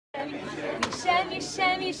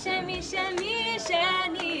shemi, shemi, shemi,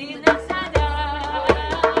 sheni nasada.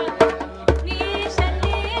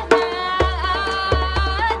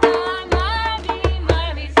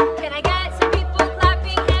 Can I get some people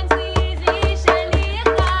clapping hands, please? Okay,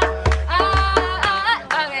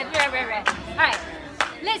 right. All right.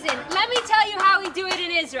 Listen, let me tell you how we do it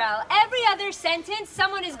in Israel. Every other sentence,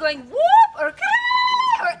 someone is going whoop or ka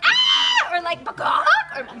or ah or like bakak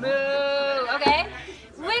or moo. Okay.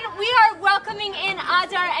 When we are welcoming in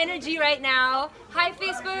Adar energy right now. Hi,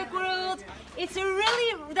 Facebook world. It's a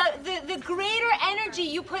really, the greater energy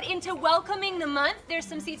you put into welcoming the month. There's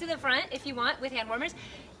some seats in the front if you want with hand warmers.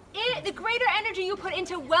 The greater energy you put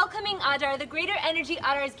into welcoming Adar, the greater energy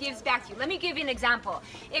Adar gives back to you. Let me give you an example.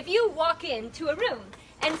 If you walk into a room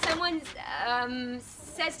and someone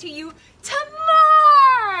says to you,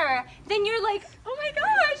 Tamar, then you're like, oh my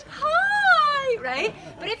gosh, hi, right?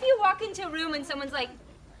 But if you walk into a room and someone's like,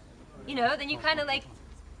 you know, then you kind of like,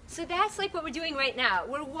 so that's like what we're doing right now.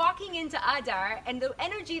 We're walking into Adar, and the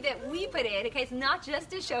energy that we put in, okay, it's not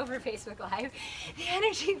just a show for Facebook Live, the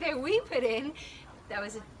energy that we put in, that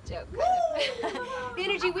was a joke. The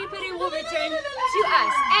energy we put in will return to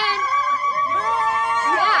us. And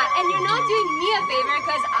yeah, and you're not doing me a favor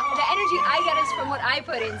because the energy I get is from what I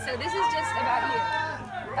put in, so this is just about you.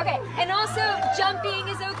 Okay, and also jumping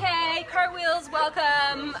is okay, cartwheels,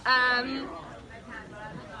 welcome.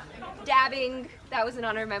 Dabbing, that was in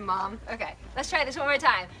honor of my mom. Okay, let's try this one more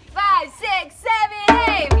time. 5, 6, 7,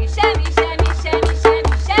 8. Shemmy, shemmy, shemmy, shemmy,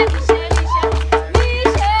 shemmy, shemmy, shemmy.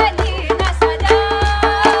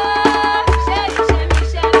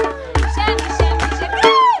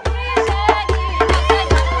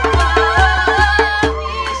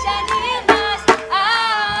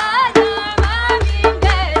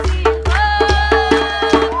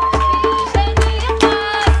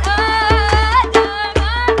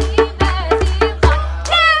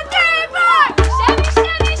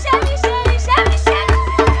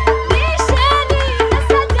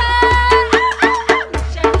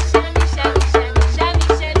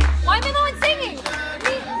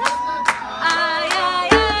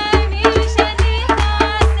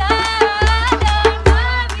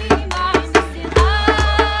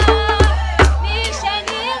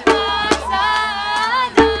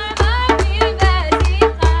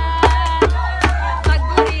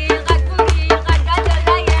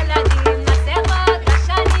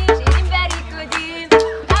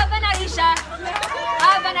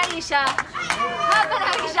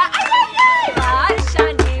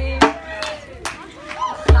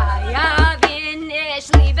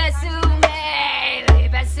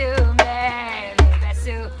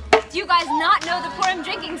 Do you guys not know the Purim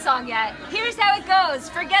drinking song yet? Here's how it goes.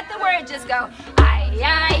 Forget the word, just go. Ay,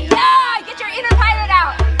 ay, ay. Get your inner pilot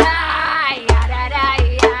out. Ay, ya, da, da,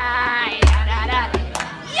 ya, ya, da, da.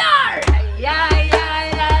 Yar! Ya, ya,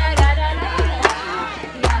 ya, da, da, da.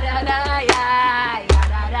 Ya, da, da, ya, ya,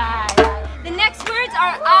 da, da, ya. The next words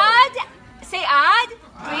are ad. Say ad,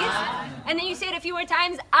 please. And then you say it a few more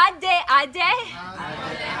times. Ade, ade.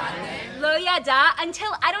 Lo yada,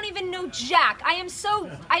 until I don't even know jack. I am so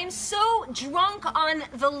drunk on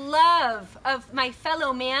the love of my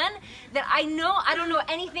fellow man that I don't know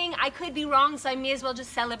anything. I could be wrong, so I may as well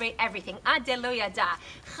just celebrate everything. Ade lo yada.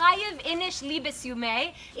 Chayev inish li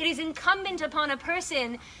besumei. It is incumbent upon a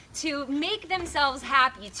person to make themselves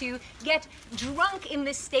happy, to get drunk in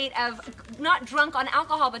this state of, not drunk on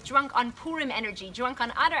alcohol, but drunk on Purim energy, drunk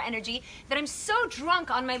on Adar energy, that I'm so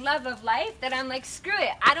drunk on my love of life that I'm like, screw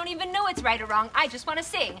it, I don't even know it's right or wrong, I just want to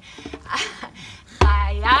sing.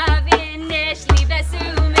 Chayav inish li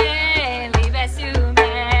besume, li besume,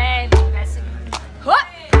 li besume.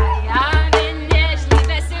 Chayav inish li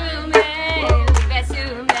besume, li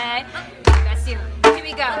besume, li besume. Here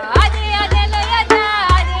we go.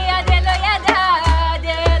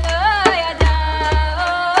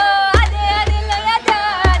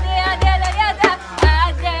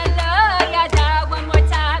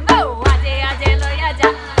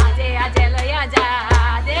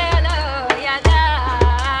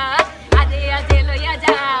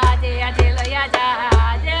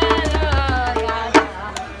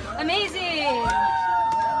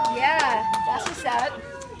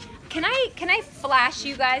 Can I flash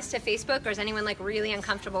you guys to Facebook, or is anyone like really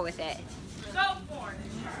uncomfortable with it? Go for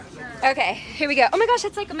it. Okay, here we go. Oh my gosh,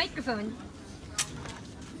 it's like a microphone.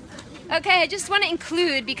 Okay, I just want to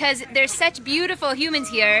include, because there's such beautiful humans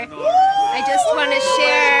here, I just want to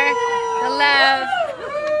share the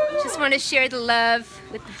love. Just want to share the love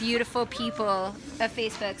with the beautiful people of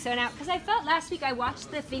Facebook. So now, because I felt last week I watched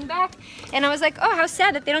the thing back, and I was like, oh, how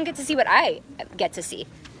sad that they don't get to see what I get to see.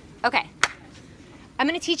 Okay. I'm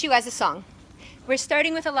going to teach you guys a song. We're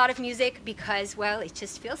starting with a lot of music because, well, it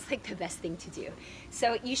just feels like the best thing to do.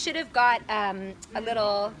 So you should have got a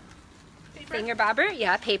little finger bobber.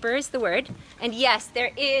 Yeah, paper is the word. And yes,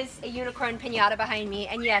 there is a unicorn piñata behind me.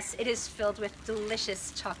 And yes, it is filled with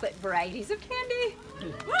delicious chocolate varieties of candy.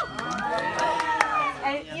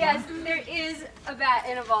 And yes, there is a bat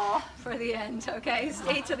and a ball for the end, okay?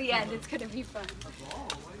 Stay till the end, it's gonna be fun.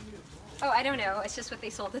 Oh, I don't know, it's just what they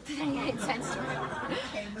sold at the 99-cent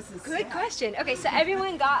store. Good question. Okay, so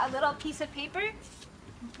everyone got a little piece of paper?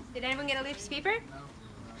 Did anyone get a little piece of paper?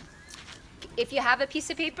 If you have a piece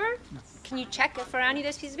of paper, can you check if around you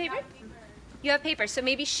there's a piece of paper? You have paper, so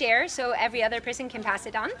maybe share so every other person can pass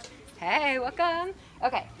it on. Hey, welcome.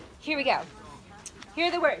 Okay, here we go. Here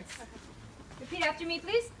are the words. Repeat after me,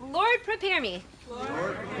 please. Lord, prepare me.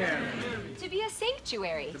 Lord, prepare me. To be a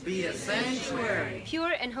sanctuary. To be a sanctuary.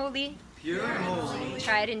 Pure and holy. Pure and holy.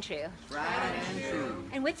 Tried and true. Tried and true.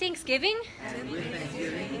 And with thanksgiving. And with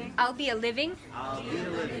thanksgiving. I'll be a living. I'll be a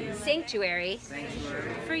living. Sanctuary.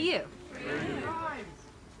 Sanctuary. For you.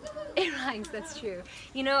 It rhymes, that's true.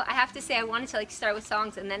 You know, I have to say I wanted to start with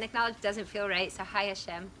songs and then acknowledge it doesn't feel right, so hi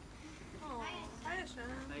Hashem. Oh, hi Hashem.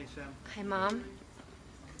 Hi, Hashem. Hi Mom.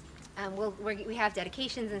 We have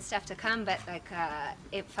dedications and stuff to come, but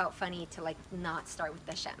it felt funny to not start with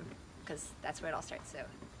the Hashem, because that's where it all starts, so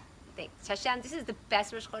thanks. Hashem, this is the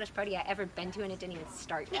best Rosh Chodesh party I've ever been to and it didn't even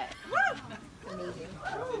start yet. Amazing.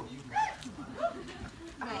 Oh,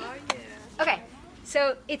 yeah. Okay,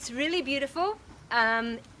 so it's really beautiful.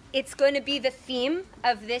 It's going to be the theme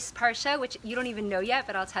of this Parsha, which you don't even know yet,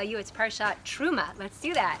 but I'll tell you, it's Parshat Terumah. Let's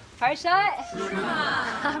do that. Parshat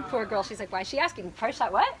Terumah. Poor girl, she's like, why is she asking?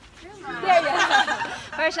 Parshat what? Terumah. There you go.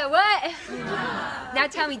 Parshat what? Terumah. Now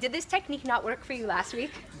tell me, did this technique not work for you last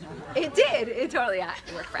week? It did. It totally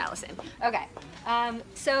worked for Allison. Okay.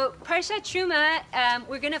 So Parshat Terumah,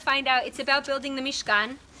 we're going to find out, it's about building the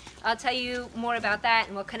Mishkan. I'll tell you more about that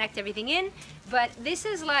and we'll connect everything in. But this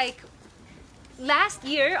is last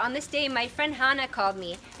year, on this day, my friend Hannah called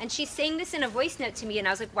me, and she sang this in a voice note to me, and I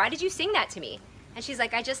was like, why did you sing that to me? And she's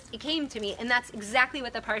like, it came to me, and that's exactly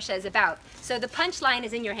what the Parsha is about. So the punchline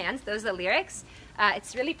is in your hands. Those are the lyrics.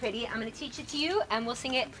 It's really pretty. I'm going to teach it to you, and we'll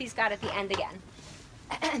sing it, please God, at the end again.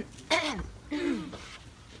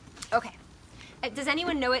 Okay. Does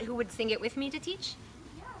anyone know it who would sing it with me to teach?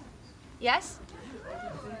 Yes?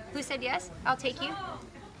 Who said yes? I'll take you.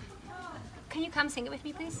 Can you come sing it with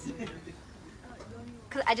me, please?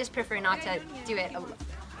 Because I just prefer not to do it.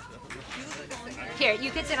 Here,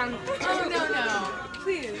 you could sit on. Oh, no.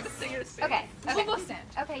 Please. Okay. We'll both stand.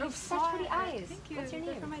 Okay, you have such pretty eyes. Thank you. What's your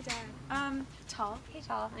They're name? for my dad. Tall. Hey,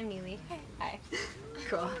 Tall. I'm Nili. Hi.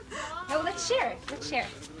 Cool. No, let's share. Let's share.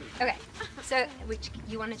 Okay. So,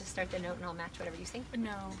 you want to just start the note and I'll match whatever you sing?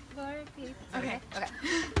 No. Lord, Okay. Okay.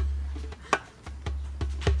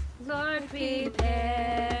 Lord,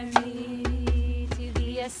 prepare me to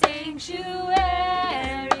be a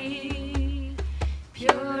sanctuary,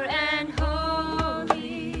 pure and holy,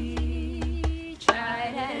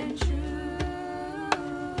 tried and true,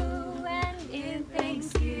 and in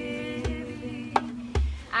thanksgiving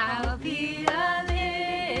I'll be a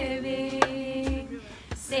living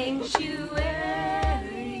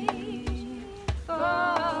sanctuary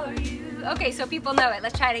for you. Okay, so people know it.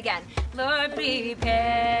 Let's try it again. Lord,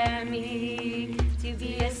 prepare me to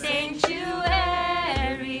be a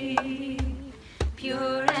sanctuary,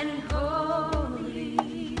 pure and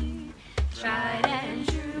holy, tried and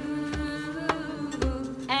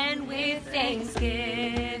true, and with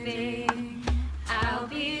thanksgiving I'll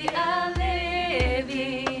be a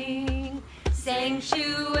living sanctuary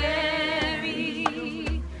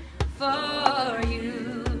for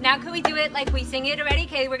you. Now can we do it like we sing it already?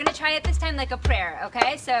 Okay, we're gonna try it this time like a prayer,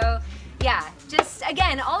 okay? So yeah, just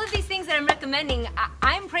again, all of these things that I'm recommending,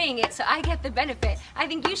 I'm praying it so I get the benefit. I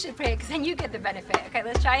think you should pray it because then you get the benefit. Okay,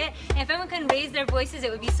 let's try it. And if everyone can raise their voices,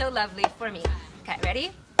 it would be so lovely for me. Okay,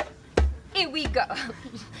 ready? Here we go. All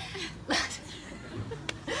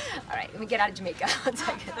right, let me get out of Jamaica. 1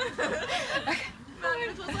 second. Okay.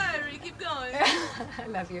 Keep going. I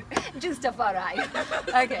love you. Just a alright.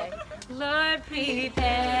 Okay. Lord,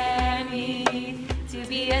 prepare me to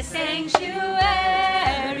be a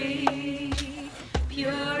sanctuary,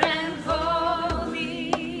 pure and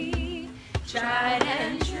holy, tried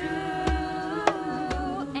and true,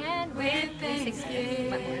 and with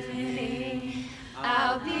thanksgiving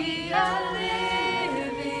I'll be a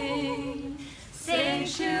living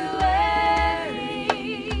sanctuary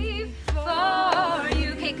for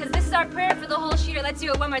you. Okay, because this is our prayer for the whole year. Let's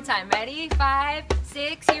do it one more time. Ready? 5,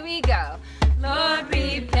 6, here we go. Lord,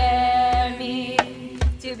 prepare me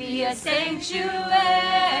to be a sanctuary,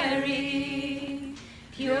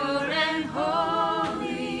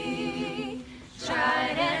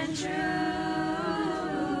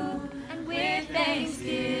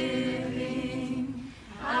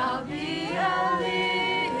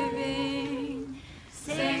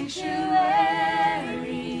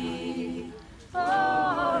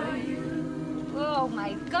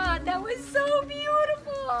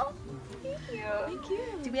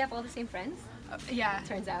 have all the same friends? Yeah.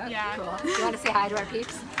 Turns out. Yeah. Cool. You want to say hi to our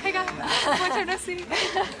peeps? Hey guys. Long time no see.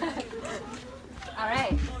 All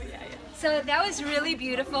right. So that was really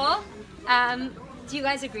beautiful. Do you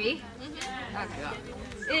guys agree? Okay.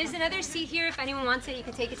 There's another seat here. If anyone wants it, you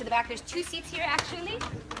can take it to the back. There's 2 seats here, actually.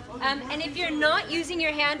 And if you're not using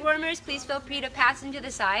your hand warmers, please feel free to pass them to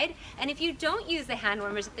the side. And if you don't use the hand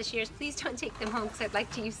warmers at this year's, please don't take them home because I'd like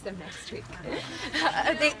to use them next week.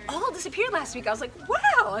 They all disappeared last week. I was like, wow.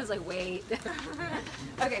 I was like, wait.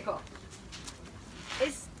 Okay, cool.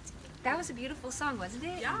 That was a beautiful song, wasn't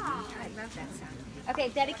it? Yeah. I love that song. Okay,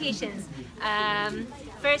 dedications.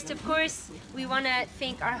 First, of course, we want to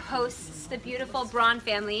thank our hosts, the beautiful Braun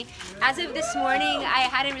family. As of this morning, I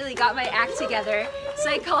hadn't really got my act together, so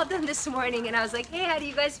I called them this morning and I was like, hey, how do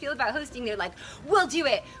you guys feel about hosting? They're like, we'll do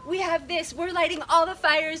it. We have this. We're lighting all the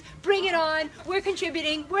fires. Bring it on. We're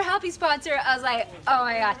contributing. We're happy sponsor. I was like, oh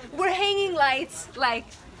my God. We're hanging lights. Like,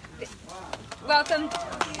 welcome.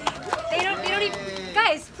 They don't even,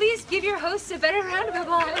 guys, please give your hosts a better round of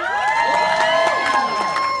applause.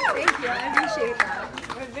 Thank you, I appreciate that.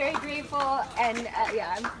 We're very grateful and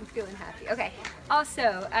yeah, I'm feeling happy. Okay,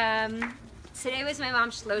 also, today was my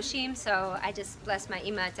mom's shloshim, so I just blessed my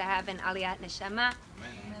ima to have an aliyat neshama.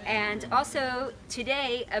 And also,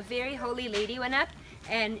 today, a very holy lady went up,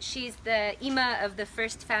 and she's the ima of the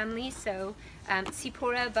first family, so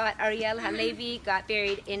Tzipora bat Ariel Halevi got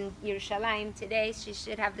buried in Yerushalayim today. She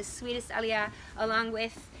should have the sweetest aliyah, along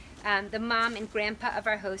with the mom and grandpa of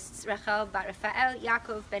our hosts, Rachel bat Rafael,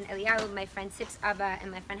 Yaakov ben Eliyahu, my friend Sip's Abba,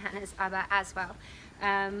 and my friend Hannah's Abba as well.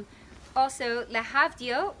 Also,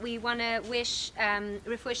 lehavdio, we want to wish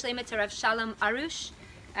refuah shlema to Rav Shalom Arush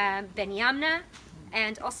ben Yamna,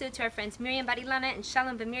 and also to our friends Miriam bat Ilana and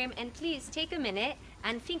Shalom ben Miriam. And please take a minute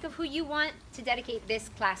and think of who you want to dedicate this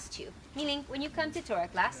class to. Meaning, when you come to Torah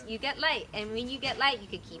class, you get light, and when you get light, you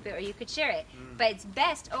could keep it or you could share it. But it's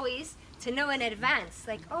best always to know in advance,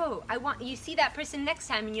 like, oh, you see that person next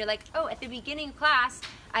time, and you're like, oh, at the beginning of class,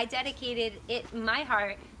 I dedicated my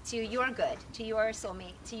heart to your good, to your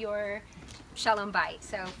soulmate, to your shalom bayit.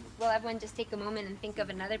 So, will everyone just take a moment and think of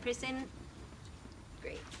another person?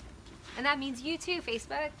 Great. And that means you too,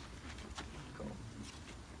 Facebook. Cool.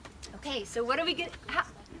 Okay, so what are we going to...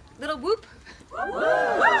 Little whoop?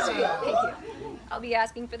 Sweet, thank you. I'll be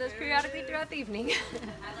asking for those periodically throughout the evening.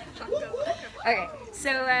 Okay,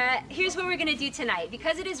 so here's what we're going to do tonight.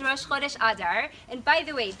 Because it is Rosh Chodesh Adar, and by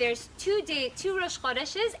the way, there's 2 Rosh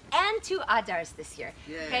Chodeshes and 2 Adars this year.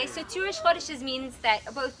 Okay, so 2 Rosh Chodeshes means that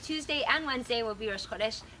both Tuesday and Wednesday will be Rosh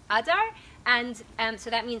Chodesh Adar, and so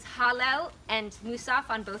that means Hallel and Musaf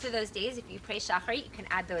on both of those days. If you pray Shachar, you can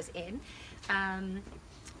add those in.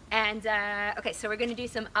 Okay, so we're going to do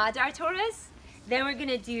some Adar Torahs. Then we're going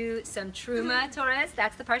to do some Terumah Torahs.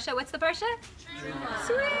 That's the Parsha. What's the Parsha? Terumah.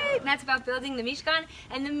 Sweet! And that's about building the Mishkan.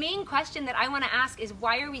 And the main question that I want to ask is,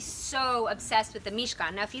 why are we so obsessed with the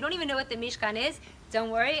Mishkan? Now, if you don't even know what the Mishkan is, don't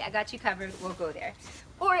worry. I got you covered. We'll go there.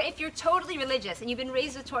 Or if you're totally religious and you've been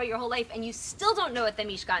raised with Torah your whole life and you still don't know what the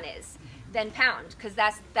Mishkan is, then pound, because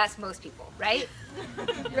that's most people, right?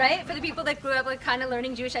 Right? For the people that grew up like kind of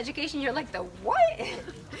learning Jewish education, you're like, the what?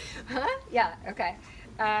 Huh? Yeah, okay.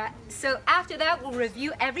 So after that, we'll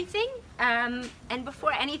review everything. And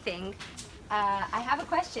before anything, I have a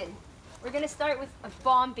question. We're going to start with a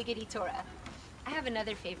bomb biggity Torah. I have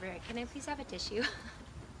another favorite. Can I please have a tissue?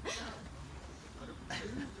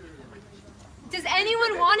 Does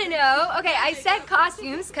anyone want to know? Okay, I said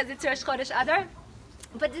costumes because it's Rosh Chodesh Adar.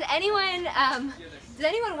 But does anyone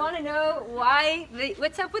want to know why?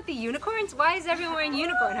 What's up with the unicorns? Why is everyone wearing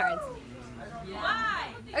unicorn hearts? Why?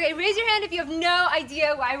 Okay, raise your hand if you have no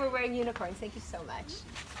idea why we're wearing unicorns. Thank you so much.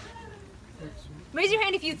 Raise your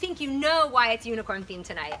hand if you think you know why it's unicorn themed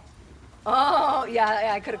tonight. Oh,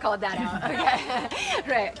 yeah, I could have called that out.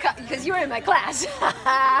 Okay, right, because you were in my class.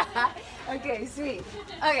 Okay, sweet.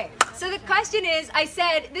 Okay, so the question is, I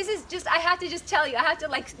said, this is just, I have to just tell you, I have to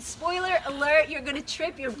like, spoiler alert, you're going to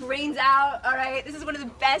trip your brains out, all right? This is one of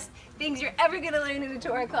the best things you're ever going to learn in a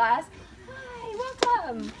Torah class. Hi,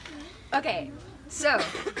 welcome. Okay, so,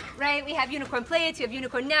 right, we have unicorn plates, we have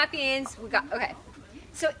unicorn napkins, okay.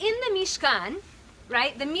 So in the Mishkan,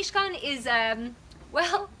 right, the Mishkan is,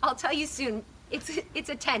 well, I'll tell you soon. It's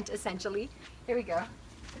a tent, essentially. Here we go.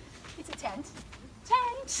 It's a tent.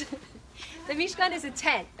 Tent! The Mishkan is a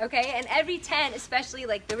tent, okay? And every tent, especially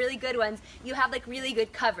like the really good ones, you have like really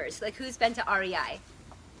good covers. Like who's been to REI?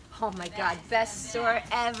 Oh my God, best store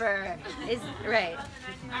ever. Is right.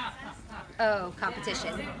 Oh,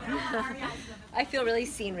 competition. I feel really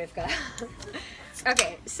seen, Rivka.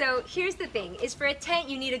 Okay, so here's the thing, is for a tent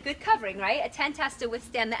you need a good covering, right? A tent has to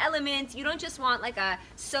withstand the elements. You don't just want like a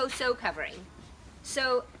so-so covering.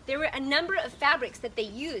 So there were a number of fabrics that they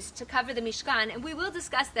used to cover the Mishkan, and we will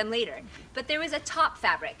discuss them later. But there was a top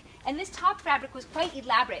fabric, and this top fabric was quite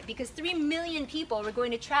elaborate because 3 million people were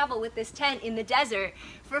going to travel with this tent in the desert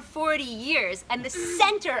for 40 years, and the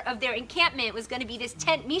center of their encampment was going to be this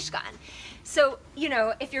tent Mishkan. So, you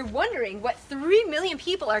know, if you're wondering what 3 million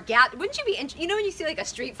people are gathered, wouldn't you be, you know when you see like a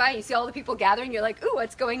street fight, you see all the people gathering, you're like, ooh,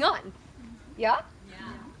 what's going on? Yeah?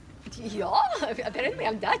 Yeah, apparently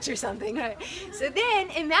I'm Dutch or something. Right? So then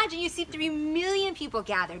imagine you see 3 million people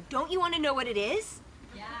gathered. Don't you want to know what it is?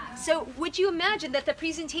 Yeah. So would you imagine that the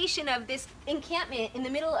presentation of this encampment in the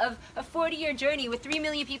middle of a 40-year journey with 3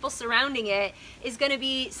 million people surrounding it is going to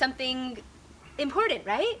be something important,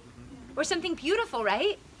 right? Or something beautiful,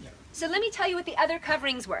 right? Yeah. So let me tell you what the other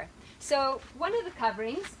coverings were. So one of the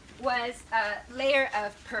coverings was a layer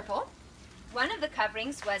of purple. One of the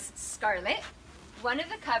coverings was scarlet. One of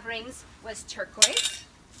the coverings was turquoise.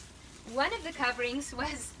 One of the coverings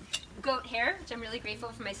was goat hair, which I'm really grateful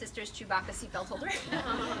for my sister's Chewbacca seatbelt holder.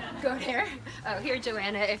 Goat hair. Oh, here,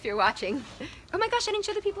 Joanna, if you're watching. Oh my gosh, I didn't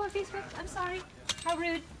show the people on Facebook. I'm sorry. How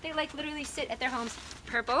rude. They like literally sit at their homes.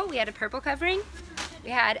 Purple, we had a purple covering.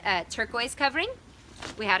 We had a turquoise covering.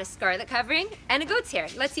 We had a scarlet covering. And a goat's hair.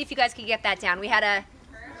 Let's see if you guys can get that down. We had a...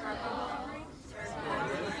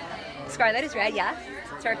 Scarlet is red, yeah.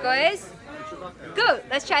 Turquoise. Goat.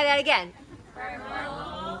 Let's try that again.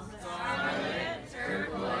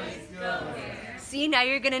 See, now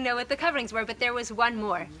you're going to know what the coverings were, but there was one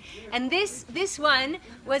more. And this one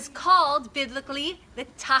was called, biblically, the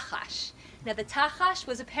tachash. Now, the tachash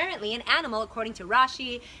was apparently an animal, according to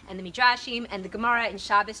Rashi and the Midrashim and the Gemara in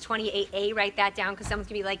Shabbos 28a. Write that down, because someone's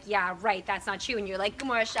going to be like, yeah, right, that's not true. And you're like,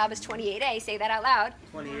 Gemara, Shabbos 28a. Say that out loud.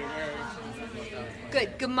 28A.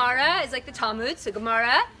 Good. Gemara is like the Talmud, so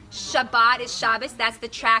Gemara. Shabbat is Shabbos, that's the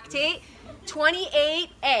tractate.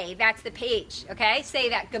 28a, that's the page, okay? Say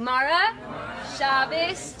that. Gemara,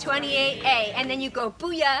 Shabbos, 28a. And then you go,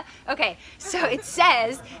 booyah. Okay, so it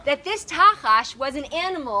says that this tachash was an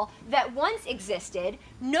animal that once existed,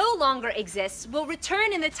 no longer exists, will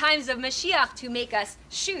return in the times of Mashiach to make us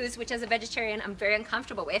shoes, which as a vegetarian I'm very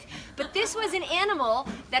uncomfortable with. But this was an animal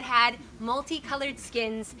that had multicolored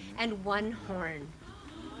skins and one horn.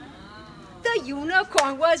 The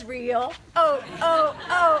unicorn was real. Oh, oh,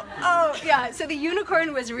 oh, oh. Yeah, so the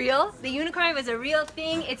unicorn was real. The unicorn was a real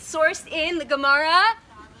thing. It's sourced in the Gemara.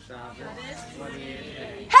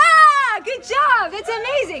 Ha! Good job! That's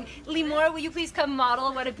amazing. Limor, will you please come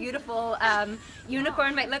model what a beautiful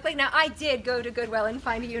unicorn might look like? Now, I did go to Goodwill and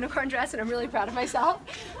find a unicorn dress, and I'm really proud of myself.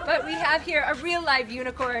 But we have here a real live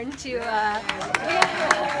unicorn to...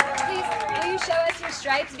 please, will you show us your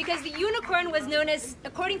stripes? Because the unicorn was known as,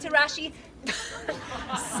 according to Rashi,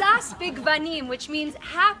 Sas bigvanim, which means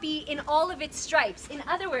happy in all of its stripes. In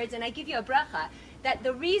other words, and I give you a bracha, that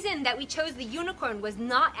the reason that we chose the unicorn was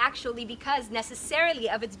not actually because necessarily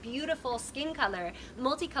of its beautiful skin color,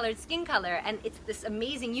 multicolored skin color, and it's this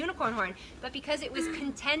amazing unicorn horn, but because it was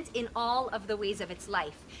content in all of the ways of its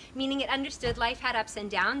life. Meaning it understood life had ups and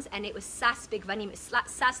downs, and it was sas bigvanim,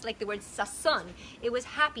 sas like the word sason. It was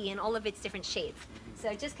happy in all of its different shades.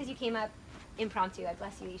 So just because you came up impromptu, I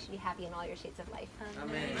bless you, you should be happy in all your shades of life.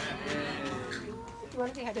 Amen. You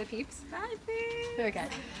want to say hi to the peeps? Hi, peeps. Okay,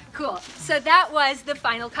 cool. So that was the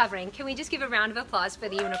final covering. Can we just give a round of applause for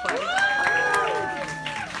the unicorn?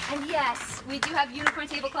 And yes, we do have unicorn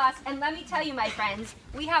tablecloths. And let me tell you, my friends,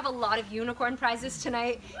 we have a lot of unicorn prizes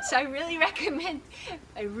tonight. So I really recommend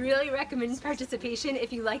participation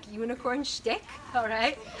if you like unicorn shtick. All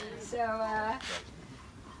right. So.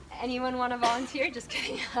 Anyone want to volunteer? Just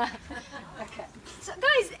kidding. Okay. So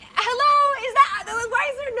guys, hello, is that, why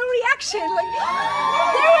is there no reaction? Like,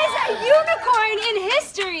 there is a unicorn in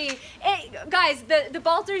history. Guys, the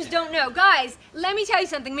Balters don't know. Guys, let me tell you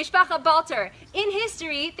something, Mishpacha Balter. In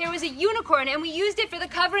history, there was a unicorn and we used it for the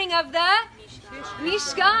covering of the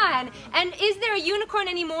Mishkan. And is there a unicorn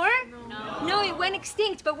anymore? No. No, it went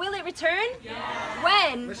extinct, but will it return? Yeah.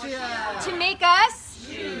 When? Mashiach. To make us?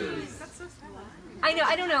 Shoes. I know,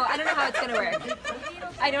 I don't know how it's gonna work.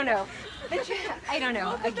 I don't know. I don't know.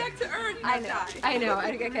 Welcome back to Earth. I know,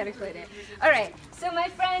 I can't explain it. All right, so my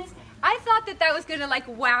friends, I thought that was gonna like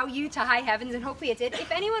wow you to high heavens, and hopefully it did.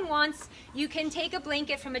 If anyone wants, you can take a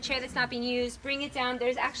blanket from a chair that's not being used, bring it down.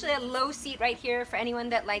 There's actually a low seat right here for anyone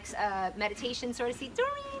that likes a meditation sort of seat.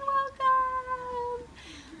 Doreen, welcome.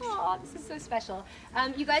 Oh, this is so special.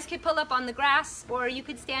 You guys could pull up on the grass, or you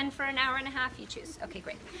could stand for an hour and a half, you choose. Okay,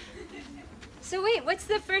 great. So wait, what's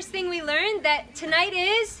the first thing we learned? That tonight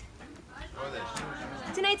is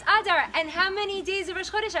Tonight's Adar. And how many days of Rosh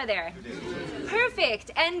Chodesh are there?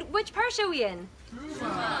 Perfect. And which Parsha are we in?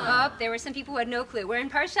 Oh, there were some people who had no clue. We're in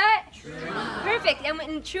Parshat? Perfect. And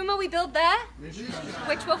in Terumah we build the?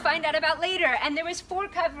 Which we'll find out about later. And there was 4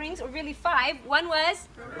 coverings, or really 5. One was?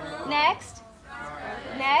 Next.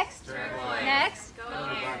 Next. Next.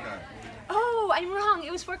 Oh, I'm wrong.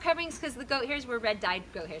 It was 4 coverings because the goat hairs were red dyed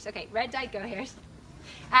goat hairs. Okay, red dyed goat hairs.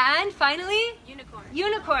 And finally? Unicorn.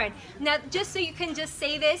 Unicorn. Now, just so you can just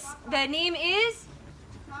say this, the name is?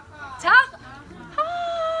 Tach.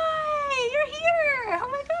 Hi, you're here. Oh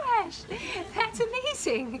my gosh. That's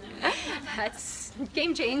amazing. That's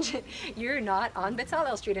game change. You're not on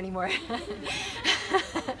Bezalel Street anymore.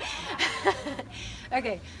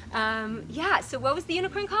 Okay. Yeah, so what was the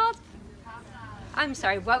unicorn called? I'm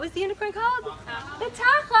sorry, what was the unicorn called? The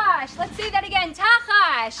Tachash. Let's say that again.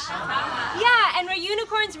 Tachash. Yeah, and were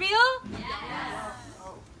unicorns real? Yes.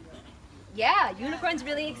 Yeah, unicorns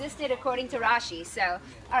really existed according to Rashi. So, all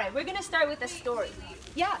right, we're going to start with a story.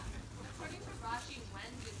 Yeah. According to Rashi, when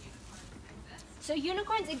did unicorns exist? So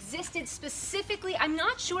unicorns existed specifically, I'm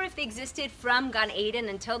not sure if they existed from Gan Eden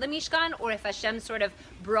until the Mishkan, or if Hashem sort of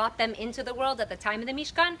brought them into the world at the time of the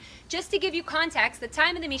Mishkan. Just to give you context, the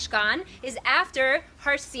time of the Mishkan is after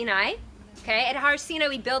Har Sinai. Okay, at Har Sinai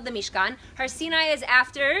we build the Mishkan. Har Sinai is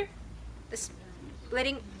after the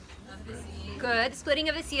splitting of the sea. Good. The splitting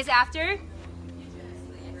of the sea is after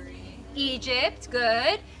Egypt.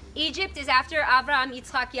 Good. Egypt is after Avraham,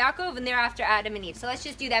 Yitzchak, Yaakov, and they're after Adam and Eve. So let's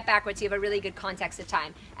just do that backwards so you have a really good context of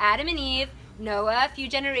time. Adam and Eve, Noah, a few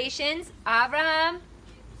generations, Avraham,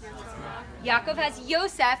 Yaakov has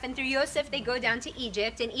Yosef, and through Yosef they go down to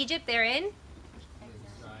Egypt. In Egypt they're in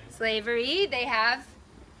slavery. They have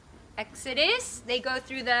Exodus. They go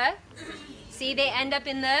through the sea. They end up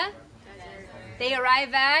in the, they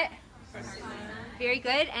arrive at, very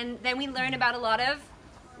good, and then we learn about a lot of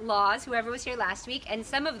laws, whoever was here last week, and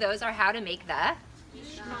some of those are how to make the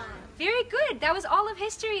Mishkan. Very good. That was all of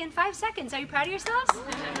history in 5 seconds. Are you proud of yourselves?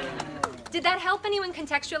 Did that help anyone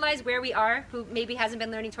contextualize where we are who maybe hasn't been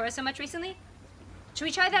learning Torah so much recently? Should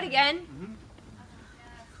we try that again?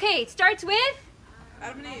 Okay, it starts with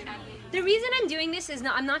Adam and Eve. the reason I'm doing this is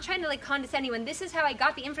I'm not trying to like condescend anyone. This is how I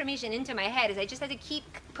got the information into my head, is I just had to keep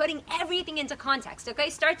putting everything into context. Okay,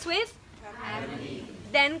 starts with Adam and Eve.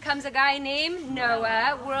 Then comes a guy named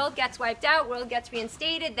Noah. World gets wiped out. World gets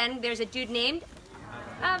reinstated. Then there's a dude named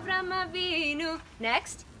Avram Avinu.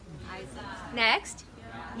 Next. Isaac. Next.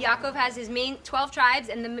 Yaakov has his main 12 tribes,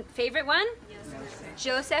 and the favorite one?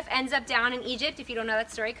 Joseph ends up down in Egypt. If you don't know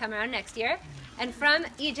that story, come around next year. And from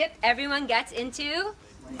Egypt, everyone gets into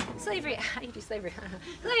slavery. How do you do slavery?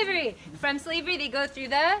 Slavery. From slavery, they go through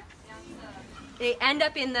they end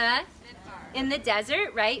up in the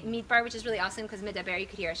desert, right? Midbar, which is really awesome because Medaber, you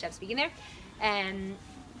could hear Hashem speaking there. And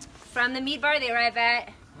from the Midbar, they arrive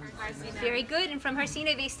at Har Sinai. Very good. And from Har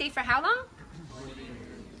Sinai, they stay for how long?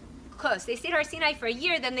 Close. They stayed at Har Sinai for a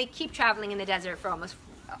year, then they keep traveling in the desert for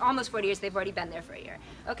almost 40 years. They've already been there for a year.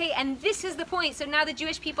 Okay, and this is the point. So now the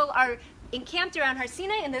Jewish people are encamped around Har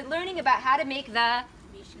Sinai, and they're learning about how to make the,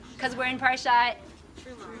 because we're in Parshat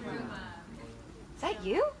Terumah. Is that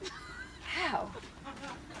you? How?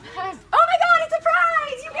 Oh my God, it's a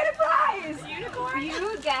prize! You get a prize! Unicorn?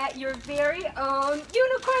 You get your very own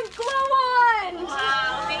unicorn glow-on!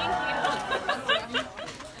 Wow, thank you.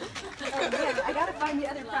 Oh, man, I gotta find the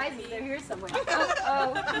other prizes. They're here somewhere. Okay.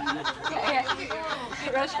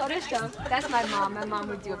 Rosh Chodesh Adar. That's my mom. My mom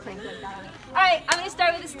would do a prank like that. Alright, I'm gonna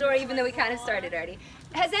start with a story even though we kind of started already.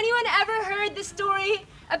 Has anyone ever heard the story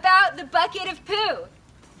about the bucket of poo?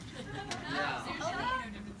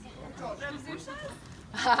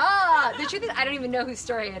 Haha! The truth is, I don't even know whose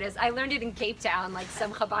story it is. I learned it in Cape Town, like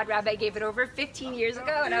some Chabad rabbi gave it over 15 years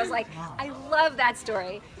ago, and I was like, I love that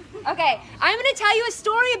story. Okay, I'm going to tell you a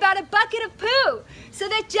story about a bucket of poo, so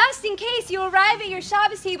that just in case you arrive at your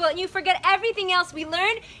Shabbos table and you forget everything else we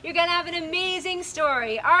learned, you're going to have an amazing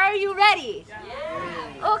story. Are you ready?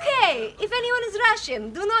 Yeah. Okay, if anyone is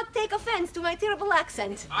Russian, do not take offense to my terrible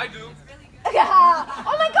accent. I do.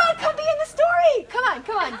 Oh my God, come be in the story! Come on,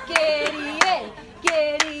 come on. Gideon,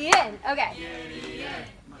 Gideon. Okay.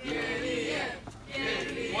 Gideon.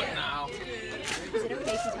 What now? Is it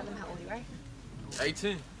okay to tell them how old you are?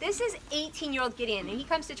 18. This is 18-year-old Gideon, and he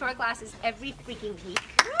comes to Torah classes every freaking week.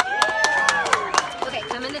 Okay,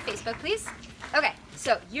 come into Facebook, please. Okay,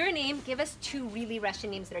 so your name, give us 2 really Russian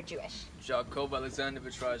names that are Jewish. Jacob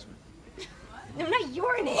Alexandrovich Reisman. No, not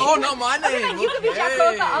your name. Oh, not my name. Okay, you could be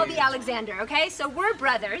Jacoba, I'll be Alexander, okay? So we're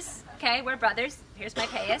brothers, okay? We're brothers. Here's my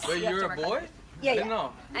payas. Wait, you're a boy? Yeah, didn't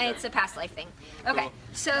know. And it's a past life thing. Okay, Cool.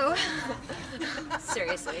 so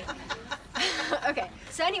seriously. Okay,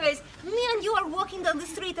 so anyways, me and you are walking down the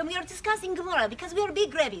street and we are discussing Gemara because we are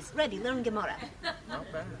big rabbis. Rabbi, learn Gemara.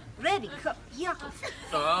 Not bad. Rabbi, Yaakov.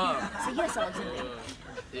 Oh, So yes, Alexander.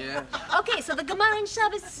 yeah. Okay, so the Gemara in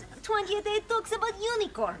Shabbos 28 talks about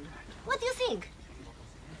unicorn. What do you think?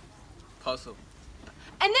 Puzzle.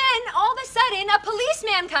 And then all of a sudden, a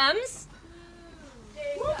policeman comes.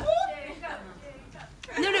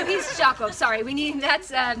 No, he's Jacob. Sorry, we need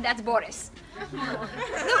that's Boris. No,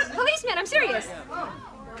 policeman. I'm serious.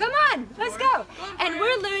 Come on, let's go. And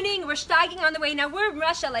we're learning. We're steiging on the way. Now we're in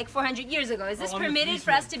Russia like 400 years ago. Is this permitted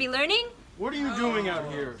for us to be learning? What are you doing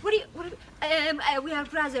out here? We are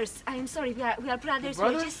brothers. I'm sorry, we are brothers. Brothers?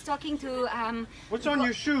 We're just talking to What's on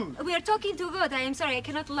your shoes? we are talking to God. I am sorry, I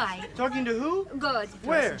cannot lie. Talking to who? God. Throw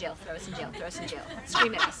Where? us in jail, throw us in jail, throw us in jail.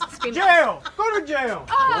 Scream at us. Scream at us. Jail! Go to jail!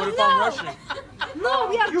 Oh, What if no! I'm Russian? No,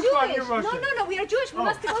 we are You thought you're Jewish. Russian. No, we are Jewish. We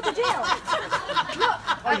must go to jail. No,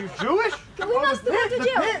 Are you Jewish? we must go to the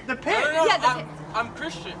jail. pit, the No, pit. no, Yeah, the I'm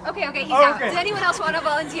Christian. Okay, he's Oh, out. okay. Does anyone else want to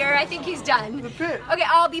volunteer? I think he's done. The pit. Okay,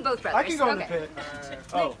 I'll be both brothers. I can go in the Okay. pit.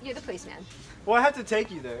 Oh, You're the policeman. well, I have to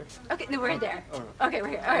take you there. Okay, no, we're there. Oh. Okay, we're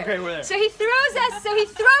here. All right. Okay, we're there. So he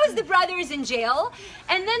throws the brothers in jail,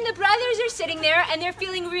 and then the brothers are sitting there, and they're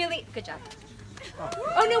feeling really good job.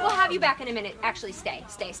 Oh no, we'll have you back in a minute. Actually, stay.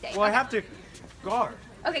 Well, I have to guard.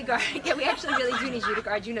 Okay, guard. Yeah, we actually really do need you to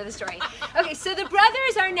guard. You know the story. Okay, so the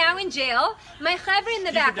brothers are now in jail. My chevra in the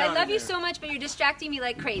Keep back. it down I love you there. so much, but you're distracting me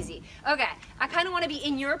like crazy. Okay, I kind of want to be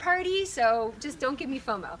in your party, so just don't give me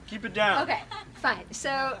FOMO. Keep it down. Okay, fine.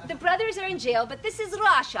 So the brothers are in jail, but this is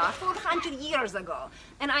Russia 400 years ago.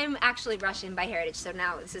 And I'm actually Russian by heritage, so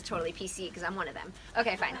now this is totally PC because I'm one of them.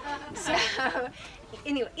 Okay, fine. So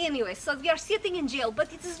anyway, so we are sitting in jail,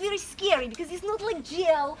 but it is very scary because it's not like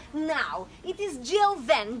jail now. It is jail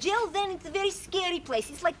then. Jail then, it's a very scary place.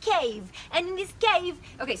 It's like cave. And in this cave,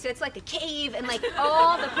 okay, so it's like a cave and like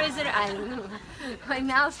all the prisoners, my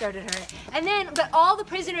mouth started hurting. And then, but all the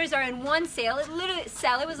prisoners are in one cell. It literally,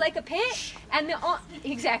 it was like a pit. And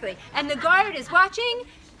exactly. And the guard is watching.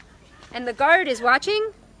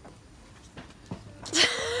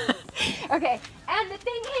 Okay, and the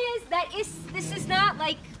thing is that this is not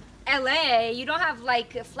like LA. You don't have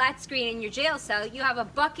like a flat screen in your jail cell. You have a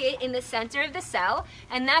bucket in the center of the cell,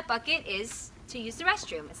 and that bucket is to use the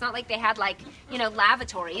restroom. It's not like they had like, you know,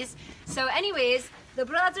 lavatories. So anyways, the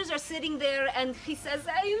brothers are sitting there, and he says,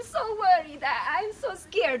 I am so worried, I'm so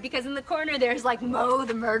scared, because in the corner there's like Mo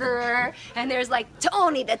the murderer, and there's like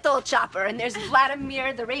Tony the toe chopper, and there's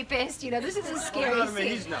Vladimir the rapist. You know, this is a scary scene.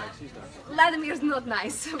 He's nice. Vladimir's not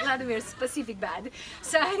nice. Vladimir's specific bad.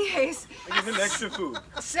 So anyways, I give him extra food.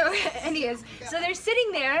 so they're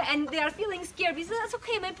sitting there and they are feeling scared. He says, that's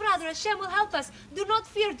okay, my brother, Hashem will help us. Do not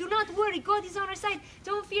fear, do not worry, God is on our side.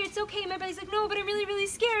 Don't fear, it's okay. My brother's like, no, but I'm really, really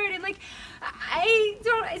scared. And like,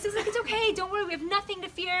 it's just like, it's okay, don't worry, we have nothing to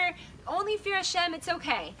fear. Only fear Hashem, it's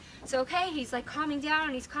okay. So okay, he's like calming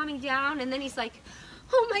down, and then he's like,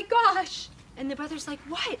 oh my gosh. And the brother's like,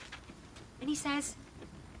 what? And he says,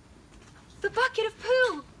 the bucket of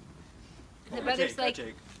poo. And the brother's like,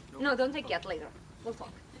 no, don't take yet, later. We'll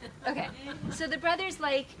talk. Okay. So the brother's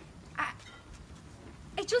like,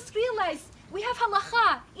 I just realized we have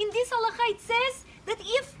halacha. In this halacha it says that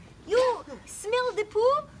if you smell the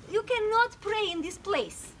poo, you cannot pray in this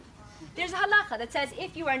place. There's a halacha that says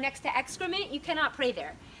if you are next to excrement, you cannot pray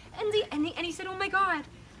there. And he said, oh my God.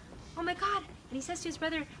 And he says to his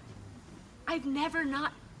brother, I've never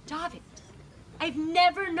not davened. I've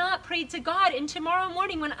never not prayed to God, and tomorrow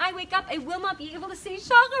morning when I wake up, I will not be able to say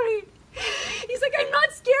Shachari. He's like, I'm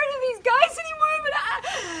not scared of these guys anymore,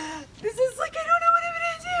 but this is like, I don't know what I'm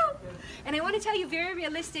gonna do. And I want to tell you very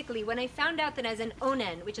realistically, when I found out that as an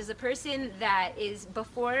onen, which is a person that is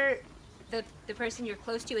before the person you're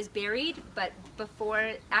close to is buried, but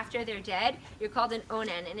after they're dead, you're called an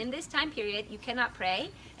onen. And in this time period, you cannot pray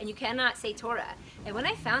and you cannot say Torah. And when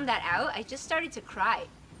I found that out, I just started to cry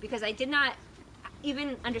because I did not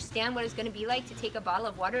even understand what it was going to be like to take a bottle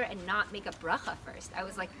of water and not make a bracha first. I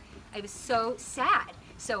was so sad.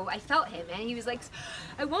 So I felt him, and he was like,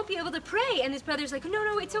 I won't be able to pray. And his brother's like,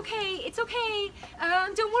 no, it's okay,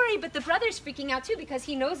 don't worry. But the brother's freaking out too because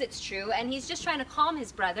he knows it's true, and he's just trying to calm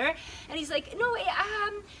his brother. And he's like, no,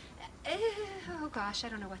 oh gosh, I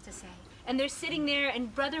don't know what to say. And they're sitting there,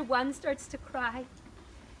 and brother one starts to cry.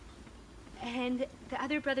 And the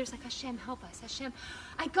other brother's like, Hashem, help us, Hashem.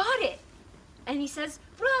 I got it. And he says,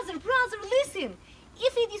 brother, listen,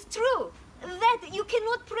 if it is true that you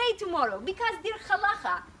cannot pray tomorrow because their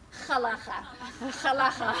halacha, chalacha.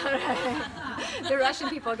 Chalacha. The Russian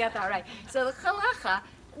people get that right. So the chalacha,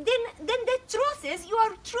 then the truth is you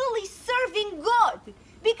are truly serving God.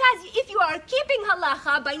 Because if you are keeping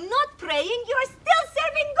halacha by not praying, you are still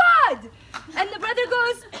serving God. And the brother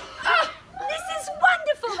goes, oh, this is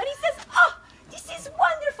wonderful. And he says, oh, this is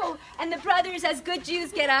wonderful. And the brothers, as good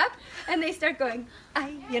Jews, get up and they start going,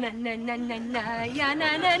 ay ya na na na na na ya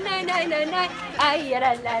na na na na na na ay ya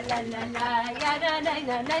la la la la la ya na na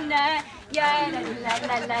na na na ya la la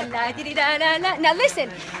la la la di da la la. Now listen,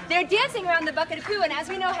 they're dancing around the bucket of poo, and as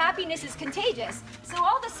we know, happiness is contagious. So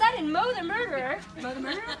all of a sudden, Mo the murderer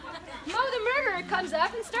comes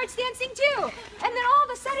up and starts dancing too. And then all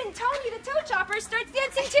of a sudden, Tony the toe chopper starts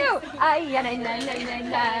dancing too. Ay ya na na na na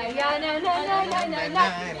na ya na na na na na na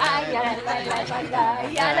ay ya la la la la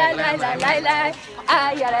ya la la la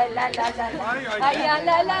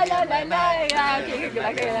la la.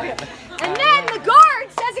 And then the guard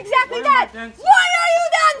says exactly that. Why are you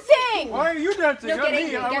dancing? Why are you dancing? No, Not get me.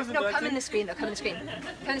 angry. I wasn't No, dancing. come in the screen though. Come in the screen.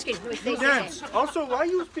 Come in the screen. You dance. Also, why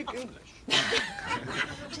you speak English?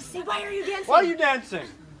 Just say, why are you dancing? Why are you dancing?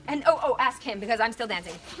 And oh, ask him because I'm still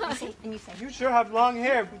dancing. You say, and you say. You sure have long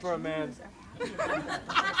hair for a man. I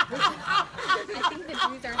think the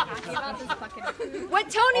Jews are happy about this bucket of poo. What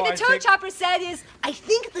Tony the toe chopper said is, I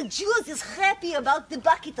think the Jews is happy about the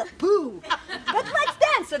bucket of poo. But let's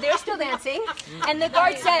dance. So they're still dancing. And the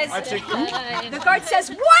guard says, I take poo. the guard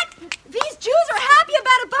says, what? These Jews are happy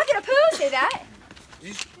about a bucket of poo? Say that.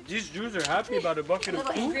 These Jews are happy about a bucket A of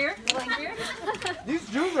little poo. angrier. A little angrier. These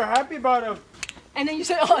Jews are happy about a And then you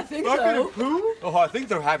say, oh, I think bucket so. of poo. Oh, I think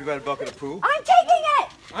they're happy about a bucket of poo. I'm taking it.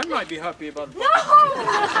 I might be happy about a No.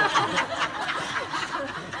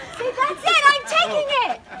 See, that's it. I'm taking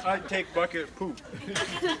it. I take bucket of poo.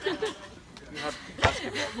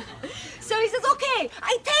 So he says, okay,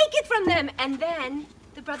 I take it from them. And then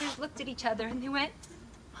the brothers looked at each other and they went,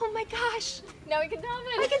 oh my gosh, Now we can tell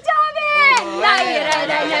we it. can dove it!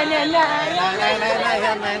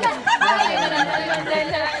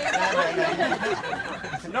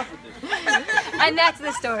 Enough of this. And that's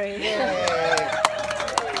the story.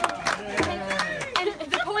 And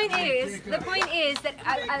the point is that,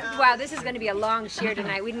 wow, this is going to be a long share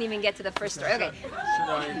tonight. We didn't even get to the first story. Okay,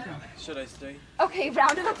 Should I stay? okay,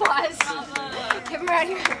 round of applause. Give him a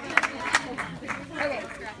round of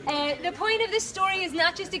Okay, the point of this story is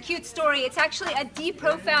not just a cute story, it's actually a deep,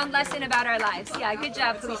 profound lesson about our lives. Yeah, good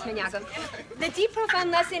job, Policeman Yaakov. The deep,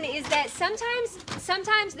 profound lesson is that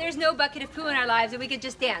sometimes there's no bucket of poo in our lives and we could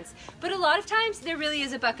just dance. But a lot of times there really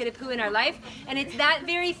is a bucket of poo in our life, and it's that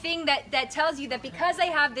very thing that tells you that because I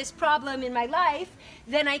have this problem in my life,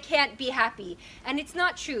 then I can't be happy. And it's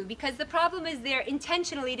not true, because the problem is there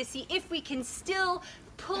intentionally to see if we can still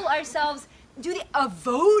pull ourselves, do the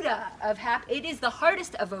avoda of happy. It is the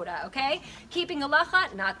hardest avoda, okay? Keeping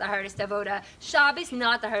halacha, not the hardest avoda. Shabbos,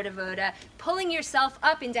 not the hardest avoda. Pulling yourself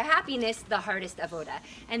up into happiness, the hardest avoda.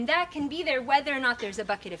 And that can be there whether or not there's a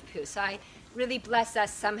bucket of poo. So I really bless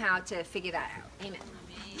us somehow to figure that out. Amen.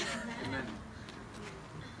 Amen.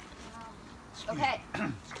 Okay.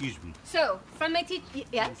 Excuse me. So, from my teacher, I'm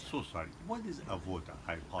yes? so sorry. What is avoda?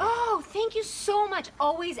 I apologize. Oh, thank you so much.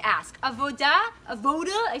 Always ask. Avoda,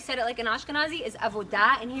 I said it like an Ashkenazi, is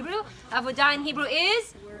avoda in Hebrew. Avoda in Hebrew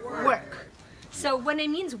is work. So when it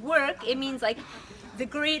means work, it means like the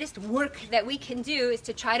greatest work that we can do is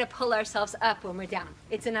to try to pull ourselves up when we're down.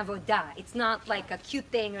 It's an avoda. It's not like a cute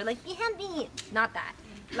thing or like, be happy. Not that.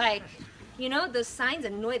 Like, you know, those signs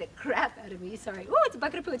annoy the crap out of me. Sorry. Oh, it's a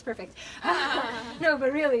bucket of poo. It's perfect. No,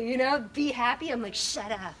 but really, you know, be happy. I'm like,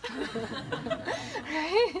 shut up.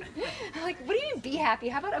 Right? I'm like, what do you mean be happy?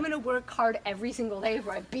 How about I'm going to work hard every single day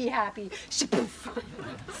before I be happy? Screw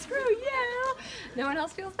you. No one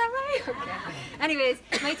else feels that way? Okay. Anyways,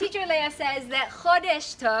 my teacher Leah says that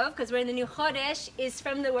Chodesh Tov, because we're in the new Chodesh, is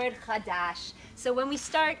from the word Chadash. So when we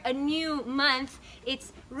start a new month,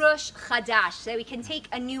 it's Rosh Chodesh, so we can take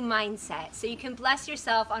a new mindset. So you can bless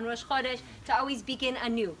yourself on Rosh Chodesh to always begin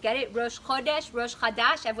anew. Get it? Rosh Chodesh, Rosh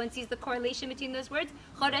Chadash. Everyone sees the correlation between those words.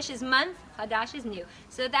 Chodesh is month, Chadash is new.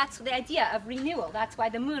 So that's the idea of renewal. That's why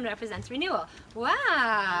the moon represents renewal.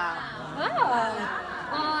 Wow.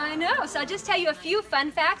 Oh, I know. So I'll just tell you a few fun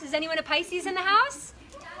facts. Is anyone a Pisces in the house?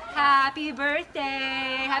 Happy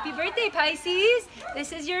birthday. Happy birthday, Pisces.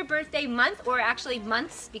 This is your birthday month, or actually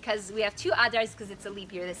months, because we have two Adars because it's a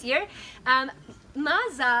leap year this year.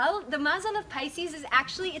 Mazal, the Mazal of Pisces is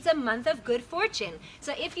actually, it's a month of good fortune.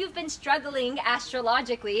 So if you've been struggling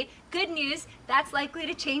astrologically, good news, that's likely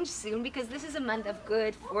to change soon because this is a month of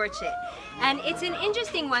good fortune. And it's an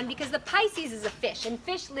interesting one because the Pisces is a fish, and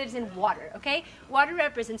fish lives in water, okay? Water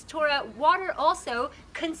represents Torah. Water also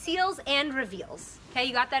conceals and reveals. Okay,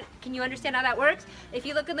 you got that? Can you understand how that works? If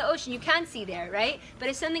you look in the ocean, you can't see there, right? But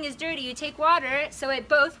if something is dirty, you take water, so it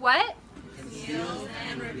both what?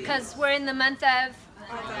 Because we're in the month of,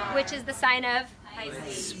 which is the sign of?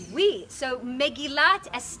 Sweet. So Megillat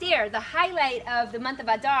Esther, the highlight of the month of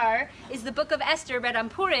Adar, is the book of Esther read on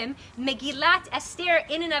Purim. Megillat Esther,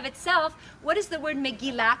 in and of itself, what does the word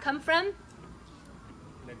Megillah come from?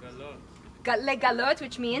 Legalot,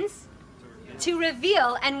 which means? To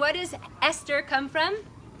reveal. And what does Esther come from?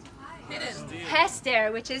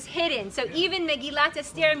 Hester, which is hidden. So even Megillat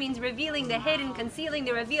Esther means revealing the hidden, concealing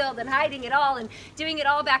the revealed, and hiding it all, and doing it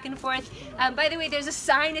all back and forth. By the way, there's a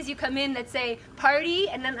sign as you come in that say party,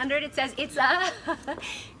 and then under it says it's a,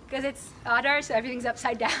 because it's Adar, so everything's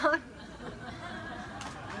upside down.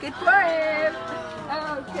 Good Purim.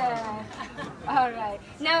 Okay. All right.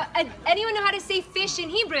 Now, anyone know how to say fish in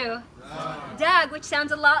Hebrew? Dag, which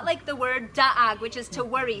sounds a lot like the word da'ag, which is to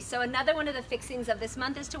worry. So another one of the fixings of this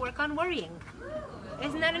month is to work on worrying.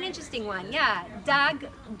 Isn't that an interesting one? Yeah, dag,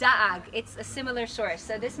 da'ag. It's a similar source.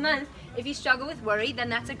 So this month, if you struggle with worry, then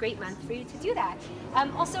that's a great month for you to do that.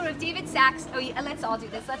 Also, Rav David Sachs, oh yeah, let's all do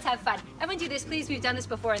this. Let's have fun. Everyone do this, please. We've done this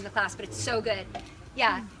before in the class, but it's so good.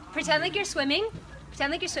 Yeah, pretend like you're swimming.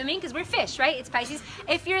 Pretend like you're swimming, because we're fish, right? It's Pisces.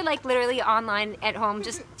 If you're like literally online at home,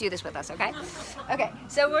 just do this with us, okay? Okay,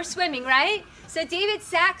 so we're swimming, right? So David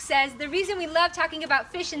Sachs says, the reason we love talking about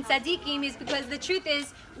fish and tzaddikim is because the truth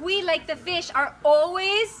is, we, like the fish, are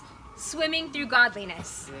always swimming through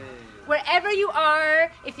godliness. Wherever you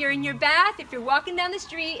are, if you're in your bath, if you're walking down the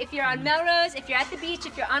street, if you're on Melrose, if you're at the beach,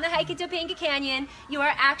 if you're on a hike at Topanga Canyon, you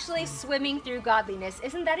are actually swimming through godliness.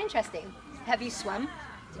 Isn't that interesting? Have you swum?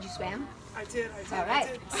 Did you swim? I did. All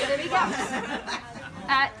right, so there we go.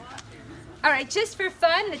 All right, just for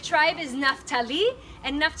fun, the tribe is Naphtali,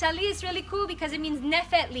 and Naphtali is really cool because it means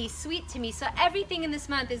nefetli, sweet to me. So everything in this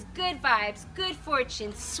month is good vibes, good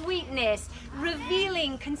fortune, sweetness,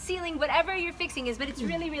 revealing, concealing, whatever you're fixing is, but it's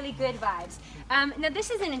really, really good vibes. Now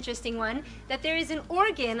this is an interesting one, that there is an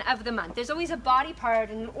organ of the month. There's always a body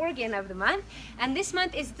part and an organ of the month, and this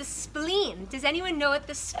month is the spleen. Does anyone know what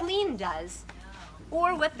the spleen does?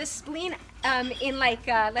 Or what the spleen in like,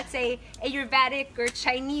 let's say, Ayurvedic or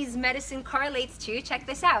Chinese medicine correlates to. Check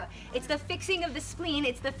this out. It's the fixing of the spleen.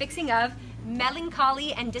 It's the fixing of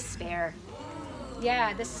melancholy and despair.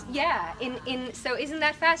 Yeah, so isn't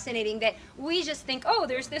that fascinating that we just think, oh,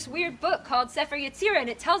 there's this weird book called Sefer Yetzirah, and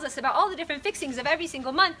it tells us about all the different fixings of every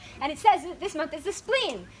single month, and it says this month is the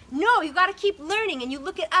spleen. No, you got to keep learning, and you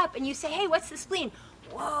look it up, and you say, hey, what's the spleen?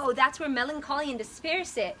 Whoa, that's where melancholy and despair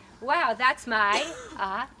sit. Wow, that's my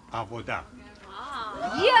Avodah.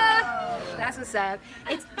 Yeah, that's what's up.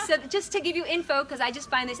 So just to give you info, because I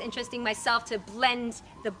just find this interesting myself to blend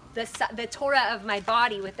the Torah of my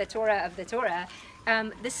body with the Torah of the Torah.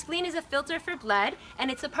 The spleen is a filter for blood,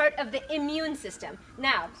 and it's a part of the immune system.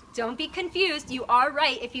 Now, don't be confused. You are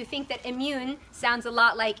right if you think that immune sounds a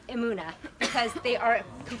lot like imuna, because they are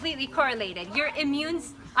completely correlated. Your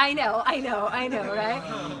immune's, I know,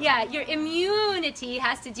 right? Yeah, your immunity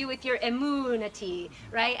has to do with your immunity,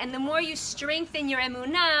 right? And the more you strengthen your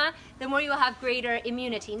emunah, the more you'll have greater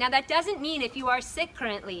immunity. Now, that doesn't mean if you are sick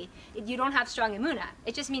currently, you don't have strong emunah.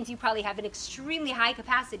 It just means you probably have an extremely high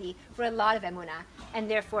capacity for a lot of emunah, and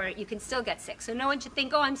therefore you can still get sick. So no one should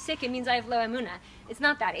think, oh, I'm sick, it means I have low emunah. It's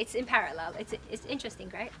not that. It's in parallel. It's interesting,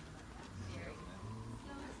 right?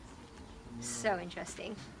 So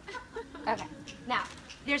interesting. Okay, now,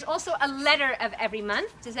 there's also a letter of every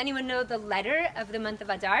month. Does anyone know the letter of the month of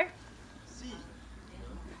Adar? C.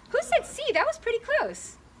 Who said C? That was pretty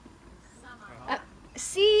close.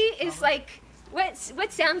 C is like,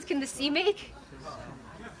 what sounds can the C make?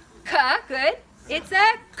 Ka, good. It's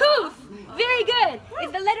a kuf. Very good.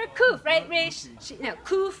 It's the letter kuf, right? Resh, no,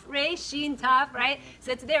 kuf, resh, shin, taf, right?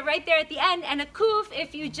 So it's there, right there at the end. And a kuf,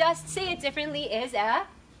 if you just say it differently, is a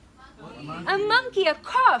monkey, a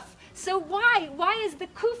cough. So why is the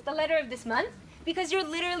kuf the letter of this month? Because you're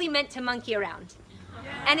literally meant to monkey around.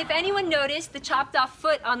 And if anyone noticed the chopped off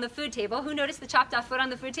foot on the food table, who noticed the chopped off foot on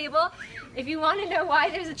the food table? If you want to know why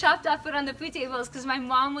there's a chopped off foot on the food table, it's because my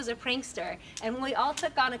mom was a prankster. And we all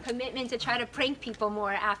took on a commitment to try to prank people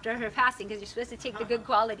more after her passing, because you're supposed to take the good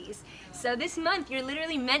qualities. So this month, you're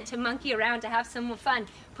literally meant to monkey around, to have some fun.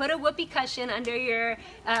 Put a whoopee cushion under your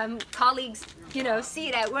colleague's,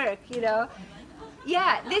 seat at work,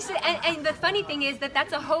 Yeah, and the funny thing is that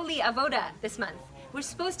that's a holy avoda this month. We're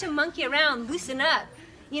supposed to monkey around, loosen up.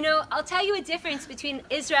 You know, I'll tell you a difference between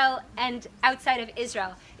Israel and outside of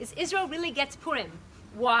Israel. Is Israel really gets Purim.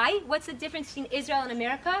 Why? What's the difference between Israel and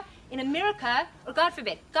America? In America, or God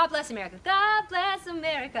forbid, God bless America. God bless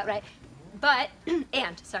America, right? But,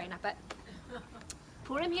 sorry, not but.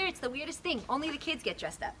 Purim here, it's the weirdest thing. Only the kids get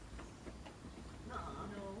dressed up.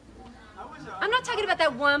 I'm not talking about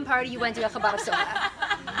that one party you went to at Chabad of Soda.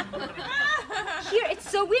 Here, it's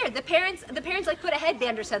so weird. The parents like put a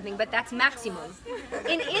headband or something, but that's maximum.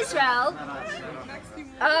 In Israel,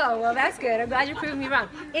 oh, well, that's good. I'm glad you're proving me wrong.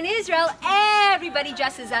 In Israel, everybody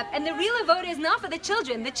dresses up, and the real avoda is not for the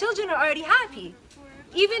children. The children are already happy.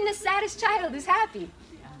 Even the saddest child is happy.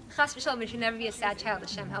 Chas v'shalom, it should never be a sad child.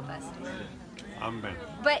 Hashem, help us. Amen.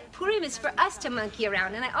 But Purim is for us to monkey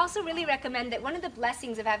around, and I also really recommend that one of the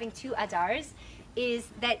blessings of having 2 Adars is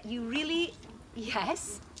that you really,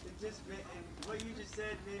 yes? What you just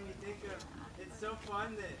said made me think of, it's so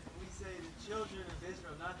fun that we say the children of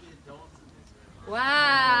Israel, not the adults of Israel.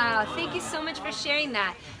 Wow, thank you so much for sharing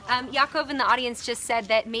that. Yaakov in the audience just said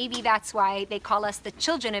that maybe that's why they call us the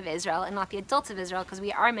children of Israel and not the adults of Israel, because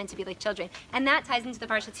we are meant to be like children. And that ties into the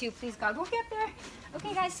Parsha too. Please, God, we'll get there.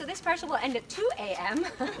 Okay, guys, so this Parsha will end at 2 a.m.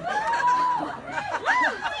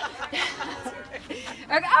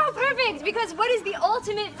 Oh, perfect, because what is the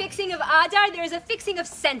ultimate fixing of Adar? There is a fixing of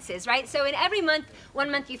senses, right? So in every month, 1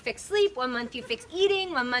 month you fix sleep, 1 month you fix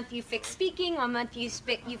eating, 1 month you fix speaking, 1 month you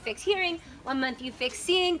fix hearing, 1 month you fix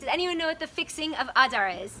seeing. Does anyone know what the fixing of Adar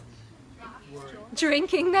is?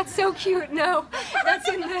 Drinking. That's so cute. No, that's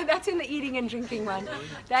in the eating and drinking one.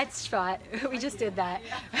 That's Shvat. We just did that.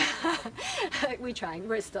 We're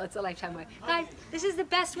trying. It's a lifetime way. Guys, this is the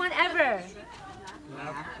best one ever.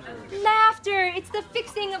 Laughter. It's the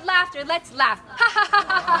fixing of laughter. Let's laugh.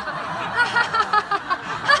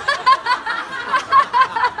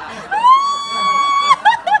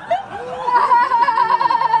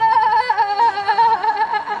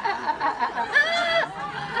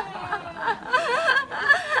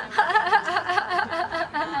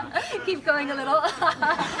 Keep going a little.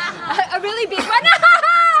 A really big one.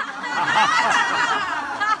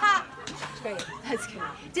 Great. That's good.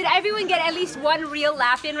 Did everyone get at least one real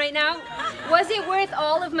laugh in right now? Was it worth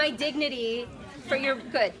all of my dignity for your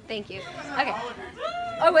good? Thank you. Okay.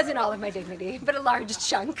 Oh, it wasn't all of my dignity, but a large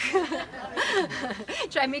chunk.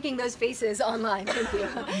 Try making those faces online. Thank you.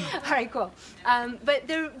 All right, cool. But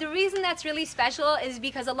the reason that's really special is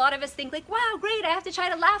because a lot of us think like, wow, great, I have to try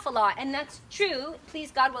to laugh a lot. And that's true.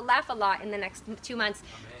 Please, God will laugh a lot in the next 2 months.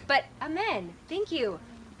 But amen. Thank you.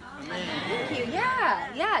 Amen. Thank you.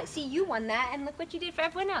 Yeah. See, you won that, and look what you did for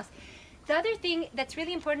everyone else. The other thing that's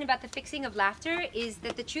really important about the fixing of laughter is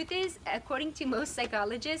that the truth is, according to most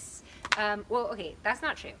psychologists, well, okay, that's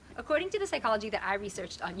not true. According to the psychology that I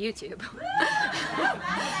researched on YouTube,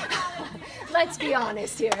 let's be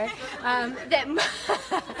honest here, I'm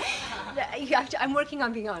working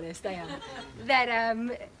on being honest, I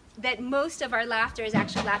am, that most of our laughter is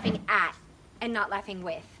actually laughing at and not laughing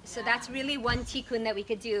with. So that's really one tikkun that we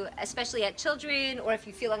could do, especially at children, or if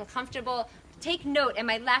you feel uncomfortable. Take note,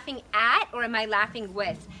 am I laughing at or am I laughing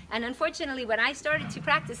with? And unfortunately, when I started to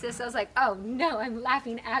practice this, I was like, oh no, I'm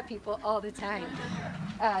laughing at people all the time.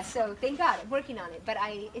 So thank God, I'm working on it. But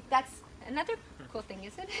that's another cool thing,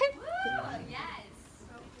 isn't it? Yes.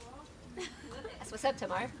 So cool. That's what's up,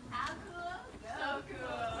 Tamar. How cool? So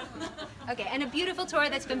cool. Okay, and a beautiful Torah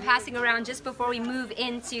that's been passing around just before we move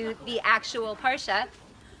into the actual Parsha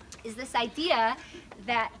is this idea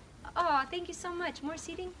that, oh, thank you so much. More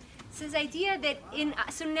seating? It's this idea that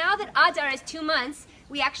so now that Adar is 2 months,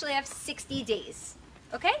 we actually have 60 days.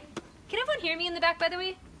 Okay? Can everyone hear me in the back, by the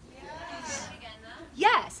way? Yes.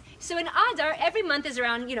 Yes. So in Adar, every month is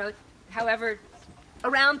around, however,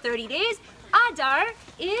 around 30 days. Adar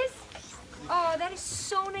is, oh, that is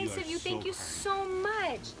so nice of you. Thank you so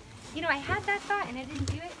much. I had that thought and I didn't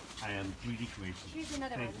do it. I am really grateful. Here's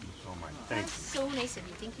another one. Thank you so much. Thank That's so nice of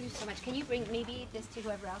you. Thank you so much. Can you bring maybe this to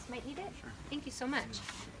whoever else might need it? Sure. Thank you so much.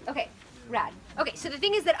 Okay, rad. Okay, so the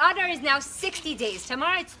thing is that Adar is now 60 days.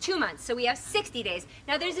 Tomorrow it's 2 months, so we have 60 days.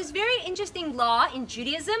 Now there's this very interesting law in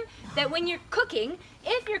Judaism that when you're cooking,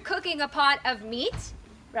 if you're cooking a pot of meat,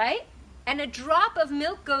 right, and a drop of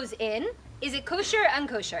milk goes in, is it kosher or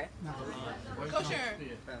unkosher? No. Kosher.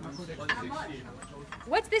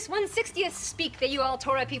 What's this 1/60th speak that you all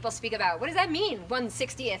Torah people speak about? What does that mean,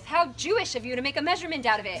 1/60th? How Jewish of you to make a measurement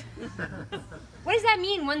out of it. What does that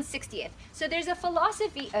mean, 1/60th? So there's a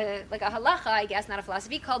philosophy, like a halacha, I guess, not a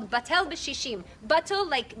philosophy, called batel b'shishim. Batel,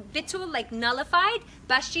 like bitul, like nullified,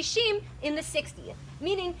 b'shishim, in the 60th.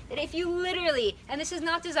 Meaning that if you literally, and this is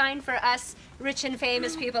not designed for us rich and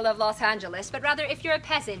famous people of Los Angeles, but rather if you're a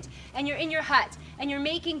peasant and you're in your hut and you're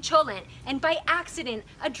making cholent and by accident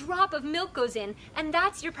a drop of milk goes in and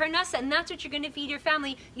that's your parnasa and that's what you're going to feed your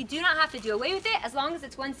family, you do not have to do away with it. As long as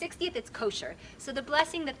it's 1/60th, it's kosher. So the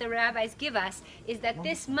blessing that the rabbis give us is that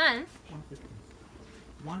this month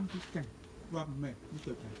 1%.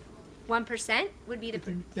 1% would be the...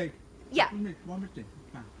 Take. Yeah. 1%.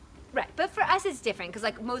 Right, but for us it's different because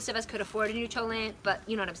like most of us could afford a new cholent, but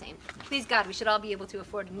you know what I'm saying. Please God, we should all be able to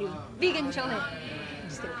afford a new vegan cholent.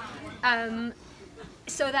 Just kidding.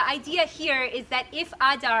 So the idea here is that if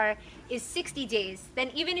Adar is 60 days,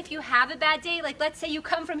 then even if you have a bad day, like let's say you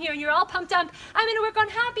come from here and you're all pumped up, I'm going to work on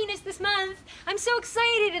happiness this month, I'm so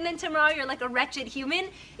excited, and then tomorrow you're like a wretched human,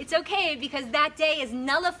 it's okay because that day is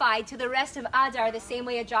nullified to the rest of Adar the same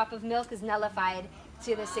way a drop of milk is nullified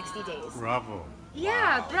to the 60 days. Bravo.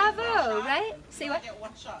 Yeah, bravo, right? Say what?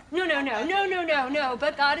 No.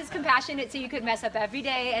 But God is compassionate, so you could mess up every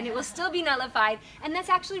day, and it will still be nullified. And that's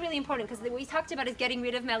actually really important, because what we talked about is getting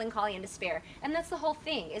rid of melancholy and despair. And that's the whole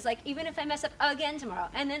thing, is like, even if I mess up again tomorrow,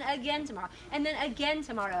 and then again tomorrow, and then again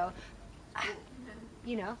tomorrow,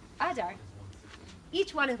 you know, Adar.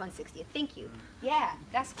 Each one is 1/60th. Thank you. Yeah,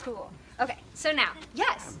 that's cool. Okay, so now,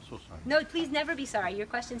 yes. I'm so sorry. No, please never be sorry. Your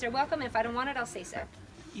questions are welcome, and if I don't want it, I'll say so.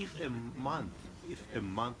 If a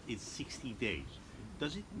month is 60 days,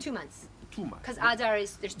 does it? 2 months. 2 months. Because Adar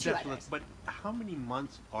is, there's 2 That's Adars. But how many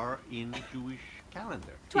months are in Jewish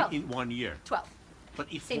calendar? 12. In 1 year. 12. But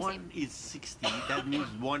if Same. one is 60, that means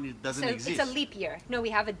one doesn't So exist. it's a leap year. No, we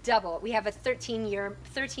have a double. We have a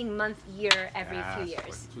 13-month year every few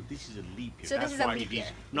years. So this is a leap year. So this That's is a why leap it is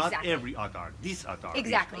year. not Exactly. every Adar. This Adar.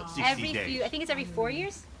 Exactly. Is 60 Every days. few, I think it's every 4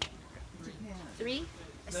 years? 3?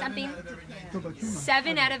 Something?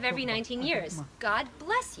 7 out of every 19 years. God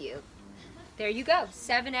bless you. There you go.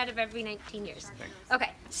 7 out of every 19 years.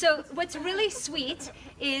 Okay, so what's really sweet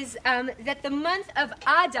is that the month of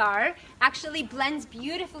Adar actually blends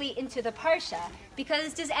beautifully into the Parsha,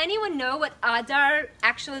 because does anyone know what Adar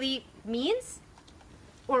actually means?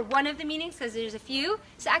 Or one of the meanings, because there's a few.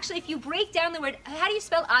 So actually, if you break down the word, how do you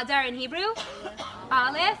spell Adar in Hebrew?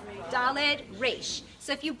 Aleph, Daled, Resh.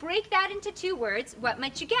 So if you break that into 2 words, what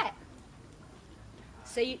might you get?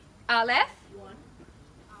 So you, Aleph,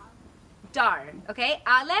 Dar, okay?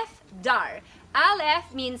 Aleph, Dar.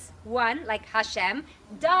 Aleph means one, like Hashem.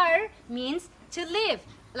 Dar means to live,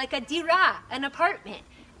 like a dira, an apartment.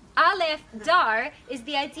 Aleph, Dar is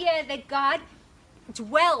the idea that God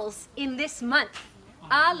dwells in this month.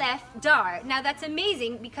 Aleph, Dar. Now that's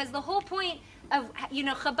amazing, because the whole point of, you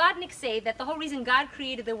know, Chabadniks say that the whole reason God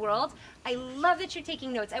created the world, I love that you're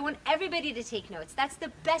taking notes. I want everybody to take notes. That's the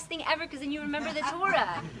best thing ever, because then you remember the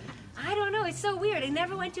Torah. I don't know, it's so weird. I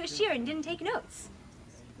never went to a shiur and didn't take notes.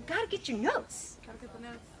 Gotta get your notes. Gotta get the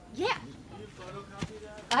notes. Yeah.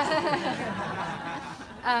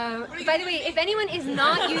 By the way, if anyone is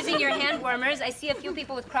not using your hand warmers, I see a few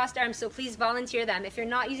people with crossed arms, so please volunteer them. If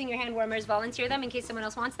you're not using your hand warmers, volunteer them in case someone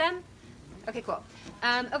else wants them. Okay, cool.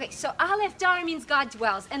 Okay, so Aleph Dar means God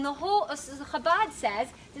dwells. And the whole, Chabad says,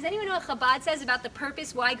 does anyone know what Chabad says about the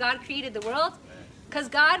purpose why God created the world? Because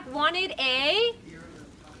God wanted a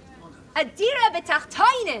dira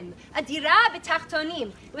b'tachtonim, a dira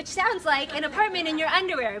b'tachtonim, which sounds like an apartment in your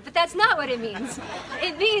underwear, but that's not what it means.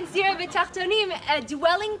 It means dira b'tachtonim, a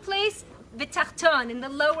dwelling place b'tachton, in the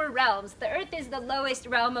lower realms. The earth is the lowest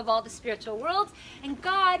realm of all the spiritual worlds, and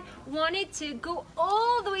God wanted to go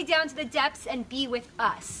all the way down to the depths and be with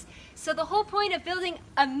us. So the whole point of building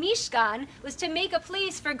a Mishkan was to make a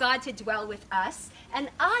place for God to dwell with us. And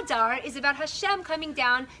Adar is about Hashem coming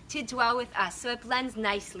down to dwell with us. So it blends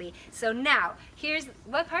nicely. So now, here's,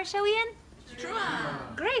 what parsha are we in?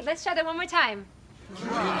 Terumah. Great, let's try that one more time.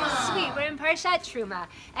 Sweet, we're in Parshat Terumah.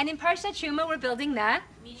 And in Parshat Terumah, we're building the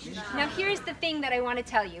Mishkan. Now here's the thing that I want to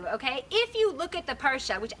tell you, okay? If you look at the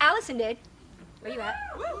Parsha, which Allison did, where you at?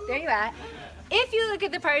 There you at. If you look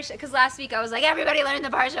at the Parsha, because last week I was like, everybody learn the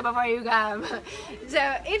Parsha before you come.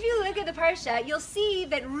 So if you look at the Parsha, you'll see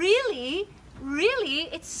that really,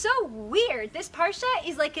 it's so weird. This Parsha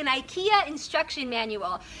is like an IKEA instruction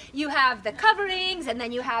manual. You have the coverings, and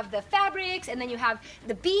then you have the fabrics, and then you have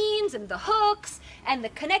the beams, and the hooks, and the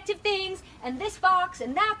connective things, and this box,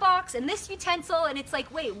 and that box, and this utensil, and it's like,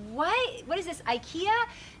 wait, what? What is this, IKEA?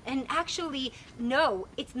 And actually, no,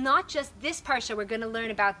 it's not just this Parsha we're going to learn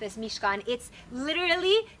about this Mishkan. It's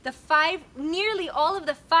literally the 5, nearly all of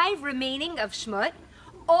the 5 remaining of Shmot,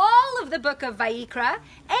 all of the book of Vayikra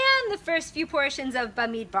and the first few portions of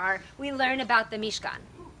Bamidbar, we learn about the Mishkan.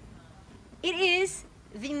 It is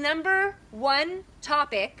the #1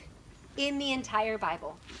 topic in the entire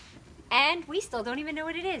Bible. And we still don't even know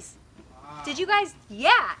what it is. Did you guys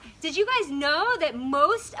know that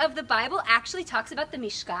most of the Bible actually talks about the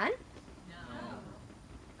Mishkan? No.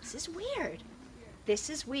 This is weird. This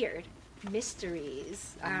is weird.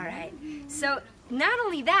 Mysteries. All right. So not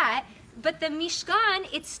only that, but the Mishkan,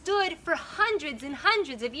 it stood for hundreds and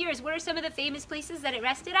hundreds of years. What are some of the famous places that it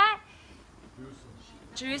rested at?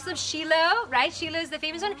 Jerusalem, Shiloh, right? Shiloh is the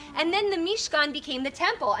famous one. And then the Mishkan became the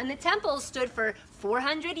temple, and the temple stood for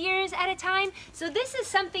 400 years at a time. So this is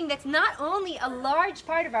something that's not only a large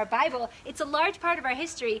part of our Bible, it's a large part of our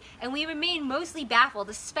history, and we remain mostly baffled,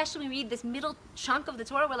 especially when we read this middle chunk of the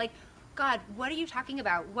Torah. We're like, God, what are you talking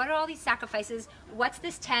about? What are all these sacrifices? What's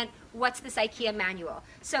this tent? What's this IKEA manual?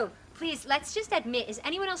 So please, let's just admit, is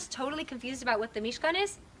anyone else totally confused about what the Mishkan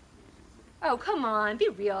is? Oh, come on, be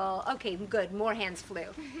real. Okay, good, more hands flew.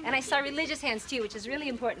 And I saw religious hands too, which is really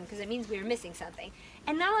important because it means we were missing something.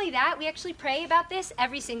 And not only that, we actually pray about this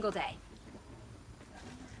every single day.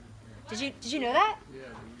 Did you know that?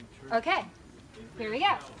 Yeah. Okay, here we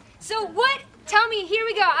go. So what, tell me, here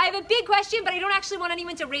we go. I have a big question, but I don't actually want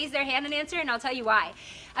anyone to raise their hand and answer, and I'll tell you why.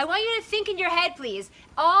 I want you to think in your head, please.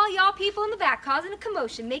 All y'all people in the back causing a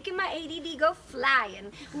commotion, making my ADD go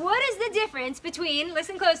flying. What is the difference between,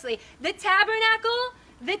 listen closely, the tabernacle,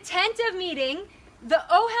 the tent of meeting, the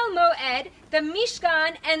Ohel Moed, the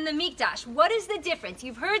Mishkan, and the Mikdash? What is the difference?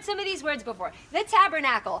 You've heard some of these words before. The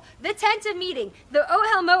tabernacle, the tent of meeting, the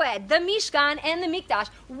Ohel Moed, the Mishkan, and the Mikdash.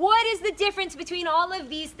 What is the difference between all of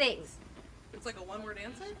these things? It's like a one-word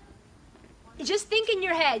answer? Just think in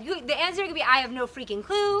your head. The answer could be, I have no freaking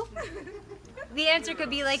clue. The answer could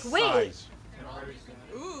be like, wait. Size.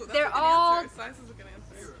 Ooh, that's They're a good all- answer. Size is a good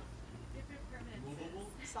answer.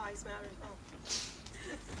 Size matters. Oh.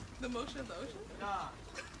 The motion of the ocean?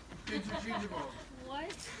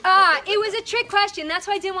 It was a trick question. That's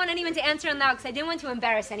why I didn't want anyone to answer on that because I didn't want to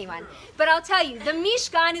embarrass anyone. But I'll tell you, the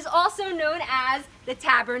Mishkan is also known as the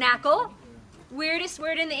tabernacle. Weirdest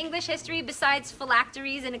word in the English history besides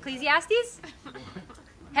phylacteries and Ecclesiastes?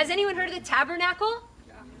 Has anyone heard of the tabernacle?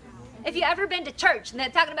 If you ever been to church and they're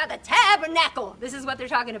talking about the tabernacle, this is what they're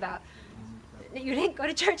talking about. You didn't go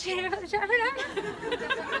to church, you didn't know about the tabernacle?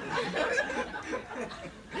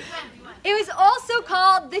 It was also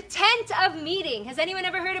called the tent of meeting. Has anyone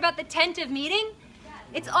ever heard about the tent of meeting?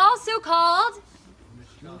 It's also called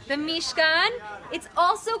the Mishkan. It's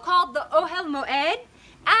also called the Ohel Moed.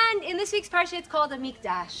 And in this week's Parsha, it's called a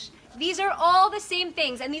Mikdash. These are all the same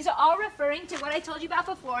things, and these are all referring to what I told you about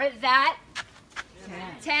before, that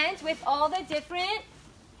tent with all the different,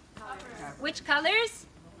 which colors?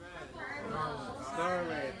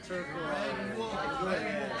 Scarlet, turquoise,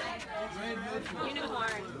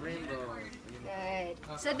 Unicorn. Good.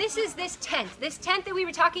 So this is this tent that we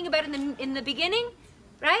were talking about in the beginning,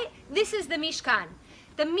 right? This is the Mishkan.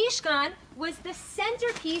 The Mishkan was the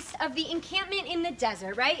centerpiece of the encampment in the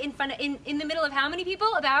desert, right? In the middle of how many people?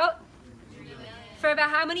 For about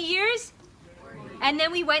how many years? And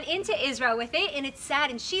then we went into Israel with it, and it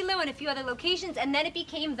sat in Shiloh and a few other locations, and then it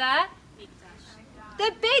became the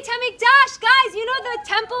Beit HaMikdash. Guys, you know the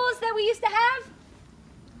temples that we used to have?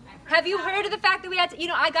 Have you heard of the fact that we had to,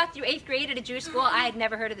 I got through 8th grade at a Jewish school. I had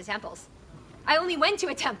never heard of the temples. I only went to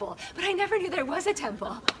a temple, but I never knew there was a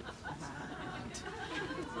temple.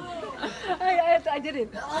 I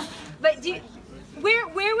didn't. But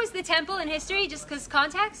where was the temple in history, just because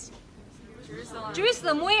context? Jerusalem.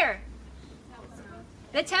 Jerusalem, where?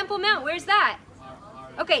 The Temple Mount, where's that?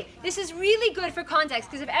 Okay, this is really good for context,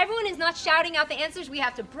 because if everyone is not shouting out the answers, we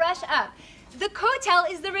have to brush up. The Kotel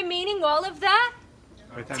is the remaining wall of the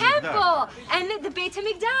temple, and the Beit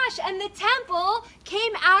HaMikdash, and the temple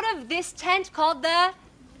came out of this tent called the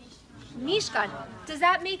Mishkan. Does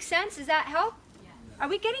that make sense? Does that help? Are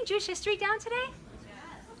we getting Jewish history down today?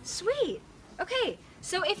 Sweet. Okay,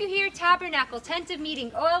 so if you hear tabernacle, tent of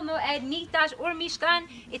meeting, Ohel Moed, Mikdash, or Mishkan,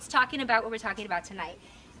 it's talking about what we're talking about tonight.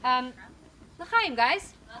 L'chaim,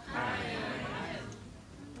 guys.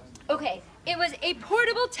 Okay, it was a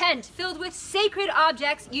portable tent filled with sacred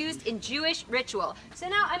objects used in Jewish ritual. So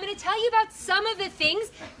now I'm going to tell you about some of the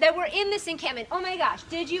things that were in this encampment. Oh my gosh,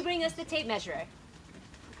 did you bring us the tape measure?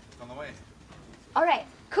 It's on the way. All right,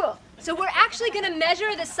 cool. So we're actually going to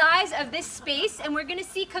measure the size of this space, and we're going to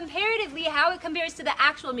see comparatively how it compares to the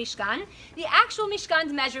actual Mishkan. The actual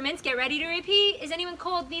Mishkan's measurements, get ready to repeat. Is anyone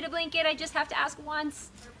cold? Need a blanket? I just have to ask once.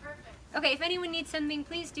 Okay, if anyone needs something,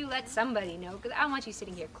 please do let somebody know, because I don't want you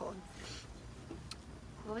sitting here cold.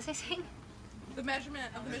 What was I saying? The measurement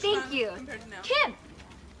of the Mishkan Thank you. compared to now. Kim.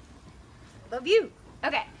 Love you.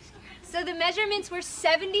 Okay. So the measurements were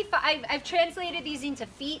 75. I've translated these into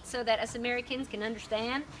feet so that us Americans can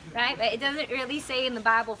understand, right? But it doesn't really say in the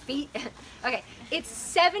Bible feet. Okay. It's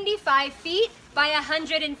 75 feet by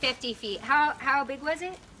 150 feet. How big was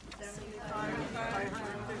it? 75 by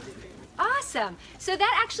 150 feet. Awesome. So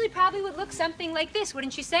that actually probably would look something like this,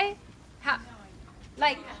 wouldn't you say? How?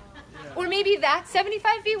 Like, or maybe that's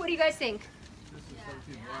 75 feet? What do you guys think?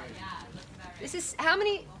 This is how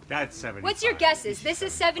many? That's 75. What's your guesses? This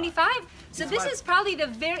is 75? So this is probably the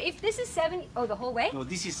very, if this is 70, oh, the whole way? No,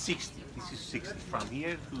 this is 60. This is 60. From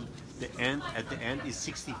here to the end, at the end is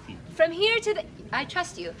 60 feet. From here to the, I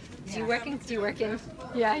trust you. Is you working? Is you working?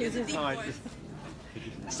 Yeah, he's just. No, I just...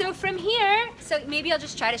 So from here, so maybe I'll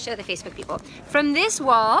just try to show the Facebook people. From this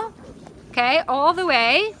wall, okay, all the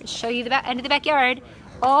way, show you the end of the backyard,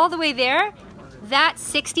 all the way there, that's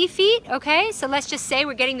 60 feet, okay? So let's just say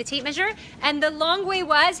we're getting the tape measure. And the long way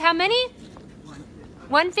was how many?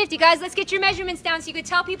 150. Guys, let's get your measurements down so you could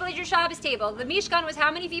tell people at your Shabbos table. The Mishkan was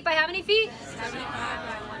how many feet by how many feet?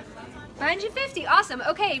 150. Awesome.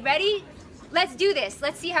 Okay, ready? Let's do this.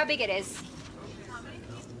 Let's see how big it is.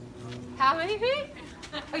 How many feet?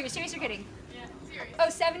 Oh, you're serious or kidding? Yeah, serious. Oh,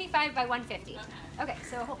 75 by 150. Okay,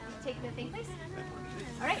 so take the thing, please.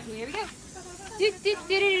 All right, here we go.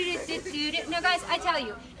 Now, guys, I tell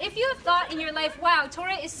you, if you have thought in your life, wow,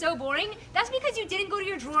 Torah is so boring, that's because you didn't go to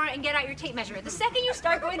your drawer and get out your tape measure. The second you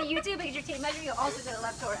start going to YouTube and get your tape measure, you'll also get a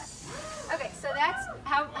love Torah. Okay, so that's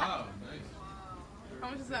how... How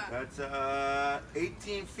much is that? That's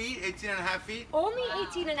 18 feet, 18 and a half feet. Only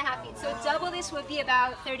 18 and a half feet. So double this would be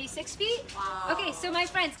about 36 feet. Okay, so my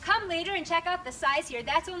friends, come later and check out the size here.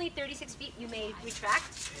 That's only 36 feet. You may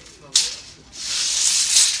retract.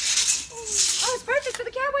 Oh, it's perfect for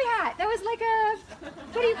the cowboy hat. That was like a,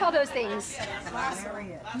 what do you call those things?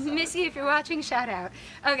 Missy, if you're watching, shout out.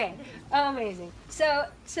 Okay, amazing. So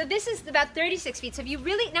this is about 36 feet. So if you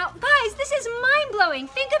really, now guys, this is mind-blowing.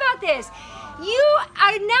 Think about this. You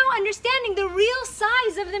are now understanding the real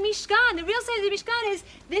size of the Mishkan. The real size of the Mishkan is,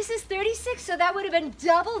 this is 36, so that would have been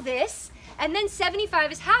double this. And then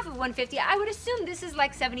 75 is half of 150. I would assume this is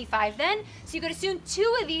like 75 then. So you could assume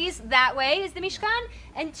 2 of these that way is the Mishkan,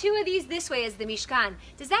 and 2 of these this way is the Mishkan.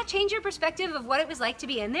 Does that change your perspective of what it was like to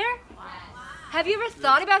be in there? Have you ever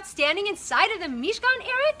thought about standing inside of the Mishkan,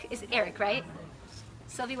 Eric? Is it Eric, right?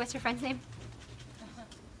 Sylvie, what's your friend's name?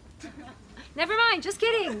 Never mind, just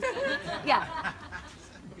kidding. Yeah.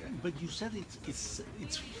 But you said it's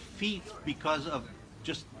feet because of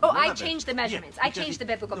just... Oh, I relevance. changed the measurements. Yeah, I changed the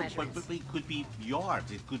biblical no, measurements. But it could be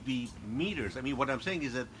yards, it could be meters. I mean, what I'm saying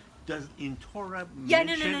is that does in Torah Yeah,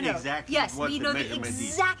 mention no. exactly Yes, what we the know the measurement is?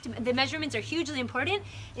 exact. The measurements are hugely important.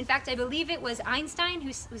 In fact, I believe it was Einstein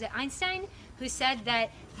who said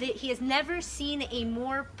that he has never seen a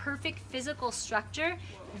more perfect physical structure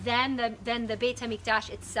than the Beit HaMikdash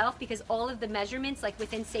itself, because all of the measurements, like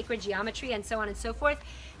within sacred geometry and so on and so forth,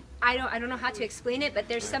 I don't know how to explain it, but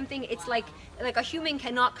there's something, it's like a human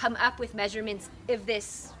cannot come up with measurements of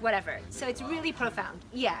this, whatever. So it's really profound.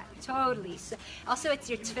 Yeah, totally. So, also, it's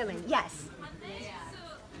your tefillin. Yes.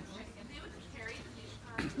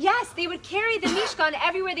 Yes, they would carry the Mishkan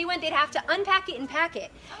everywhere they went. They'd have to unpack it and pack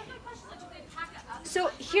it.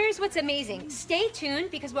 So here's what's amazing. Stay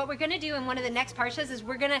tuned, because what we're going to do in one of the next Parshas is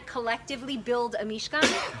we're going to collectively build a Mishkan,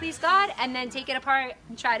 please God, and then take it apart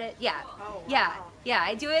and try to,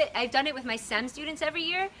 I do it. I've done it with my SEM students every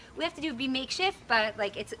year. We have to be makeshift, but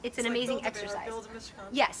like it's an amazing exercise.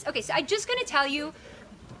 Yes. Okay, so I'm just going to tell you,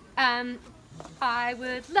 I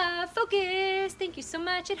would love focus. Thank you so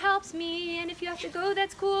much. It helps me. And if you have to go,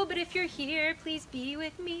 that's cool. But if you're here, please be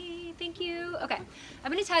with me. Thank you. Okay.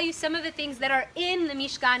 I'm going to tell you some of the things that are in the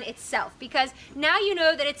Mishkan itself, because now you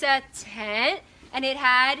know that it's a tent and it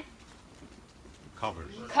had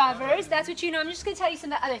covers. That's what you know. I'm just going to tell you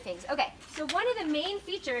some of the other things. Okay. So one of the main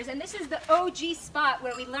features, and this is the OG spot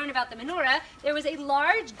where we learn about the menorah, there was a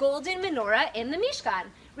large golden menorah in the Mishkan.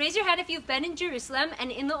 Raise your hand if you've been in Jerusalem and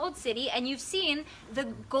in the Old City and you've seen the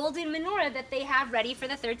golden menorah that they have ready for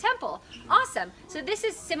the third temple. Awesome. So this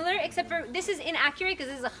is similar, except for this is inaccurate because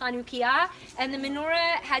this is a Chanukiah, and the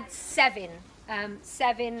menorah had seven,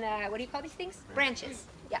 what do you call these things? Branches.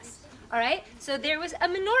 Yes. All right. So there was a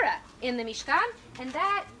menorah in the Mishkan, and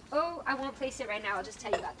that, I won't place it right now. I'll just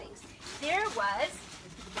tell you about things. There was,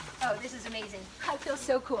 This is amazing. I feel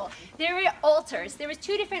so cool. There were altars. There was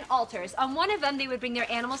 2 different altars. On one of them, they would bring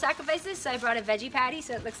their animal sacrifices. So I brought a veggie patty,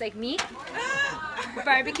 so it looks like meat.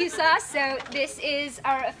 Barbecue sauce. So this is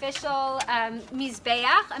our official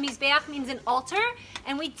mizbeach. A mizbeach means an altar.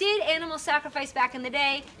 And we did animal sacrifice back in the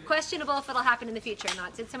day. Questionable if it'll happen in the future or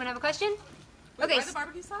not. Did someone have a question? Okay. Why the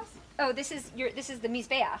barbecue sauce? Oh, this is the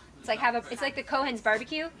mizbeach. It's like it's like the Cohen's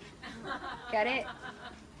barbecue. Got it?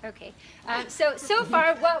 Okay. So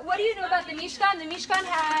far, what do you know about the Mishkan? The Mishkan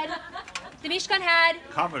had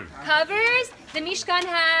Covered. covers. The Mishkan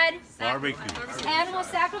had Barbecue. animal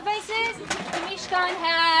sacrifices. The Mishkan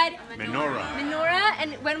had Menorah.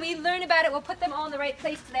 and when we learn about it, we'll put them all in the right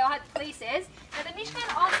place. They all had places. Now the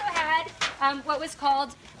Mishkan also had what was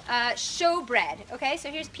called showbread. Okay, so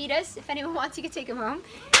here's pitas. If anyone wants, you can take them home.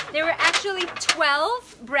 There were actually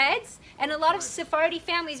 12 breads, and a lot of Sephardi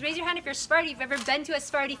families, raise your hand if you're Sephardi, if you've ever been to a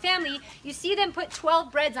Sephardi family, you see them put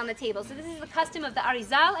 12 breads on the table. So this is the custom of the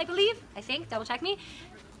Arizal, I believe. I think, double check me.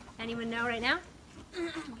 Anyone know right now?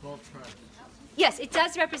 12 tribes. Yes, it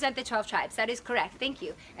does represent the 12 tribes. That is correct. Thank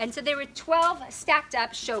you. And so there were 12 stacked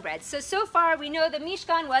up showbreads. So far we know the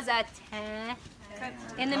Mishkan was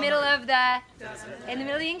in the middle of the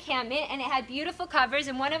encampment, and it had beautiful covers,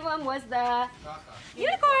 and one of them was the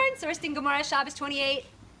unicorn. Sourced in Gemara, Shabbos 28.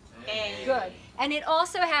 Good. And it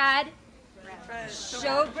also had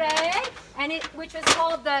showbread, which was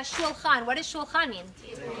called the shulchan. What does shulchan mean?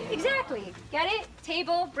 Exactly. Get it?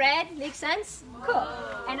 Table, bread. Makes sense? Cool.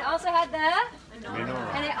 And it also had the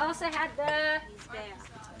Menorah. And it also had the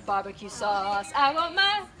barbecue sauce. I want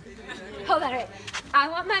my. Hold on, wait. I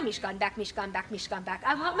want my Mishkan back, Mishkan back, Mishkan back.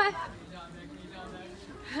 I want my.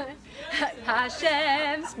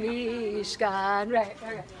 Hashem's Mishkan. Right.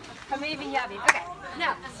 I'm even yabbing. Okay.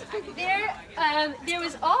 Now, there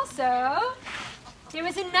was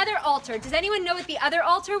another altar. Does anyone know what the other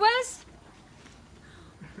altar was?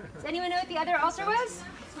 Does anyone know what the other altar was?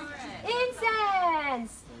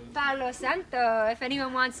 Incense. Palo Santo. If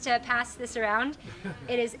anyone wants to pass this around,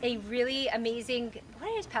 it is a really amazing.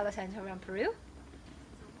 What is Palo Santo around Peru?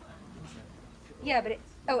 Yeah, but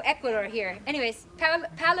Ecuador here. Anyways,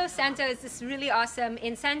 Palo Santo is this really awesome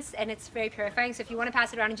incense, and it's very purifying. So if you want to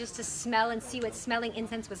pass it around and just to smell and see what smelling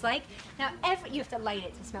incense was like. Now, you have to light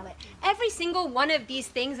it to smell it. Every single one of these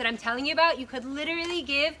things that I'm telling you about, you could literally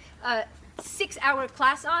give a 6-hour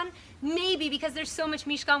class on. Maybe, because there's so much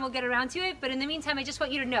Mishkan, we'll get around to it, but in the meantime, I just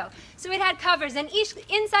want you to know. So it had covers, and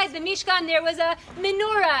inside the Mishkan, there was a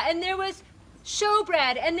menorah, and there was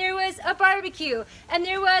showbread, and there was a barbecue, and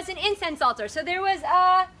there was an incense altar. So there was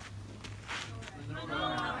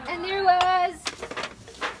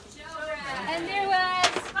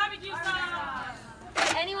Barbecue sauce.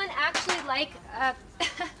 Does anyone actually like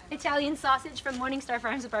Italian sausage from Morningstar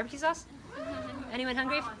Farms with barbecue sauce? Anyone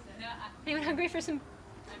hungry? Anyone hungry for some?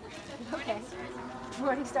 Okay.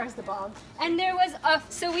 Morningstar's the bomb. And there was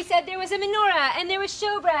so we said there was a menorah, and there was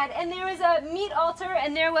showbread, and there was a meat altar,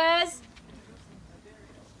 and there was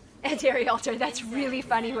a dairy altar. That's really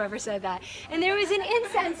funny, whoever said that. And there was an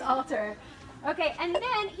incense altar. Okay, and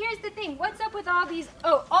then here's the thing. What's up with all these?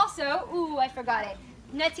 Oh, also, I forgot it.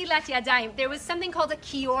 Netilat Yadayim. There was something called a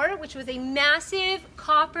kior, which was a massive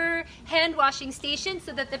copper hand washing station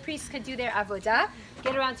so that the priests could do their avodah.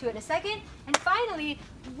 Get around to it in a second. And finally,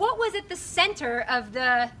 what was at the center of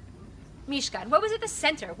the Mishkan? What was at the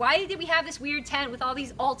center? Why did we have this weird tent with all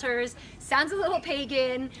these altars? Sounds a little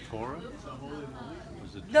pagan. Torah?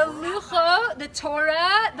 The Lucho, the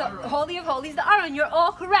Torah, the Holy of Holies, the Aron. You're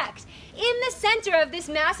all correct. In the center of this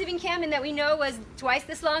massive encampment that we know was twice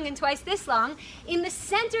this long and twice this long, in the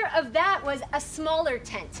center of that was a smaller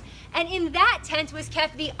tent. And in that tent was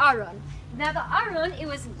kept the Aron. Now the Aron, it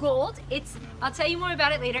was gold. I'll tell you more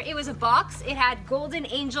about it later. It was a box. It had golden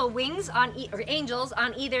angel wings or angels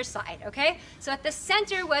on either side, okay? So at the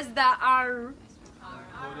center was the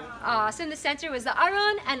so in the center was the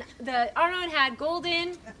Aron, and the Aron had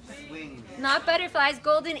golden Wings. not butterflies,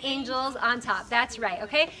 golden angels on top. That's right,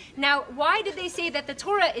 okay? Now, why did they say that the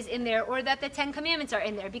Torah is in there or that the 10 Commandments are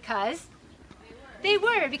in there? Because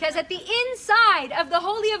because at the inside of the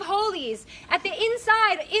Holy of Holies, at the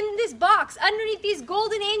inside, in this box, underneath these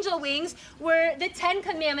golden angel wings, were the 10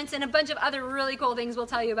 Commandments and a bunch of other really cool things we'll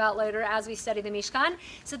tell you about later as we study the Mishkan.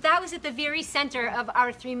 So that was at the very center of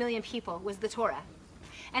our 3 million people, was the Torah.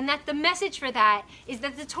 And that the message for that is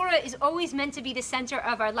that the Torah is always meant to be the center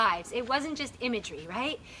of our lives. It wasn't just imagery,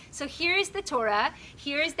 right? So here is the Torah,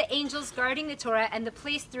 here is the angels guarding the Torah and the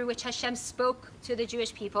place through which Hashem spoke to the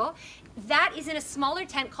Jewish people. That is in a smaller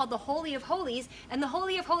tent called the Holy of Holies, and the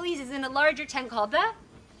Holy of Holies is in a larger tent called the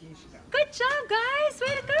Good job, guys.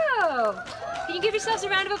 Way to go. Can you give yourselves a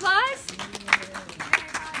round of applause?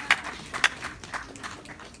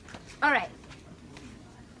 All right.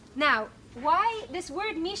 Now, why this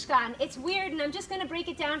word Mishkan? It's weird, and I'm just going to break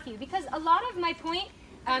it down for you because a lot of my point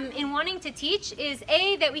in wanting to teach is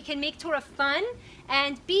A, that we can make Torah fun,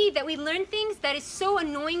 and B, that we learn things that is so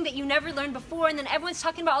annoying that you never learned before, and then everyone's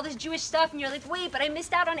talking about all this Jewish stuff, and you're like, wait, but I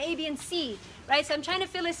missed out on A, B, and C, right? So I'm trying to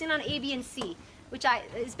fill us in on A, B, and C, which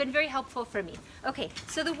has been very helpful for me. Okay,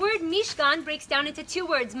 so the word Mishkan breaks down into two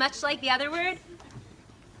words, much like the other word,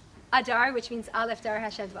 Adar, which means Aleph Dar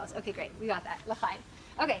Hashem dwells. Okay, great, we got that. L'chaim.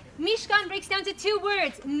 Okay, Mishkan breaks down to two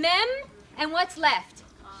words, Mem, and what's left?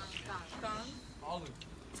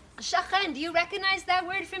 Shachen, do you recognize that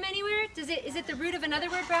word from anywhere? Is it the root of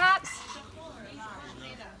another word perhaps?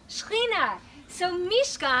 Shechina. So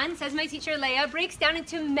Mishkan, says my teacher Leah, breaks down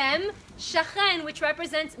into Mem, Shachen, which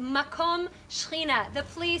represents Makom Shechina, the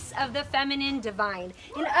place of the feminine divine.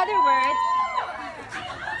 In other words,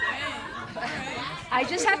 I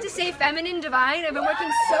just have to say feminine divine. I've been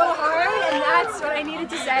working so hard, and that's what I needed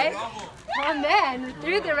to say. Amen.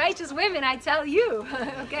 Through the righteous women, I tell you.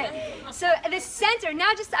 Okay. So the center, now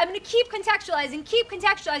I'm going to keep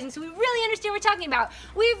contextualizing, so we really understand what we're talking about.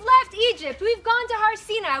 We've left Egypt. We've gone to Har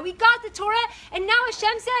Sinai. We got the Torah, and now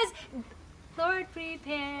Hashem says, Lord,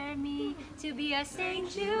 prepare me to be a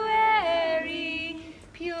sanctuary,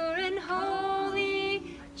 pure and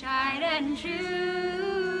holy, tried and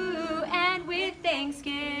true, and with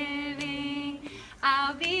thanksgiving,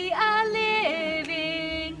 I'll be a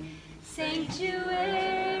living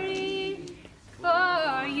sanctuary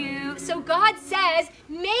for you. So God says,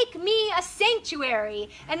 make me a sanctuary.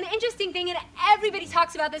 And the interesting thing, and everybody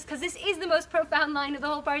talks about this because this is the most profound line of the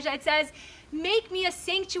whole parsha, it says, make me a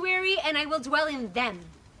sanctuary and I will dwell in them.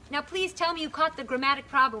 Now please tell me you caught the grammatic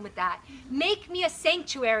problem with that. Make me a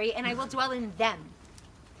sanctuary and I will dwell in them.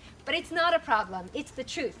 But it's not a problem, it's the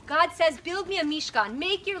truth. God says, build me a Mishkan,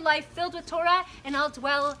 make your life filled with Torah and I'll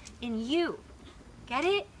dwell in you. Get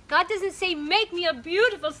it? God doesn't say, make me a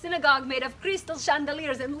beautiful synagogue made of crystal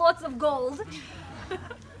chandeliers and lots of gold,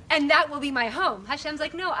 and that will be my home. Hashem's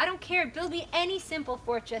like, no, I don't care. Build me any simple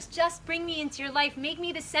fortress. Just bring me into your life. Make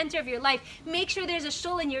me the center of your life. Make sure there's a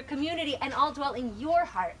shul in your community, and I'll dwell in your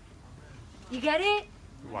heart. You get it?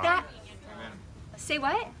 Wow. Say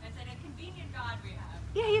what? I said a convenient God we have.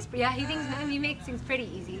 Yeah, he makes things pretty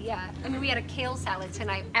easy. Yeah, I mean, we had a kale salad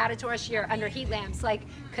tonight, added to our share under heat lamps, like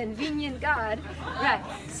convenient God, right?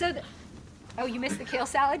 So, oh, you missed the kale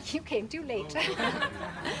salad? You came too late.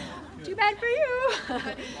 Too bad for you.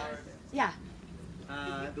 Yeah.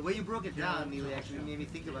 The way you broke it down, Nili, actually made me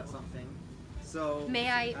think about something. So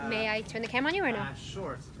May I turn the camera on you or no?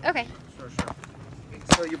 Sure. Okay. Sure.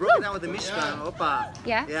 So you broke it down with the Mishkan. Opa.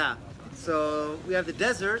 Yeah. Yeah. So we have the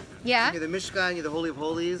desert. Yeah. You have the Mishkan, you have the Holy of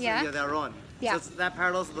Holies, Yeah. and you have the Aron. Yeah. So that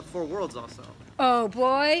parallels to the four worlds also. Oh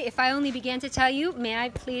boy, if I only began to tell you, may I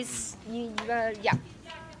please? Yeah.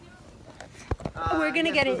 We're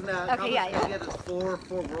gonna get it. Okay, yeah. You have the four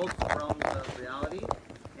worlds, realms of reality,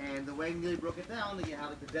 and the way Nili broke it down, that you have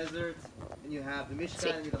like the desert, and you have the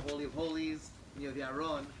Mishkan, and you have the Holy of Holies, and you have the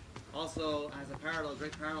Aron. Also has a parallel,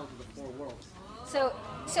 great parallel to the four worlds. So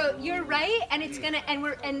you're right, and it's gonna,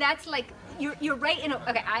 and that's like you're right in.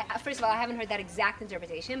 Okay, first of all, I haven't heard that exact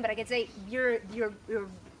interpretation, but I could say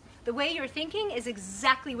the way you're thinking is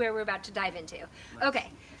exactly where we're about to dive into. Okay,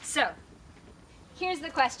 so here's the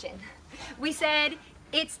question. We said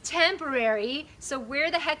it's temporary, so where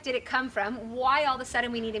the heck did it come from? Why all of a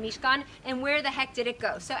sudden we need a Mishkan? And where the heck did it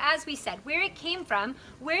go? So as we said, where it came from,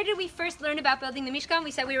 where did we first learn about building the Mishkan?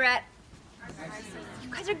 We said we were at,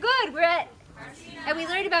 you guys are good, we're at, and we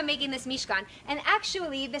learned about making this Mishkan. And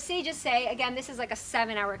actually, the sages say, again, this is like a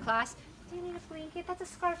 7-hour class. Do you need a blanket? That's a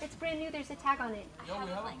scarf, it's brand new, there's a tag on it. No,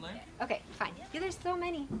 we have a blanket. Okay, fine. Yeah, there's so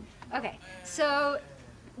many. Okay, so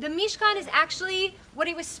the Mishkan is actually what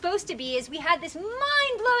it was supposed to be. Is we had this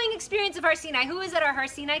mind-blowing experience of Har Sinai. Who was at our Har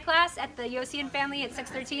Sinai class at the Yossian family at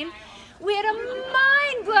 613? We had a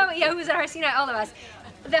mind-blowing, who was at Har Sinai? All of us.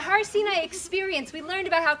 The Har Sinai experience, we learned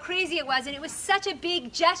about how crazy it was, and it was such a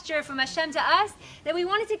big gesture from Hashem to us that we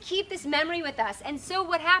wanted to keep this memory with us. And so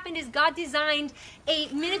what happened is God designed a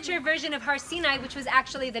miniature version of Har Sinai, which was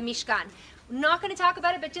actually the Mishkan. I'm not going to talk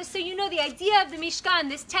about it, but just so you know, the idea of the Mishkan,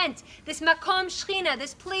 this tent, this Makom Shechina,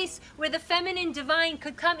 this place where the feminine divine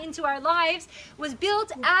could come into our lives, was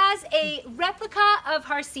built as a replica of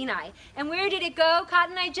Har Sinai. And where did it go,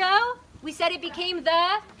 Cotton Eye Joe? We said it became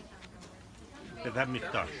the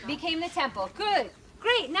temple. Good.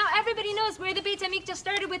 Great. Now everybody knows where the Beit HaMikdash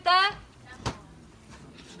started with the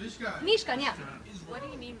Mishkan, yeah. What do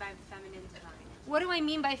you mean by feminine divine? what do I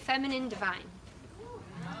mean by feminine divine?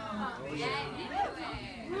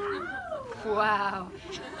 Wow.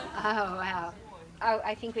 Oh, wow. Oh,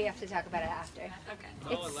 I think we have to talk about it after. Okay.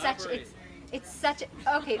 It's such,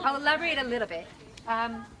 okay, I'll elaborate a little bit.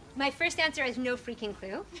 My first answer is no freaking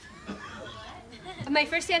clue. My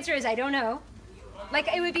first answer is I don't know. Like,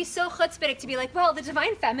 it would be so chutzpahdik to be like, well, the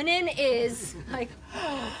divine feminine is, like,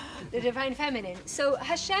 the divine feminine. So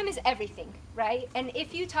Hashem is everything, right? And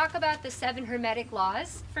if you talk about the 7 Hermetic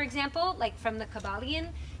laws, for example, like from the Kabbalion,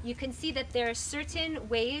 you can see that there are certain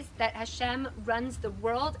ways that Hashem runs the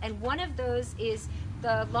world, and one of those is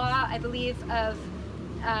the law, I believe, of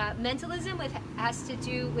mentalism, which has to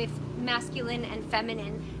do with masculine and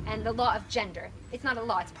feminine, and the law of gender. It's not a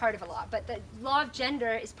law, it's part of a law, but the law of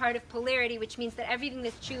gender is part of polarity, which means that everything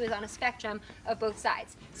that's true is on a spectrum of both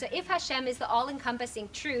sides. So if Hashem is the all-encompassing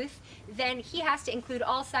truth, then he has to include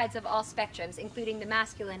all sides of all spectrums, including the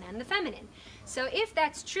masculine and the feminine. So if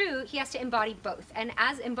that's true, he has to embody both. And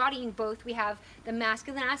as embodying both, we have the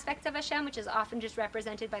masculine aspect of Hashem, which is often just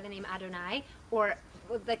represented by the name Adonai, or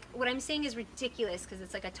like what I'm saying is ridiculous because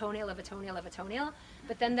it's like a toenail of a toenail of a toenail.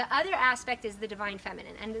 But then the other aspect is the divine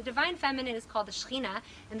feminine. And the divine feminine is called the Shekhinah.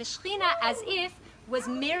 And the Shekhinah, as if, was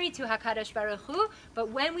married to HaKadosh Baruch Hu, but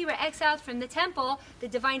when we were exiled from the temple, the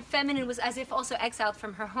divine feminine was as if also exiled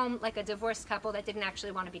from her home, like a divorced couple that didn't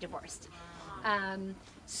actually want to be divorced.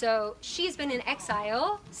 So she's been in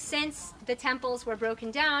exile since the temples were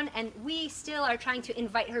broken down, and we still are trying to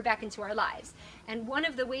invite her back into our lives. And one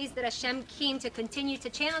of the ways that Hashem came to continue to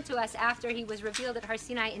channel to us after he was revealed at Har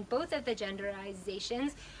Sinai in both of the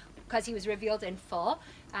genderizations, because he was revealed in full,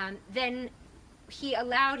 then he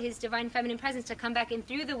allowed his divine feminine presence to come back in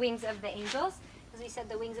through the wings of the angels. As we said,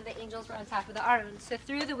 the wings of the angels were on top of the Aron. So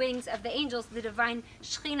through the wings of the angels, the divine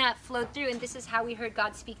Shekhinah flowed through, and this is how we heard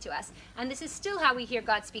God speak to us. And this is still how we hear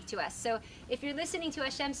God speak to us. So if you're listening to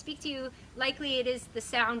Hashem speak to you, likely it is the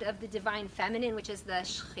sound of the divine feminine, which is the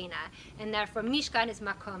Shekhinah. And therefore, Mishkan is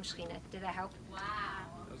Makom Shekhinah. Did that help? Wow.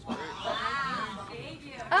 That was great. Wow. Thank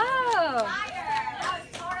you. Oh! Fire. That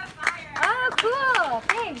was Torah fire. Oh, cool!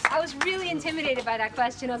 Thanks. I was really intimidated by that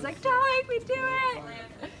question. I was like, don't make me do it!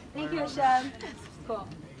 Thank you, Hashem. Cool.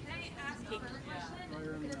 Can I ask a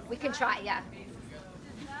question? We can try, yeah.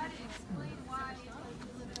 Does that explain why?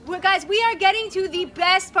 Well, guys, we are getting to the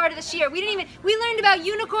best part of the shir. We learned about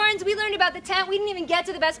unicorns, we learned about the tent, we didn't even get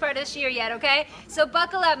to the best part of the shir yet, okay? So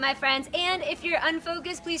buckle up, my friends, and if you're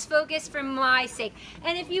unfocused, please focus for my sake.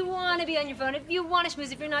 And if you want to be on your phone, if you want to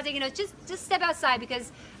schmooze, if you're not taking notes, just step outside,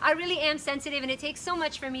 because I really am sensitive, and it takes so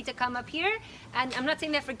much for me to come up here, and I'm not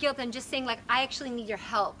saying that for guilt, I'm just saying, like, I actually need your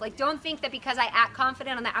help. Like, don't think that because I act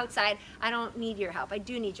confident on the outside, I don't need your help. I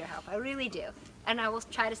do need your help, I really do. And I will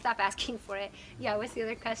try to stop asking for it. Yeah, what's the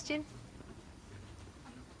other question?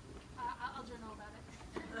 I'll journal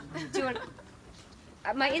about it. Do you want,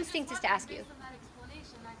 my instinct is to ask you. Based on that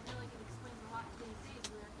explanation, I feel like it explains a lot of things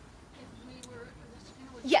where if we were, the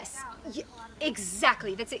Shekhinah was Yes, kicked out, there's a lot of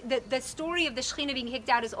exactly. That's it. The story of the Shekhinah being kicked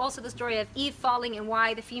out is also the story of Eve falling and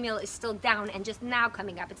why the female is still down and just now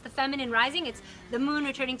coming up. It's the feminine rising. It's the moon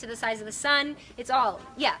returning to the size of the sun. It's all,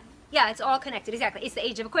 yeah, it's all connected, exactly. It's the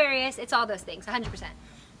age of Aquarius, it's all those things, 100%.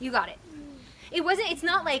 You got it. It's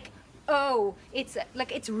not like, oh, it's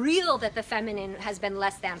like, it's real that the feminine has been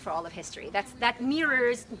less than for all of history. That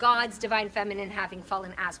mirrors God's divine feminine having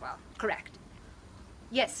fallen as well, correct.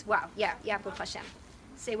 Yes, wow, yeah, Baruch Hashem.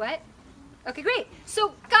 Say what? Okay, great.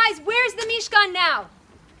 So, guys, where's the Mishkan now?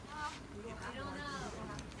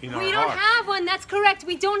 We don't have one, that's correct,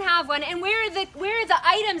 we don't have one. And where are the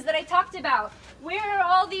items that I talked about? Where are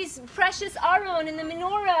all these precious Aron and the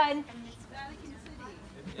menorah and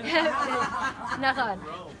Nachon.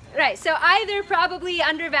 Right, so either probably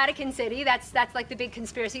under Vatican City, that's like the big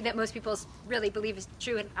conspiracy that most people really believe is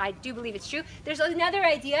true, and I do believe it's true. There's another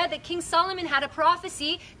idea that King Solomon had a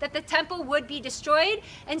prophecy that the temple would be destroyed,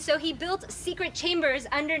 and so he built secret chambers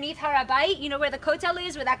underneath Har HaBayit, you know where the Kotel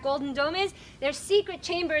is, where that golden dome is? There's secret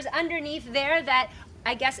chambers underneath there that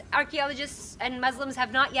I guess archaeologists and Muslims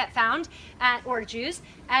have not yet found, or Jews,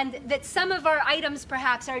 and that some of our items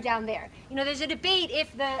perhaps are down there. You know, there's a debate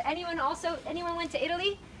if anyone went to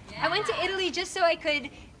Italy? Yeah. I went to Italy just so I could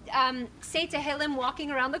say Tehillim walking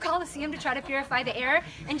around the Colosseum to try to purify the air,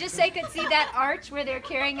 and just so I could see that arch where they're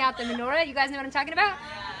carrying out the menorah. You guys know what I'm talking about?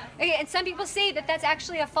 Okay, and some people say that that's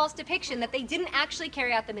actually a false depiction, that they didn't actually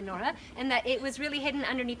carry out the menorah, and that it was really hidden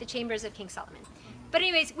underneath the chambers of King Solomon. But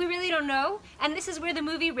anyways, we really don't know, and this is where the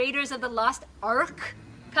movie Raiders of the Lost Ark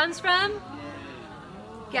comes from.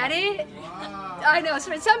 Get it? I know,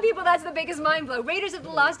 so for some people that's the biggest mind blow. Raiders of the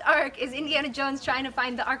Lost Ark is Indiana Jones trying to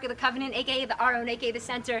find the Ark of the Covenant, aka the Aron, aka the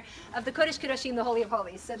center of the Kodesh Kodashim, the Holy of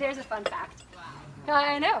Holies. So there's a fun fact.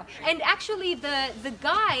 I know. And actually the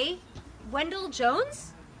guy, Wendell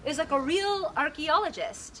Jones, is like a real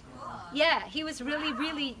archaeologist. Yeah, he was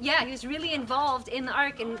really involved in the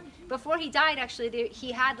Ark, and before he died, actually,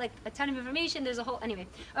 he had like a ton of information. There's a whole, anyway.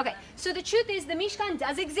 Okay, so the truth is the Mishkan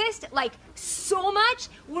does exist, like so much.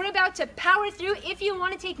 We're about to power through. If you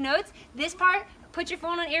want to take notes, this part, put your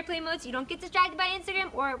phone on airplane mode so you don't get distracted by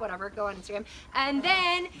Instagram or whatever, go on Instagram. And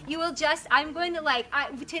then you will just, I'm going to like,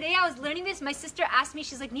 today I was learning this, my sister asked me,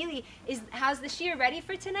 she's like, Nili, how's the shiur ready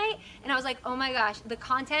for tonight? And I was like, oh my gosh, the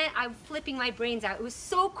content, I'm flipping my brains out. It was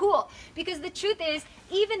so cool. Because the truth is,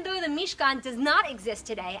 even though the Mishkan does not exist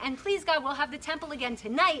today, and please God, we'll have the temple again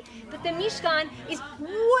tonight, but the Mishkan is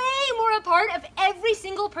way more a part of every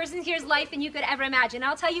single person here's life than you could ever imagine.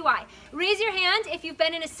 I'll tell you why. Raise your hand if you've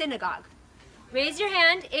been in a synagogue. Raise your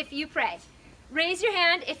hand if you pray. Raise your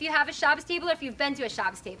hand if you have a Shabbos table or if you've been to a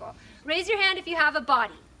Shabbos table. Raise your hand if you have a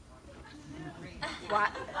body.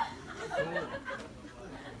 What?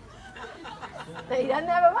 He doesn't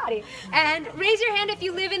have a body. And raise your hand if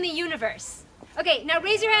you live in the universe. Okay, now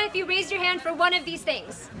raise your hand if you raised your hand for one of these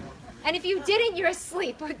things. And if you didn't, you're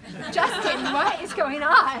asleep. Justin, what is going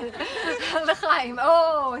on? L'chaim.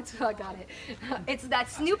 Oh, I got it. It's that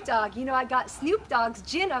Snoop Dogg. You know, I got Snoop Dogg's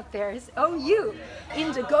gin up there. It's OU.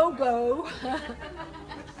 Indiegogo.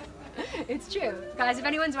 It's true. Guys, if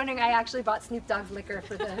anyone's wondering, I actually bought Snoop Dogg's liquor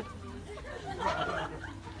for the...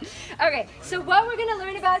 Okay, so what we're going to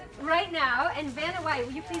learn about right now, and Vanna White,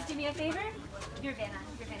 will you please do me a favor? You're Vanna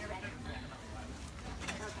ready.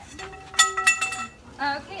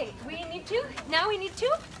 Okay, we need two. Now we need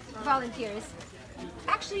 2 volunteers.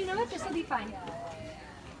 Actually, you know what? This will be fine.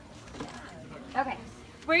 Okay,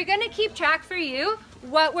 we're going to keep track for you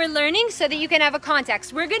what we're learning so that you can have a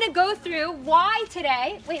context. We're going to go through why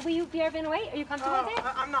today. Wait, will you be Arvin White? Are you comfortable with it?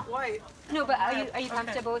 I'm not white. No, but are you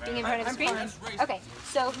comfortable with being in front of the screen? Okay,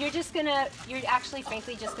 so you're actually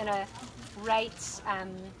frankly just gonna write.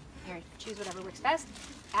 Here, choose whatever works best.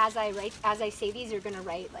 As I say these, you're gonna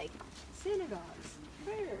write like synagogues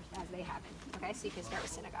prayers as they happen. Okay, so you can start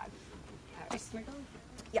with synagogue.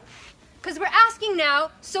 Yeah. Because we're asking now,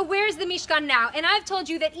 so where's the Mishkan now? And I've told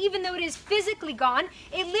you that even though it is physically gone,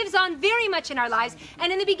 it lives on very much in our lives.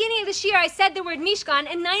 And in the beginning of the shiur, I said the word Mishkan,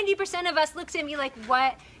 and 90% of us looked at me like,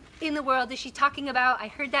 what in the world is she talking about? I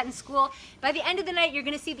heard that in school. By the end of the night, you're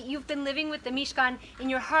going to see that you've been living with the Mishkan in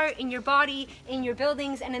your heart, in your body, in your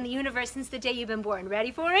buildings, and in the universe since the day you've been born.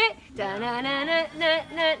 Ready for it?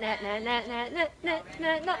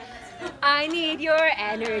 I need your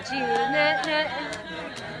energy.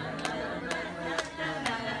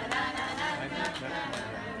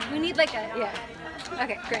 We need like a, yeah.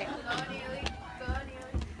 Okay, great.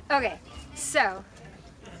 Okay, so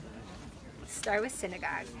start with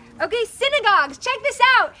synagogue. Okay, synagogues, check this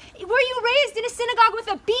out. Were you raised in a synagogue with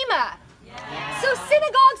a bima? Yeah. So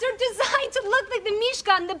synagogues are designed to look like the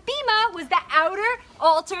Mishkan. The bima was the outer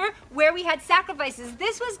altar where we had sacrifices.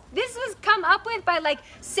 This was come up with by like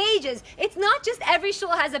sages. It's not just every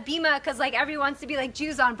shul has a bima because like everyone wants to be like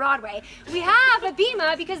Jews on Broadway. We have a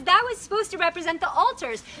bima because that was supposed to represent the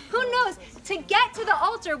altars. Who knows? To get to the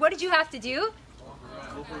altar, what did you have to do?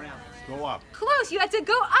 Go up. Close. You had to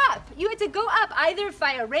go up. You had to go up either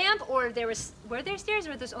by a ramp or were there stairs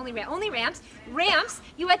or was only ramps? Only ramps. Ramps.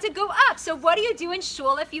 You had to go up. So what do you do in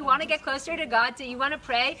shul if you want to get closer to God? Do you want to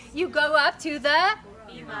pray? You go up to the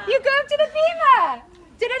bima. You go up to the bima.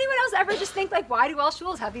 Did anyone else ever just think like, why do all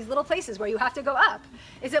shuls have these little places where you have to go up?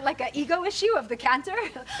 Is it like an ego issue of the cantor?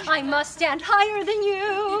 I must stand higher than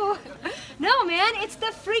you. No, man, it's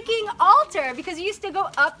the freaking altar because you used to go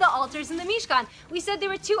up the altars in the Mishkan. We said there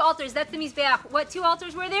were 2 altars. That's the Mizbeach. What 2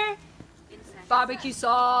 altars were there? Incense. Barbecue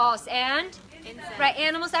sauce and? Incense. Right,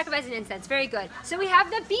 animal sacrifice and incense. Very good. So we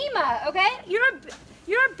have the bima, okay? You're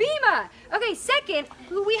a bima. Okay, second,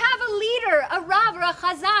 we have a leader, a rav or a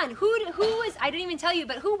chazan. Who was, I didn't even tell you,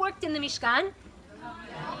 but who worked in the Mishkan?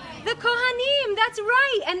 The Kohanim, that's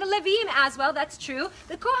right. And the Levim as well, that's true.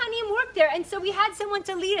 The Kohanim worked there, and so we had someone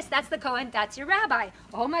to lead us. That's the Kohen, that's your rabbi.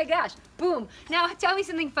 Oh my gosh, boom. Now tell me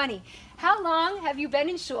something funny. How long have you been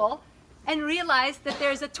in shul and realized that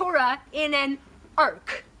there's a Torah in an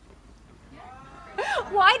ark?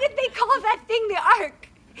 Why did they call that thing the ark?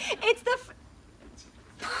 It's the...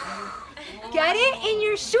 Get it? In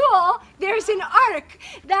your shul, there's an ark.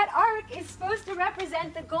 That ark is supposed to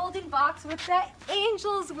represent the golden box with the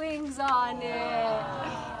angel's wings on it.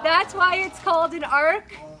 That's why it's called an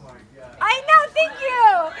ark. I know, thank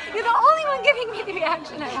you. You're the only one giving me the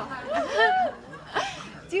reaction I want.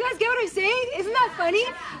 Do you guys get what I'm saying? Isn't that funny?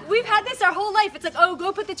 We've had this our whole life. It's like, oh,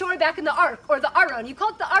 go put the Torah back in the ark, or the Aron. You call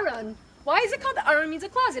it the Aron. Why is it called the Aron? It means a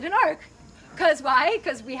closet, an ark. Because why?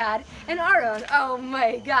 Because we had an Aron. Oh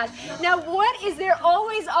my God. Now what is there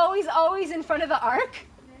always in front of the ark?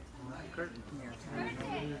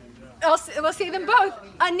 We'll say them both.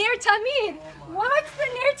 A Ner Tamid. What's the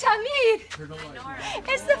Ner Tamid?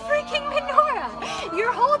 It's the freaking menorah.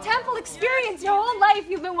 Your whole temple experience, your whole life,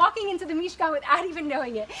 you've been walking into the Mishkan without even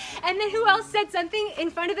knowing it. And then who else said something in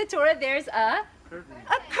front of the Torah? There's a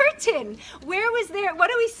curtain. Where was there? What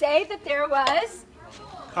do we say that there was?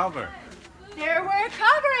 Cover. There were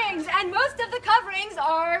coverings, and most of the coverings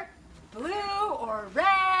are blue or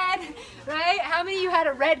red, right? How many of you had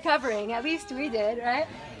a red covering? At least we did, right?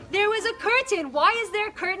 There was a curtain. Why is there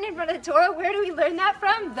a curtain in front of the Torah? Where do we learn that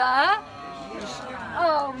from?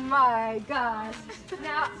 Oh my gosh.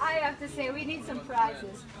 Now I have to say we need some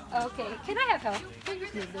prizes. Okay, can I have help?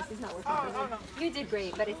 This is not working for me. You did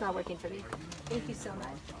great, but it's not working for me. Thank you so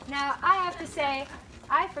much. Now I have to say,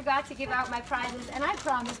 I forgot to give out my prizes, and I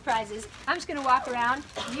promised prizes. I'm just going to walk around.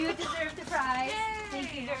 You deserve the prize. Yay.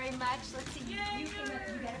 Thank you very much. Let's see. You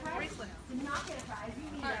get a prize? Did not get a prize. You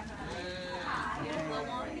need a prize.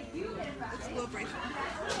 You get a prize. It's a low bracelet.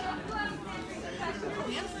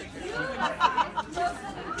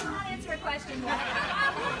 Answer a question yet.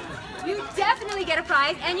 You definitely get a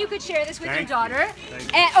prize, and you could share this with your daughter.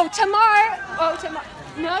 And Tamar.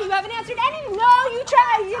 No, you haven't answered any. No, you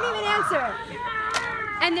tried. You didn't even answer.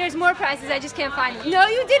 And there's more prizes, I just can't find them. No,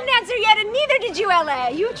 you didn't answer yet, and neither did you, LA.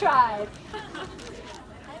 You tried.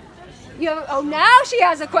 Now she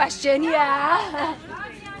has a question, yeah.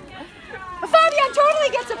 Fabian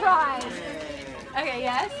totally gets a prize. Okay,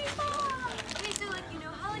 yes? Okay, so like, you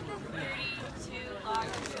know how like the 32 laws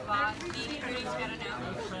of Shabbat, being 32, I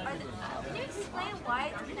don't know, can you explain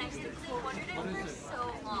why it's connected? Because I wondered it for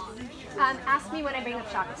so long. Ask me when I bring up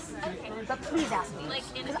Shabbos. Okay. But please ask me. Like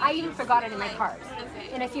because I even forgot it in my card.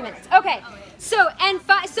 Okay. In a few minutes. Okay. So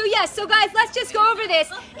guys, let's just go over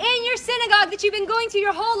this. In your synagogue that you've been going to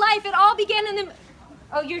your whole life, it all began in the...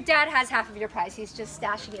 Oh, your dad has half of your prize. He's just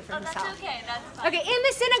stashing it for himself. That's okay. That's fine. Okay, in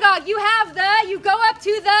the synagogue, you go up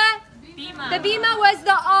to the... Bima. The bima was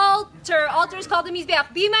the altar. Altar is called the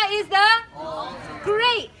mizbeach. Bima is the... Altar.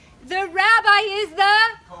 Great. The rabbi is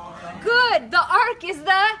the... Good. The ark is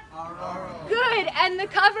the... Good. And the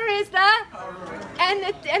cover is the... And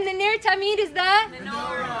the Ner Tamid is the...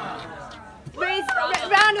 Menorah.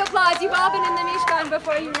 Round of applause. You've all been in the Mishkan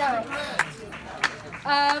before you know it.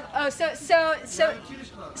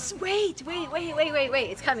 Wait.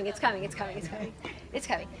 It's coming.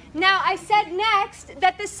 Now, I said next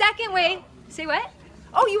that the second way... Say what?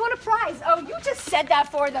 Oh, you want a prize. Oh, you just said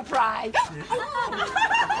that for the prize.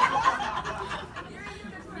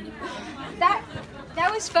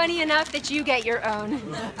 That was funny enough that you get your own.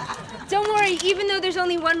 Don't worry, even though there's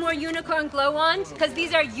only one more unicorn glow-on, because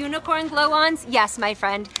these are unicorn glow-ons. Yes, my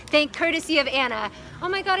friend. Thank courtesy of Anna. Oh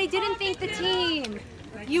my God, I didn't thank the team.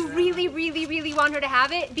 You really want her to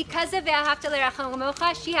have it. Because of Ve'ahavta l'reacha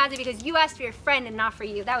kamocha, she has it because you asked for your friend and not for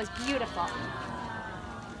you. That was beautiful. I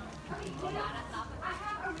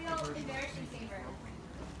have a real embarrassing favor.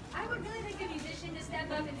 I would really like a musician to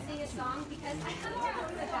step up and sing a song because I have a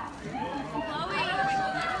problem with that.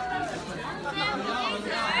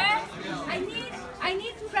 I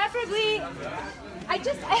need preferably, I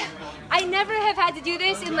never have had to do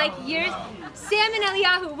this in like years. Sam and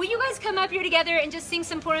Eliyahu, will you guys come up here together and just sing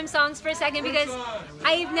some Purim songs for a second because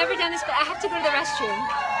I've never done this, but I have to go to the restroom.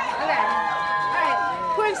 Okay. All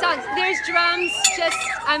right. Purim songs. There's drums. Just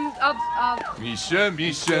Misha,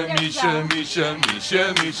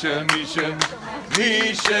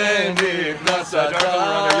 Nichnas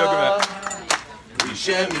Adar.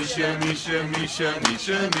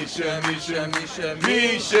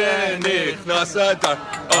 Misha, Nichnas Adar.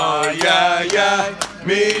 Ay, ay, ay.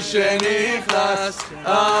 Misha, Nichnas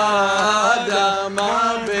Adar.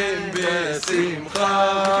 Marvin besimcha.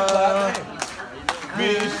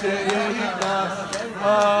 Misha, Nichnas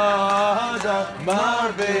Adar.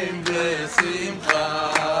 Marvin besimcha.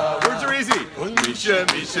 Words are easy. Misha,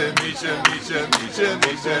 Nichnas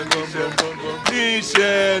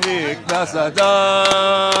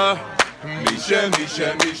Adar.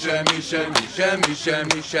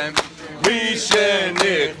 Misha,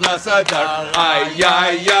 Nichnas Adar. Ay,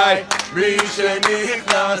 ay, ay. Misha,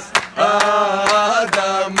 Nichnas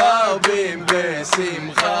Adar. Marvin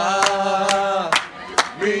besimcha.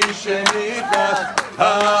 Misha, Nichnas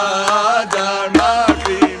Adar.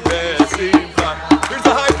 Marvin besimcha. Here's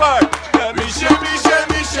the high part. Misha,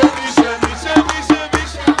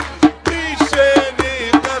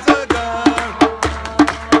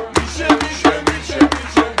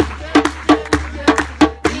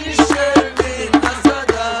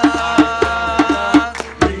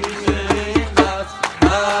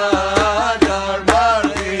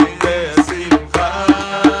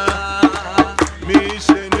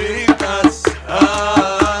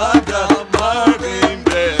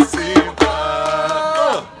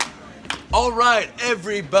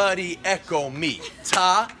 echo me.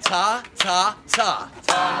 Ta, ta, ta, ta.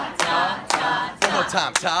 Ta ta ta One more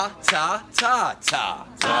time. Ta, ta, ta, ta.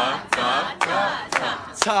 Ta ta ta ta.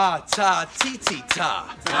 Ta, ta, ti, ti, ta.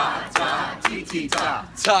 Ta ta ti ti ta.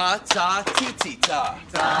 Ta, ta, ti, ti, ta.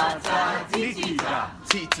 Ta ta ti ti ta.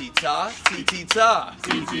 Ti, ti, ta, ti, ti, ta.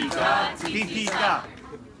 Ti ti ta ti ti ta.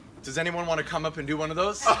 Does anyone want to come up and do one of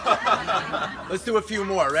those? Let's do a few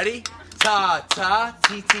more. Ready? Ta, ta,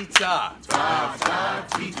 ti, ti, ta. Ta ta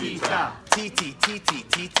ti ti ta. Ti, ti, ti, ti,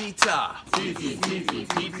 ti, ti, ta. Ti ti ti ti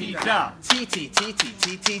ti ti ta. Ti, ti, ti, ti,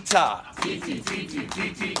 ti, ti, ta. Ti ti ti ti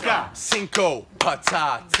ti ti ta. Cinco,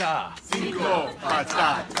 patata. Cinco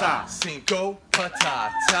patata. Cinco,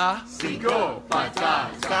 patata. Cinco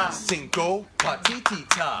patata. Cinco,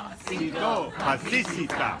 patitita. Cinco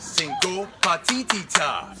patitita. Cinco, patitita.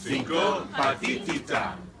 Cinco patitita.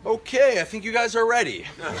 Okay, I think you guys are ready.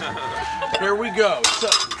 Here we go. So,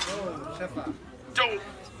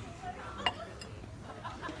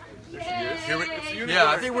 here we, yeah,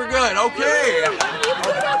 I think we're good. Okay.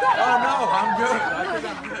 Oh no, I'm good.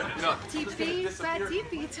 Tipi,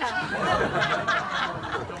 tipi, ta.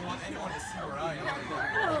 Don't want anyone to see where I am.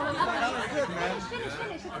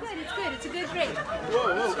 Finish. It's good. It's a good break.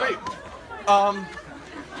 Whoa, great.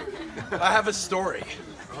 I have a story.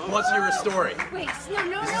 Who wants to hear a story? Wait,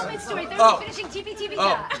 no, it's story. They're Oh. finishing tipi, tipi,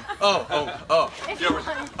 Oh, ta. oh. If you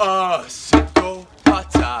want. Cinco,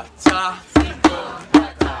 patata. Cinco,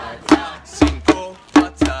 patata. Cinco,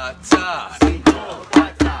 patata. Cinco,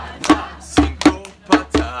 patata. Cinco,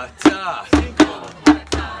 patata. Cinco,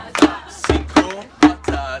 patata. Cinco,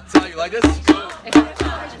 patata. You like this?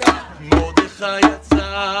 מרדכי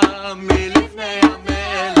יצא מלפני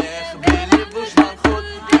המלך בלבוש מלכות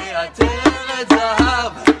ועטרת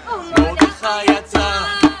זהב. מרדכי יצא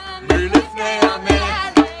מלפני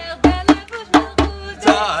המלך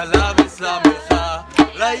תעלה ושמחה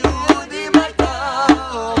ליהודים הייתה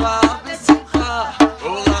אורה בשמחה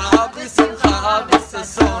אורה בשמחה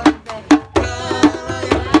וששון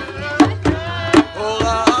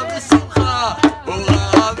אורה בשמחה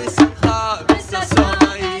אורה בשמחה וששון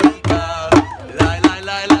העיקר לי לי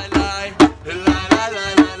לי לי לי לי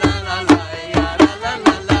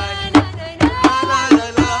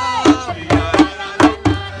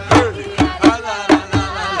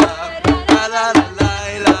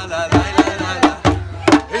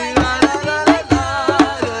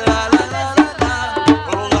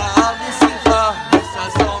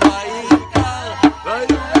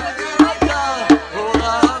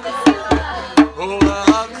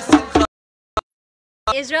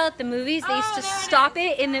Israel at the movies, they used to stop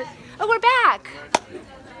it in the... Oh, we're back!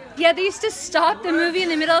 Yeah, they used to stop the movie in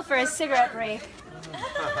the middle for a cigarette break.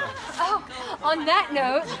 Oh, on that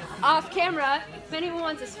note, off camera, if anyone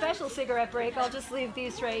wants a special cigarette break, I'll just leave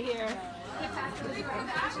these right here.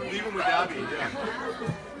 Leave him with Abby,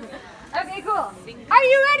 yeah. Okay, cool. Are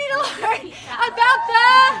you ready to learn about the...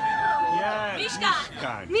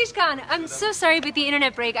 Mishkan. Mishkan, I'm so sorry about the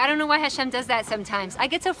internet break. I don't know why Hashem does that sometimes. I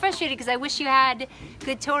get so frustrated because I wish you had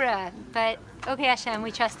good Torah. But, okay, Hashem,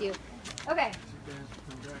 we trust you. Okay.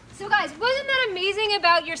 So guys, wasn't that amazing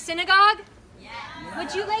about your synagogue?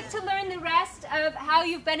 Would you like to learn the rest of how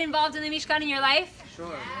you've been involved in the Mishkan in your life?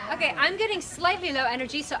 Sure. Okay, I'm getting slightly low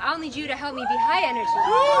energy, so I'll need you to help me be high energy.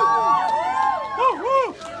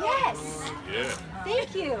 Yes. Yeah.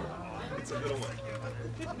 Thank you. It's a little one.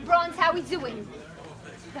 Bronze, how we doing?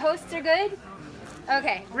 The hosts are good?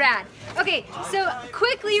 Okay, rad. Okay, so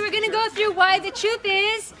quickly we're gonna go through why the truth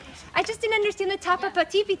is, I just didn't understand the tapa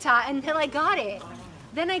patipita until I got it.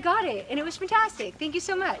 Then I got it, and it was fantastic. Thank you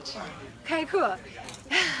so much. Okay, cool.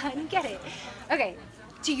 I didn't get it. Okay,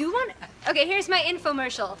 do you want... Okay, here's my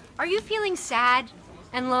infomercial. Are you feeling sad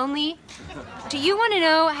and lonely? Do you want to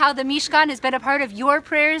know how the Mishkan has been a part of your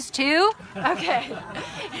prayers too? Okay,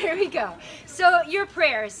 here we go. So your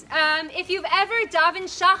prayers. If you've ever davened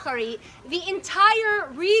Shachari, the entire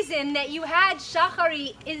reason that you had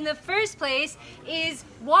Shachari in the first place is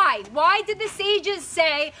why? Why did the sages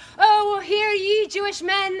say, oh, hear ye Jewish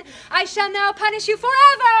men, I shall now punish you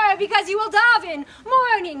forever because you will daven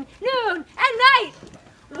morning, noon, and night?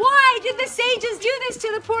 Why did the sages do this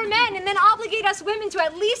to the poor men and then obligate us women to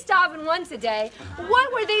at least daven once a day?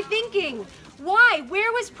 What were they thinking? Why?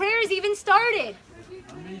 Where was prayers even started?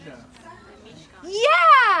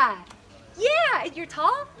 Yeah! Yeah! You're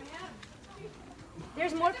tall?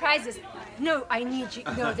 There's more prizes. No, I need you.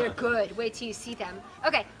 No, they're good. Wait till you see them.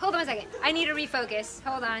 Okay, hold on a second. I need to refocus.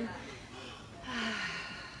 Hold on.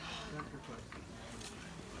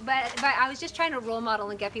 But I was just trying to role model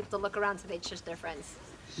and get people to look around so they'd shush their friends.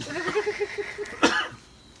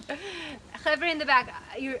 Chevra in the back,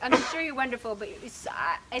 I'm sure you're wonderful, but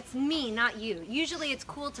it's me, not you. Usually it's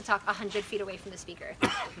cool to talk 100 feet away from the speaker.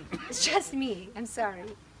 It's just me. I'm sorry.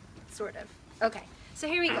 Sort of. Okay, so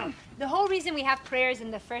here we go. The whole reason we have prayers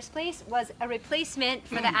in the first place was a replacement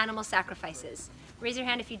for the animal sacrifices. Raise your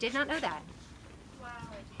hand if you did not know that.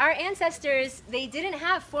 Our ancestors, they didn't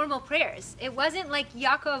have formal prayers. It wasn't like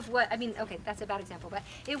Yaakov, okay, that's a bad example, but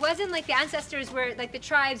it wasn't like the ancestors were, like the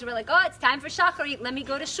tribes were like, oh, it's time for Shacharit, let me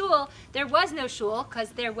go to shul. There was no shul because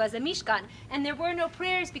there was a Mishkan. And there were no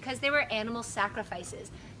prayers because there were animal sacrifices.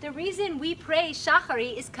 The reason we pray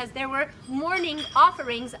Shacharit is because there were morning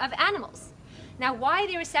offerings of animals. Now, why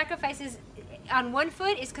there were sacrifices on one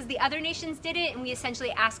foot is because the other nations did it, and we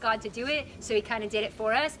essentially asked God to do it, so he kind of did it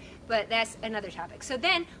for us, but that's another topic. So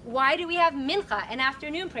then, why do we have mincha, an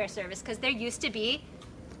afternoon prayer service? Because there used to be...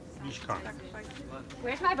 Mishkan.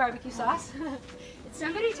 Where's my barbecue sauce? Did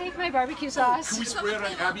somebody take my barbecue sauce? Can we spray it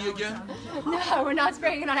on Abby again? No, we're not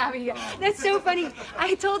spraying it on Abby again. That's so funny.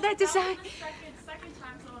 I told that to someone.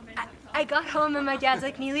 I got home and my dad's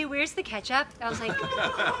like, Nili, where's the ketchup? I was like...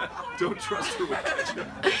 Don't trust her with ketchup.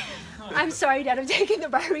 I'm sorry, Dad, I'm taking the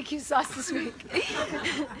barbecue sauce this week.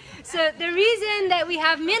 So the reason that we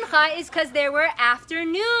have mincha is because there were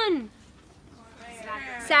afternoon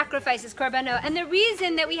sacrifices, korbanot. And the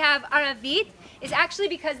reason that we have aravit is actually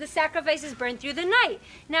because the sacrifices burned through the night.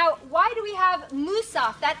 Now, why do we have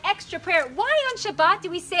musaf, that extra prayer? Why on Shabbat do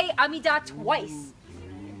we say Amidah twice?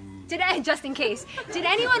 Just in case. Did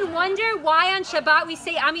anyone wonder why on Shabbat we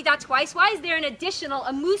say Amidah twice? Why is there an additional,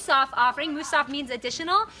 a musaf offering? Musaf means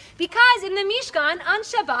additional. Because in the Mishkan, on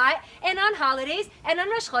Shabbat, and on holidays, and on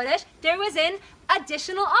Rosh Chodesh, there was an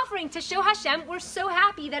additional offering to show Hashem we're so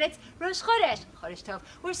happy that it's Rosh Chodesh. Chodesh Tov.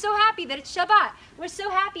 We're so happy that it's Shabbat. We're so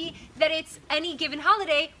happy that it's any given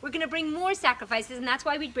holiday. We're going to bring more sacrifices, and that's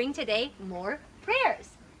why we bring today more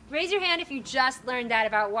prayers. Raise your hand if you just learned that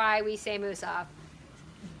about why we say musaf.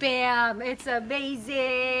 Bam, it's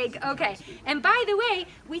amazing. Okay, and by the way,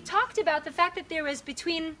 we talked about the fact that there was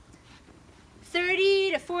between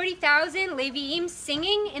 30 to 40,000 Leviim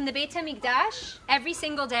singing in the Beit HaMikdash every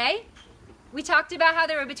single day. We talked about how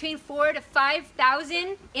there were between 4,000 to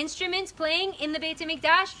 5,000 instruments playing in the Beit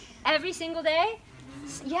HaMikdash every single day.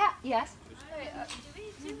 Yeah, yes. Do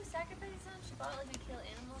we do sacrifices on Shabbat like we kill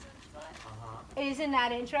animals on Shabbat? Isn't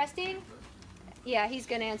that interesting? Yeah, he's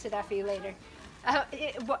going to answer that for you later.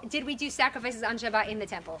 Did we do sacrifices on Shabbat in the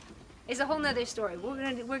temple? It's a whole nother story.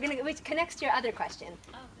 Which connects to your other question.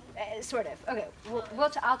 Sort of. Okay,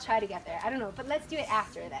 I'll try to get there. I don't know, but let's do it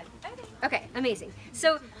after then. Okay, amazing.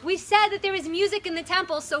 So we said that there was music in the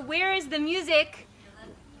temple, so where is the music?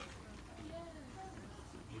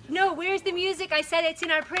 No, where's the music? I said it's in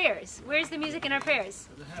our prayers. Where's the music in our prayers?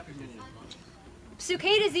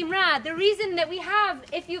 Psukei de Zimra, the reason that we have,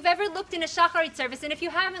 if you've ever looked in a Shacharit service, and if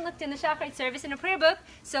you haven't looked in the Shacharit service in a prayer book,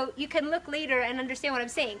 so you can look later and understand what I'm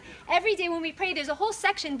saying. Every day when we pray, there's a whole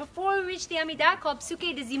section before we reach the Amidah called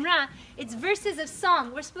Psukei de Zimra. It's verses of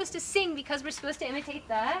song. We're supposed to sing because we're supposed to imitate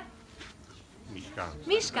the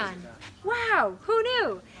Mishkan. Wow, who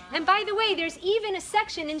knew? And by the way, there's even a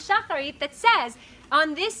section in Shacharit that says,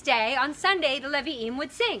 on this day, on Sunday, the Leviim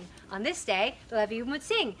would sing. On this day, the Leviim would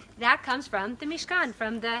sing. That comes from the Mishkan,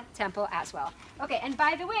 from the temple as well. Okay, and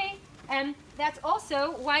by the way, that's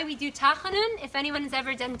also why we do Tachanun. If anyone has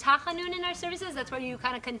ever done Tachanun in our services, that's where you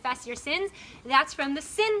kind of confess your sins. That's from the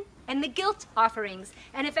sin and the guilt offerings.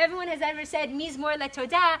 And if everyone has ever said Mizmor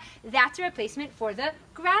LeTodah, that's a replacement for the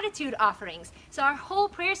gratitude offerings. So our whole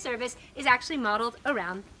prayer service is actually modeled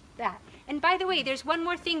around that. And by the way, there's one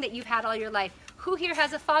more thing that you've had all your life. Who here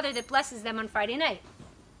has a father that blesses them on Friday night?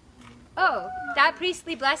 Oh, that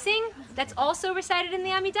priestly blessing that's also recited in the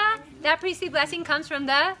Amidah, that priestly blessing comes from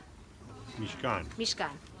the Mishkan.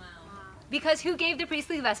 Because who gave the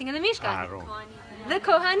priestly blessing in the Mishkan? The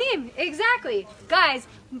Kohanim, exactly. Guys,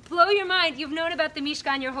 blow your mind. You've known about the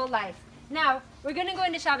Mishkan your whole life. Now, we're going to go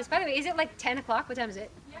into Shabbos. By the way, is it like 10 o'clock? What time is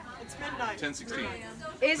it? It's midnight. 10:16.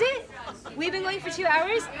 Is it? We've been going for 2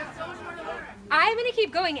 hours? I'm going to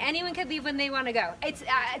keep going. Anyone can leave when they want to go. It's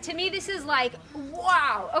to me, this is like,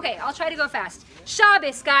 wow. Okay, I'll try to go fast.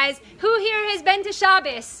 Shabbos, guys. Who here has been to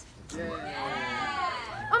Shabbos?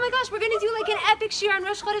 Oh my gosh, we're going to do like an epic shir on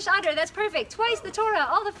Rosh Chodesh Adar. That's perfect. Twice the Torah,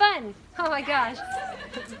 all the fun. Oh my gosh.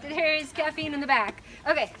 There's caffeine in the back.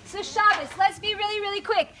 Okay, so Shabbos, let's be really, really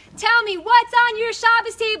quick. Tell me, what's on your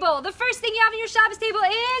Shabbos table? The first thing you have on your Shabbos table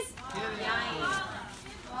is?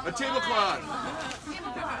 A tablecloth.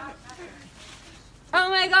 Oh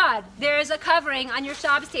my God, there is a covering on your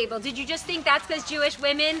Shabbos table. Did you just think that's because Jewish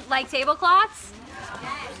women like tablecloths?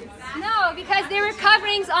 No, because there were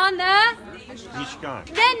coverings on the Mishkan.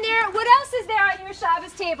 Then what else is there on your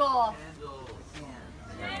Shabbos table?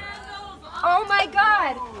 Oh my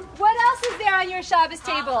God. What else is there on your Shabbos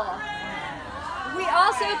table? We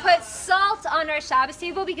also put salt on our Shabbos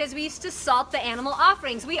table because we used to salt the animal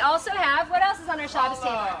offerings. We also have, what else is on our Shabbos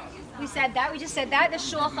table? We said that, we just said that, the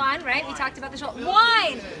shulchan, right? We talked about the shulchan.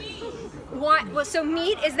 Wine! Well, so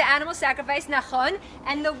meat is the animal sacrifice, nachon,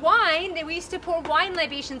 and the wine, we used to pour wine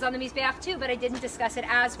libations on the mizbeach too, but I didn't discuss it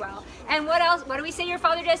as well. And what else? What do we say your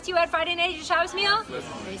father does to you at Friday night at your Shabbos meal?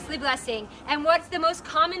 Basically blessing. And what's the most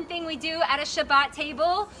common thing we do at a Shabbat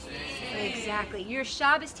table? Exactly. Your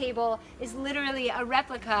Shabbos table is literally a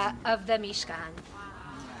replica of the Mishkan.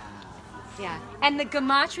 Yeah. And the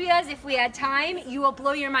gematrias, if we had time, you will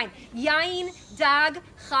blow your mind. Yain, dag,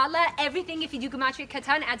 challah, everything, if you do gematria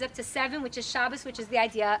katan, adds up to 7, which is Shabbos, which is the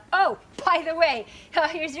idea. Oh, by the way,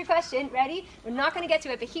 here's your question. Ready? We're not going to get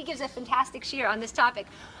to it, but he gives a fantastic shir on this topic.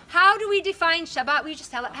 How do we define Shabbat? We just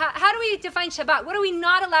tell it. How do we define Shabbat? What are we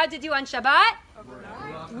not allowed to do on Shabbat?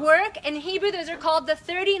 Work. In Hebrew, those are called the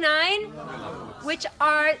 39, which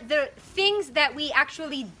are the things that we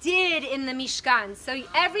actually did in the Mishkan. So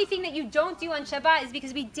everything that you don't do on Shabbat is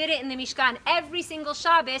because we did it in the Mishkan. Every single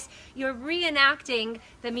Shabbos, you're reenacting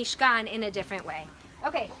the Mishkan in a different way.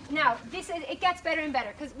 Okay, now it gets better and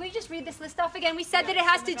better because we just read this list off again. We said that it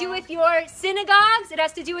has to do with your synagogues, it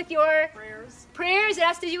has to do with your prayers, it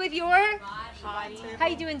has to do with your how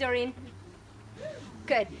you doing, Doreen?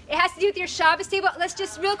 Good. It has to do with your Shabbos table. Let's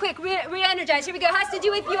just real quick re-energize. Here we go. It has to do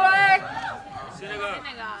with your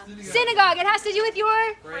synagogue. It has to do with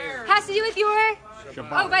your prayers. Has to do with your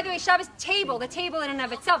Shabbat. Oh, by the way, Shabbos table. The table in and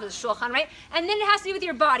of itself is a shulchan, right? And then it has to do with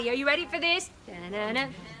your body. Are you ready for this? Da-na-na.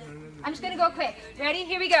 I'm just going to go quick. Ready?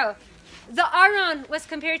 Here we go. The Aron was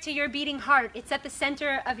compared to your beating heart. It's at the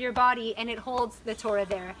center of your body, and it holds the Torah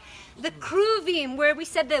there. The Kruvim, where we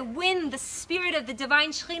said the wind, the spirit of the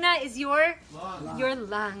divine Shekhinah, is your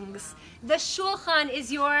lungs. The Shulchan is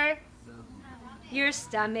your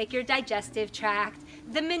stomach, your digestive tract.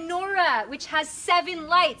 The menorah, which has 7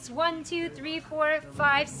 lights. 1, 2, 3, 4,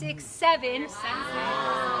 5, 6, 7.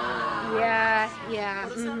 Yeah.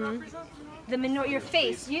 Mm-hmm. The menorah, your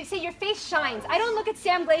face. You say your face shines. I don't look at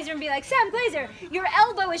Sam Glazer and be like, Sam Glazer, your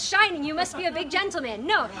elbow is shining. You must be a big gentleman.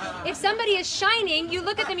 No. If somebody is shining, you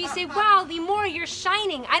look at them and you say, wow, Limor, you're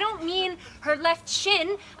shining. I don't mean her left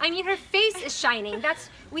shin. I mean her face is shining.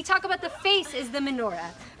 We talk about the face is the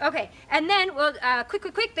menorah. Okay. And then, well,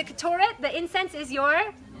 quick. The Torah, the incense is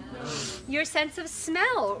your sense of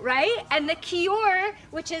smell, right? And the kior,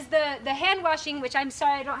 which is the hand washing, which I'm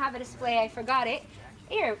sorry I don't have a display. I forgot it.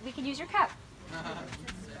 Here, we can use your cup.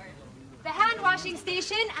 The hand washing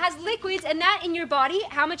station has liquids, and that in your body,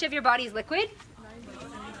 how much of your body is liquid?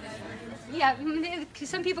 Yeah,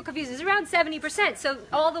 some people confuse it. It's around 70%, so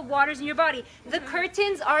all the water's in your body. The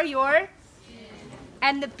curtains are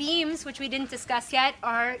and the beams, which we didn't discuss yet,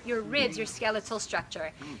 are your ribs, your skeletal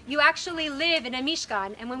structure. You actually live in a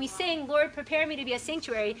Mishkan, and when we sing, Lord, prepare me to be a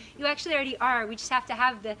sanctuary, you actually already are. We just have to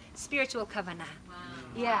have the spiritual kavanah.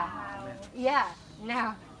 Yeah.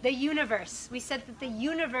 Now, the universe. We said that the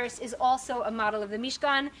universe is also a model of the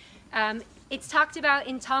Mishkan. It's talked about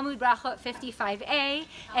in Talmud Brachot 55a,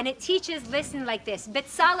 and it teaches, listen like this.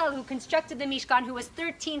 Betzalel, who constructed the Mishkan, who was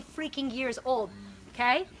 13 freaking years old,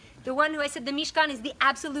 okay? The one who I said the Mishkan is the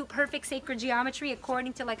absolute perfect sacred geometry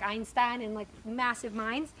according to like Einstein and like massive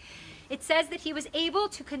minds. It says that he was able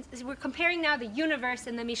to, we're comparing now the universe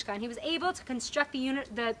and the Mishkan. He was able to construct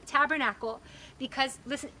the tabernacle because,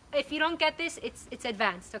 listen, if you don't get this, it's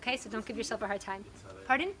advanced, okay? So don't give yourself a hard time.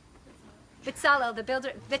 Pardon? Betzalel, the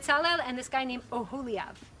builder, Betzalel and this guy named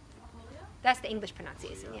Oholiav. That's the English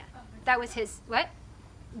pronunciation, yeah. That was his, what?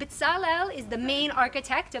 Betzalel is the main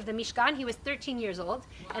architect of the Mishkan. He was 13 years old,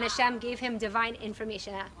 and Hashem gave him divine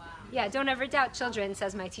information. Yeah, don't ever doubt children,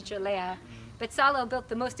 says my teacher Leah. Betzalel built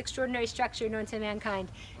the most extraordinary structure known to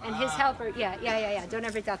mankind, and his helper, yeah. Don't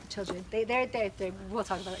ever doubt the children. They're we'll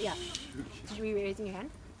talk about it. Yeah. Did you be raising your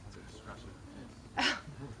hand?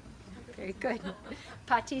 Very good.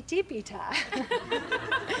 Patitipita.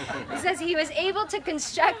 It says he was able to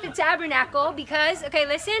construct the tabernacle because, okay,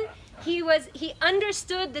 listen, he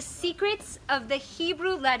understood the secrets of the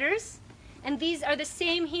Hebrew letters, and these are the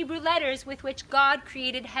same Hebrew letters with which God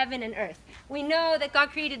created heaven and earth. We know that God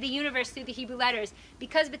created the universe through the Hebrew letters.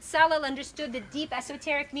 Because Betzalel understood the deep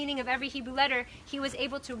esoteric meaning of every Hebrew letter, he was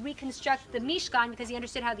able to reconstruct the Mishkan because he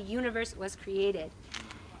understood how the universe was created.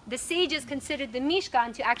 The sages considered the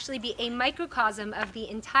Mishkan to actually be a microcosm of the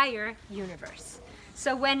entire universe.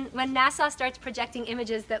 So when NASA starts projecting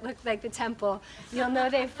images that look like the temple, you'll know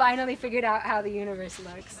they've finally figured out how the universe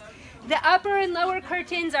looks. The upper and lower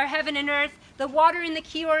curtains are heaven and earth. The water in the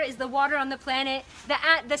kior is the water on the planet.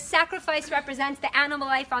 The sacrifice represents the animal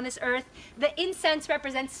life on this earth. The incense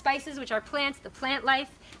represents spices, which are plants, the plant life.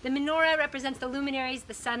 The menorah represents the luminaries,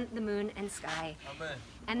 the sun, the moon, and sky. Amen.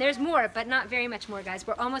 And there's more, but not very much more, guys.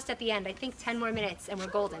 We're almost at the end. I think 10 more minutes, and we're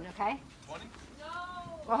golden, okay? 20? No!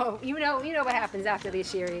 Oh, you know what happens after the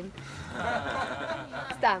Assyrian.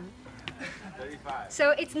 It's done. 35.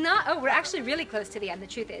 So it's not, oh, we're actually really close to the end, the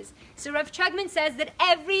truth is. So Rav Trugman says that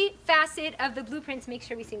every facet of the blueprints, make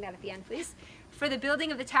sure we sing that at the end, please, for the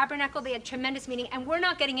building of the tabernacle, they had tremendous meaning, and we're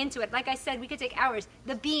not getting into it. Like I said, we could take hours.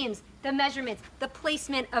 The beams, the measurements, the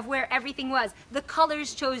placement of where everything was, the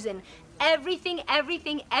colors chosen, everything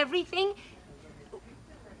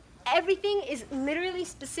is literally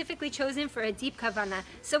specifically chosen for a deep kavanah.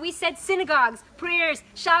 So we said synagogues, prayers,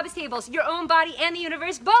 Shabbos tables, your own body and the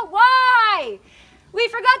universe, but why? We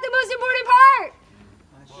forgot the most important part.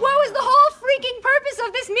 What was the whole freaking purpose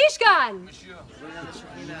of this Mishkan?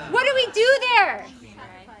 What do we do there?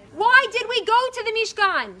 Why did we go to the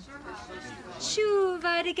Mishkan?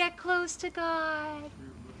 Tshuva, to get close to God.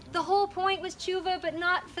 The whole point was tshuva, but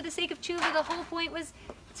not for the sake of tshuva. The whole point was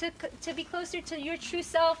to be closer to your true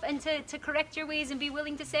self and to correct your ways and be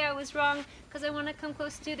willing to say I was wrong because I want to come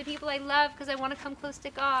close to the people I love, because I want to come close to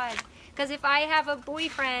God. Because if I have a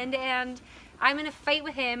boyfriend and I'm in a fight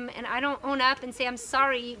with him and I don't own up and say I'm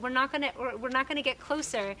sorry, we're not gonna get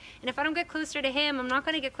closer. And if I don't get closer to him, I'm not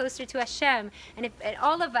gonna get closer to Hashem. And if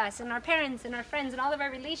all of us and our parents and our friends and all of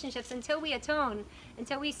our relationships, until we atone,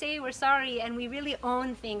 until we say we're sorry and we really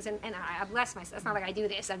own things, and I bless myself. It's not like I do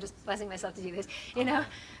this, I'm just blessing myself to do this, you know?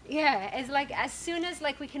 Yeah, it's like as soon as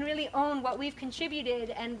like we can really own what we've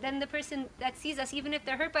contributed, and then the person that sees us, even if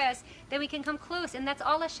they're hurt by us, then we can come close. And that's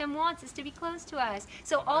all Hashem wants, is to be close to us.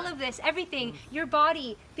 So all of this, everything, your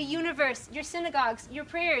body, the universe, your synagogues, your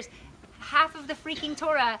prayers, half of the freaking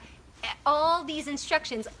Torah, all these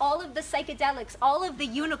instructions, all of the psychedelics, all of the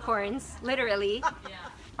unicorns, literally,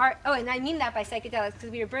 are, oh, and I mean that by psychedelics because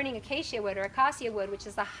we were burning acacia wood or acacia wood, which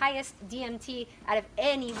is the highest DMT out of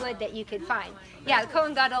any wood that you could find. Yeah, the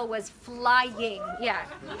Kohen Gadol was flying, yeah.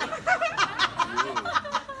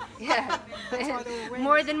 Yeah,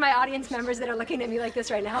 more than my audience members that are looking at me like this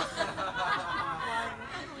right now.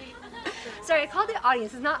 Sorry, I called it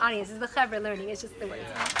audience. It's not audience. It's the chevra learning. It's just the words.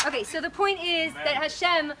 Okay, so the point is that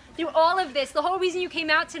Hashem, through all of this, the whole reason you came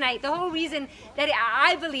out tonight, the whole reason that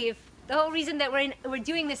I believe, the whole reason that we're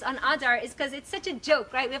doing this on Adar is because it's such a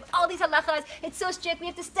joke, right? We have all these halachas. It's so strict. We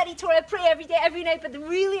have to study Torah, pray every day, every night. But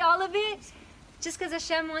really, all of it, just because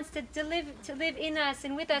Hashem wants to live in us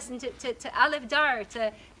and with us, and to Aleph Dar,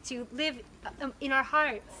 to live in our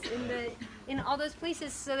hearts, in all those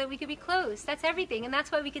places, so that we could be close. That's everything, and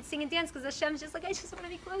that's why we could sing and dance, because Hashem's just like, I just want to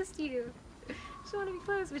be close to you. I just want to be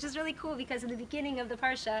close, which is really cool, because in the beginning of the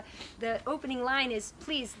Parsha, the opening line is,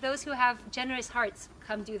 please, those who have generous hearts,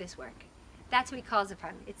 come do this work. That's what he calls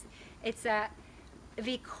upon. It's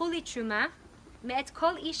V'kuli Terumah, me'et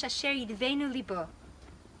kol ish asher yidvenu libo.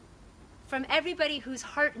 From everybody whose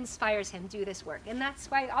heart inspires him, do this work. And that's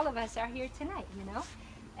why all of us are here tonight, you know?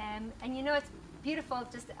 And you know, it's beautiful,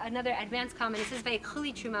 just another advanced comment. It says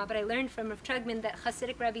Vayikuli Terumah, but I learned from Rav Trugman that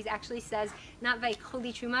Hasidic rabbis actually says not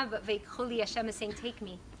Vayikuli Terumah, but Vayikuli, Hashem is saying, take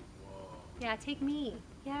me. Whoa. Yeah, take me.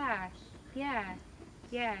 Yeah, yeah,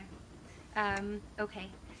 yeah. Okay.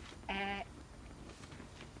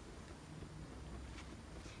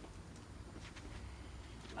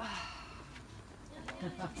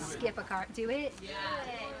 Skip a card. Do it? Yeah.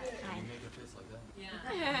 Fine.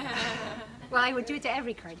 Yeah. Well, I would do it to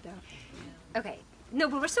every card, though. Okay. No,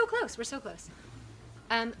 but we're so close. We're so close.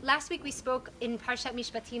 Last week we spoke in Parshat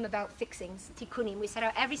Mishpatim about fixings, tikkunim. We said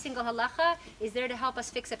how every single halacha is there to help us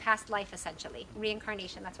fix a past life, essentially.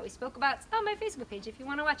 Reincarnation, that's what we spoke about. It's on my Facebook page if you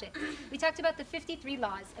want to watch it. We talked about the 53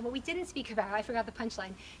 laws, and what we didn't speak about, I forgot the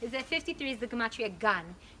punchline, is that 53 is the gematria Gan.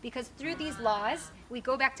 Because through these laws, we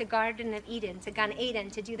go back to Garden of Eden, to Gan Eden,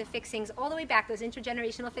 to do the fixings all the way back, those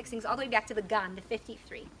intergenerational fixings, all the way back to the Gan, the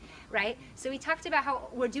 53, right? So we talked about how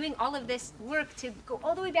we're doing all of this work to go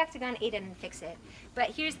all the way back to Gan Eden and fix it.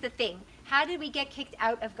 But here's the thing. How did we get kicked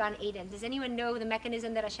out of Gan Eden? Does anyone know the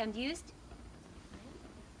mechanism that Hashem used?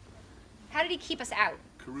 How did he keep us out?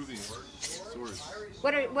 Keruvim. Swords.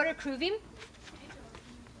 What are Keruvim?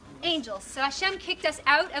 Angels. So Hashem kicked us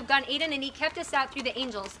out of Gan Eden, and he kept us out through the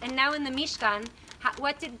angels. And now in the Mishkan,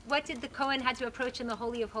 what did the Kohen had to approach in the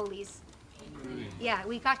Holy of Holies? Yeah,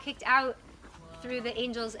 we got kicked out through the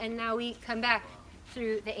angels, and now we come back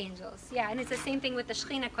through the angels. Yeah, and it's the same thing with the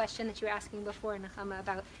Shekhinah question that you were asking before, Nechama,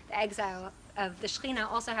 about the exile of the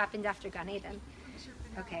Shekhinah also happened after Gan Eden.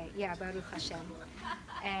 Okay, yeah, Baruch Hashem.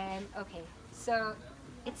 Okay, so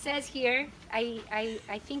it says here,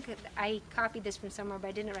 I think I copied this from somewhere, but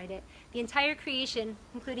I didn't write it. The entire creation,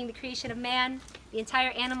 including the creation of man, the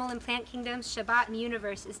entire animal and plant kingdoms, Shabbat, and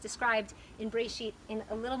universe is described in Breshit in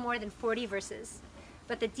a little more than 40 verses.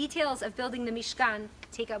 But the details of building the Mishkan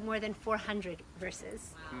take up more than 400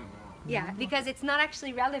 verses. Yeah, because it's not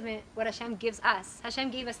actually relevant what Hashem gives us. Hashem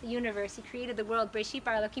gave us the universe. He created the world. Breshit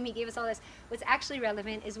bara Elokim, He gave us all this. What's actually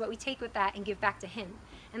relevant is what we take with that and give back to Him.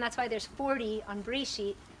 And that's why there's 40 on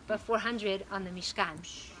Breshit, but 400 on the Mishkan.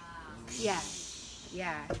 Yeah,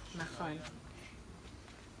 Nachon.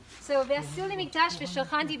 So,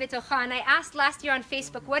 and I asked last year on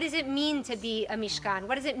Facebook, what does it mean to be a Mishkan?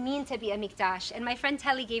 What does it mean to be a Mikdash? And my friend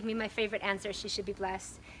Telly gave me my favorite answer. She should be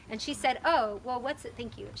blessed. And she said, oh, well, what's it?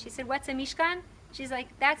 Thank you. She said, what's a Mishkan? She's like,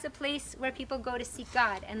 that's a place where people go to seek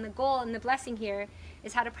God. And the goal and the blessing here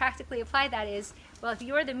is how to practically apply that is, well, if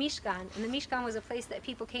you're the Mishkan, and the Mishkan was a place that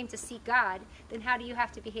people came to seek God, then how do you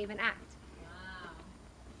have to behave and act? Wow.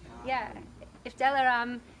 Yeah. If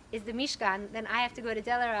Delaram is the Mishkan, then I have to go to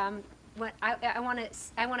Delaram when I want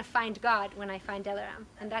to find God when I find Delaram.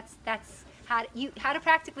 And that's how to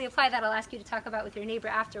practically apply that. I'll ask you to talk about with your neighbor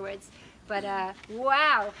afterwards. But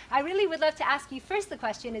wow, I really would love to ask you first. The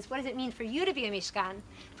question is, what does it mean for you to be a Mishkan?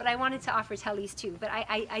 But I wanted to offer Telly's too. But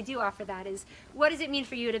I do offer that is, what does it mean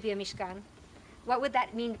for you to be a Mishkan? What would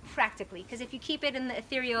that mean practically? Because if you keep it in the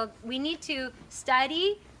ethereal, we need to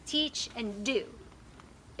study, teach, and do.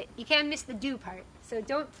 You can't miss the do part. So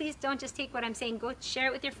please don't just take what I'm saying. Go share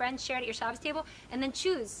it with your friends, share it at your Shabbos table, and then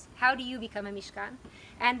choose, how do you become a Mishkan?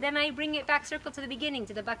 And then I bring it back circle to the beginning,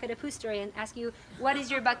 to the bucket of poo story, and ask you, what is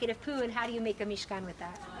your bucket of poo, and how do you make a Mishkan with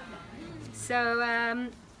that? So,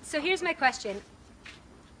 so here's my question.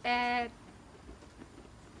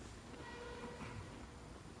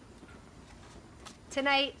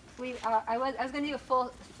 Tonight, I was going to do a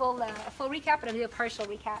full recap, but I'm going to do a partial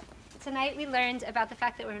recap. Tonight we learned about the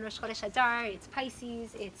fact that we're in Rosh Chodesh Adar. It's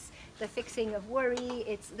Pisces, it's the fixing of worry,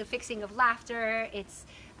 it's the fixing of laughter, it's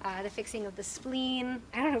the fixing of the spleen.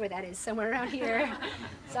 I don't know where that is, somewhere around here.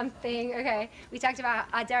 Something, okay. We talked about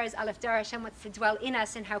Adar is Aleph Dar, Hashem wants to dwell in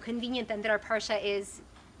us, and how convenient then that our Parsha is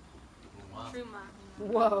Terumah.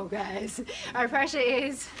 Whoa, guys. Our Parsha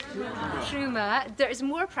is Terumah. There's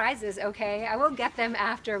more prizes, okay? I will get them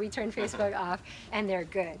after we turn Facebook off, and they're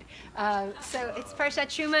good. So it's Parshat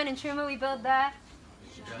Terumah, and in Terumah we build the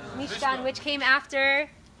Mishkan, which came after,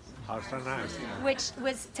 which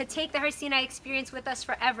was to take the Har Sinai experience with us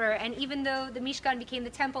forever. And even though the Mishkan became the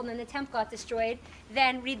temple and then the temple got destroyed,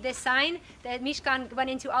 then read this sign, that Mishkan went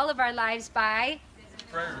into all of our lives by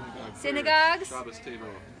synagogues, Shabbos table,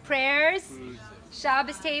 prayers, food,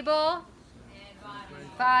 Shabbos table,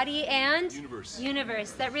 body, and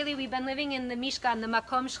universe. That really we've been living in the Mishkan, the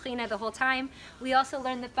Makom Shechina, the whole time. We also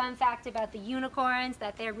learned the fun fact about the unicorns,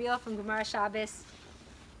 that they're real, from Gemara Shabbos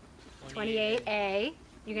 28a.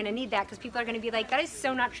 You're going to need that because people are going to be like, that is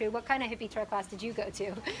so not true. What kind of hippie Torah class did you go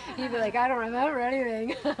to? You'd be like, I don't remember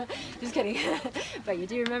anything. Just kidding. But you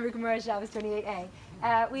do remember Gemara Shabbos 28a.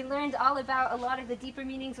 We learned all about a lot of the deeper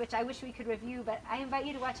meanings, which I wish we could review, but I invite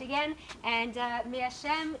you to watch again. And may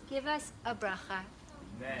Hashem give us a bracha.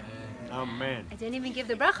 Amen. Amen. I didn't even give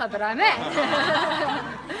the bracha, but amen.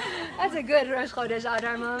 That's a good Rosh Chodesh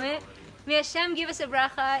Adar moment. May Hashem give us a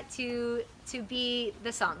bracha to be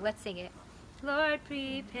the song. Let's sing it. Lord,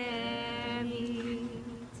 prepare me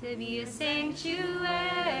to be a sanctuary.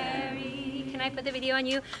 Can I put the video on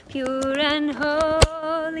you? Pure and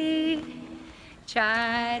holy,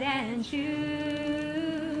 tried and true,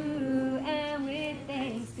 and with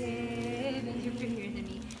thanksgiving. You're prettier than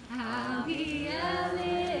me. I'll be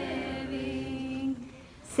a living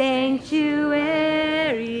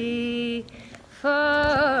sanctuary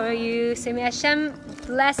for you. So may Hashem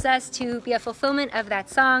bless us to be a fulfillment of that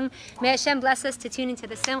song. May Hashem bless us to tune into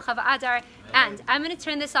the Simcha Adar. And I'm going to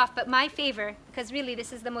turn this off, but my favor, because really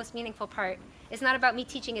this is the most meaningful part, it's not about me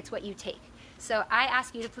teaching, it's what you take. So I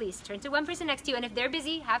ask you to please turn to one person next to you, and if they're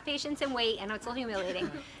busy, have patience and wait. I know it's a little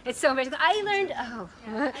humiliating. It's so embarrassing. I learned,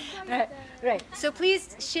 right. So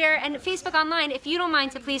please share, and Facebook Online, if you don't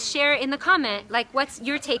mind, to please share in the comment, like, what's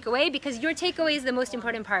your takeaway, because your takeaway is the most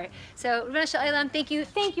important part. So, Rosh Chodesh,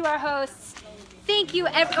 thank you, our hosts. Thank you,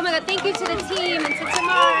 oh my God, thank you to the team, and to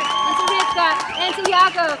Tamar, and to Rivka, and to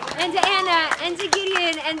Yaakov, and to Anna, and to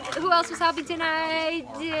Gideon, and who else was helping tonight?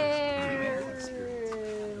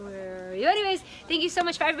 you. Anyways, thank you so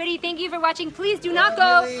much for everybody. Thank you for watching. Please do not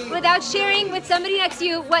go without sharing with somebody next to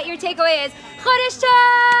you what your takeaway is. Chodesh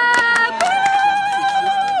Tov!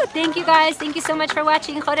 Woo! Thank you guys. Thank you so much for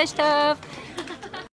watching. Chodesh Tov.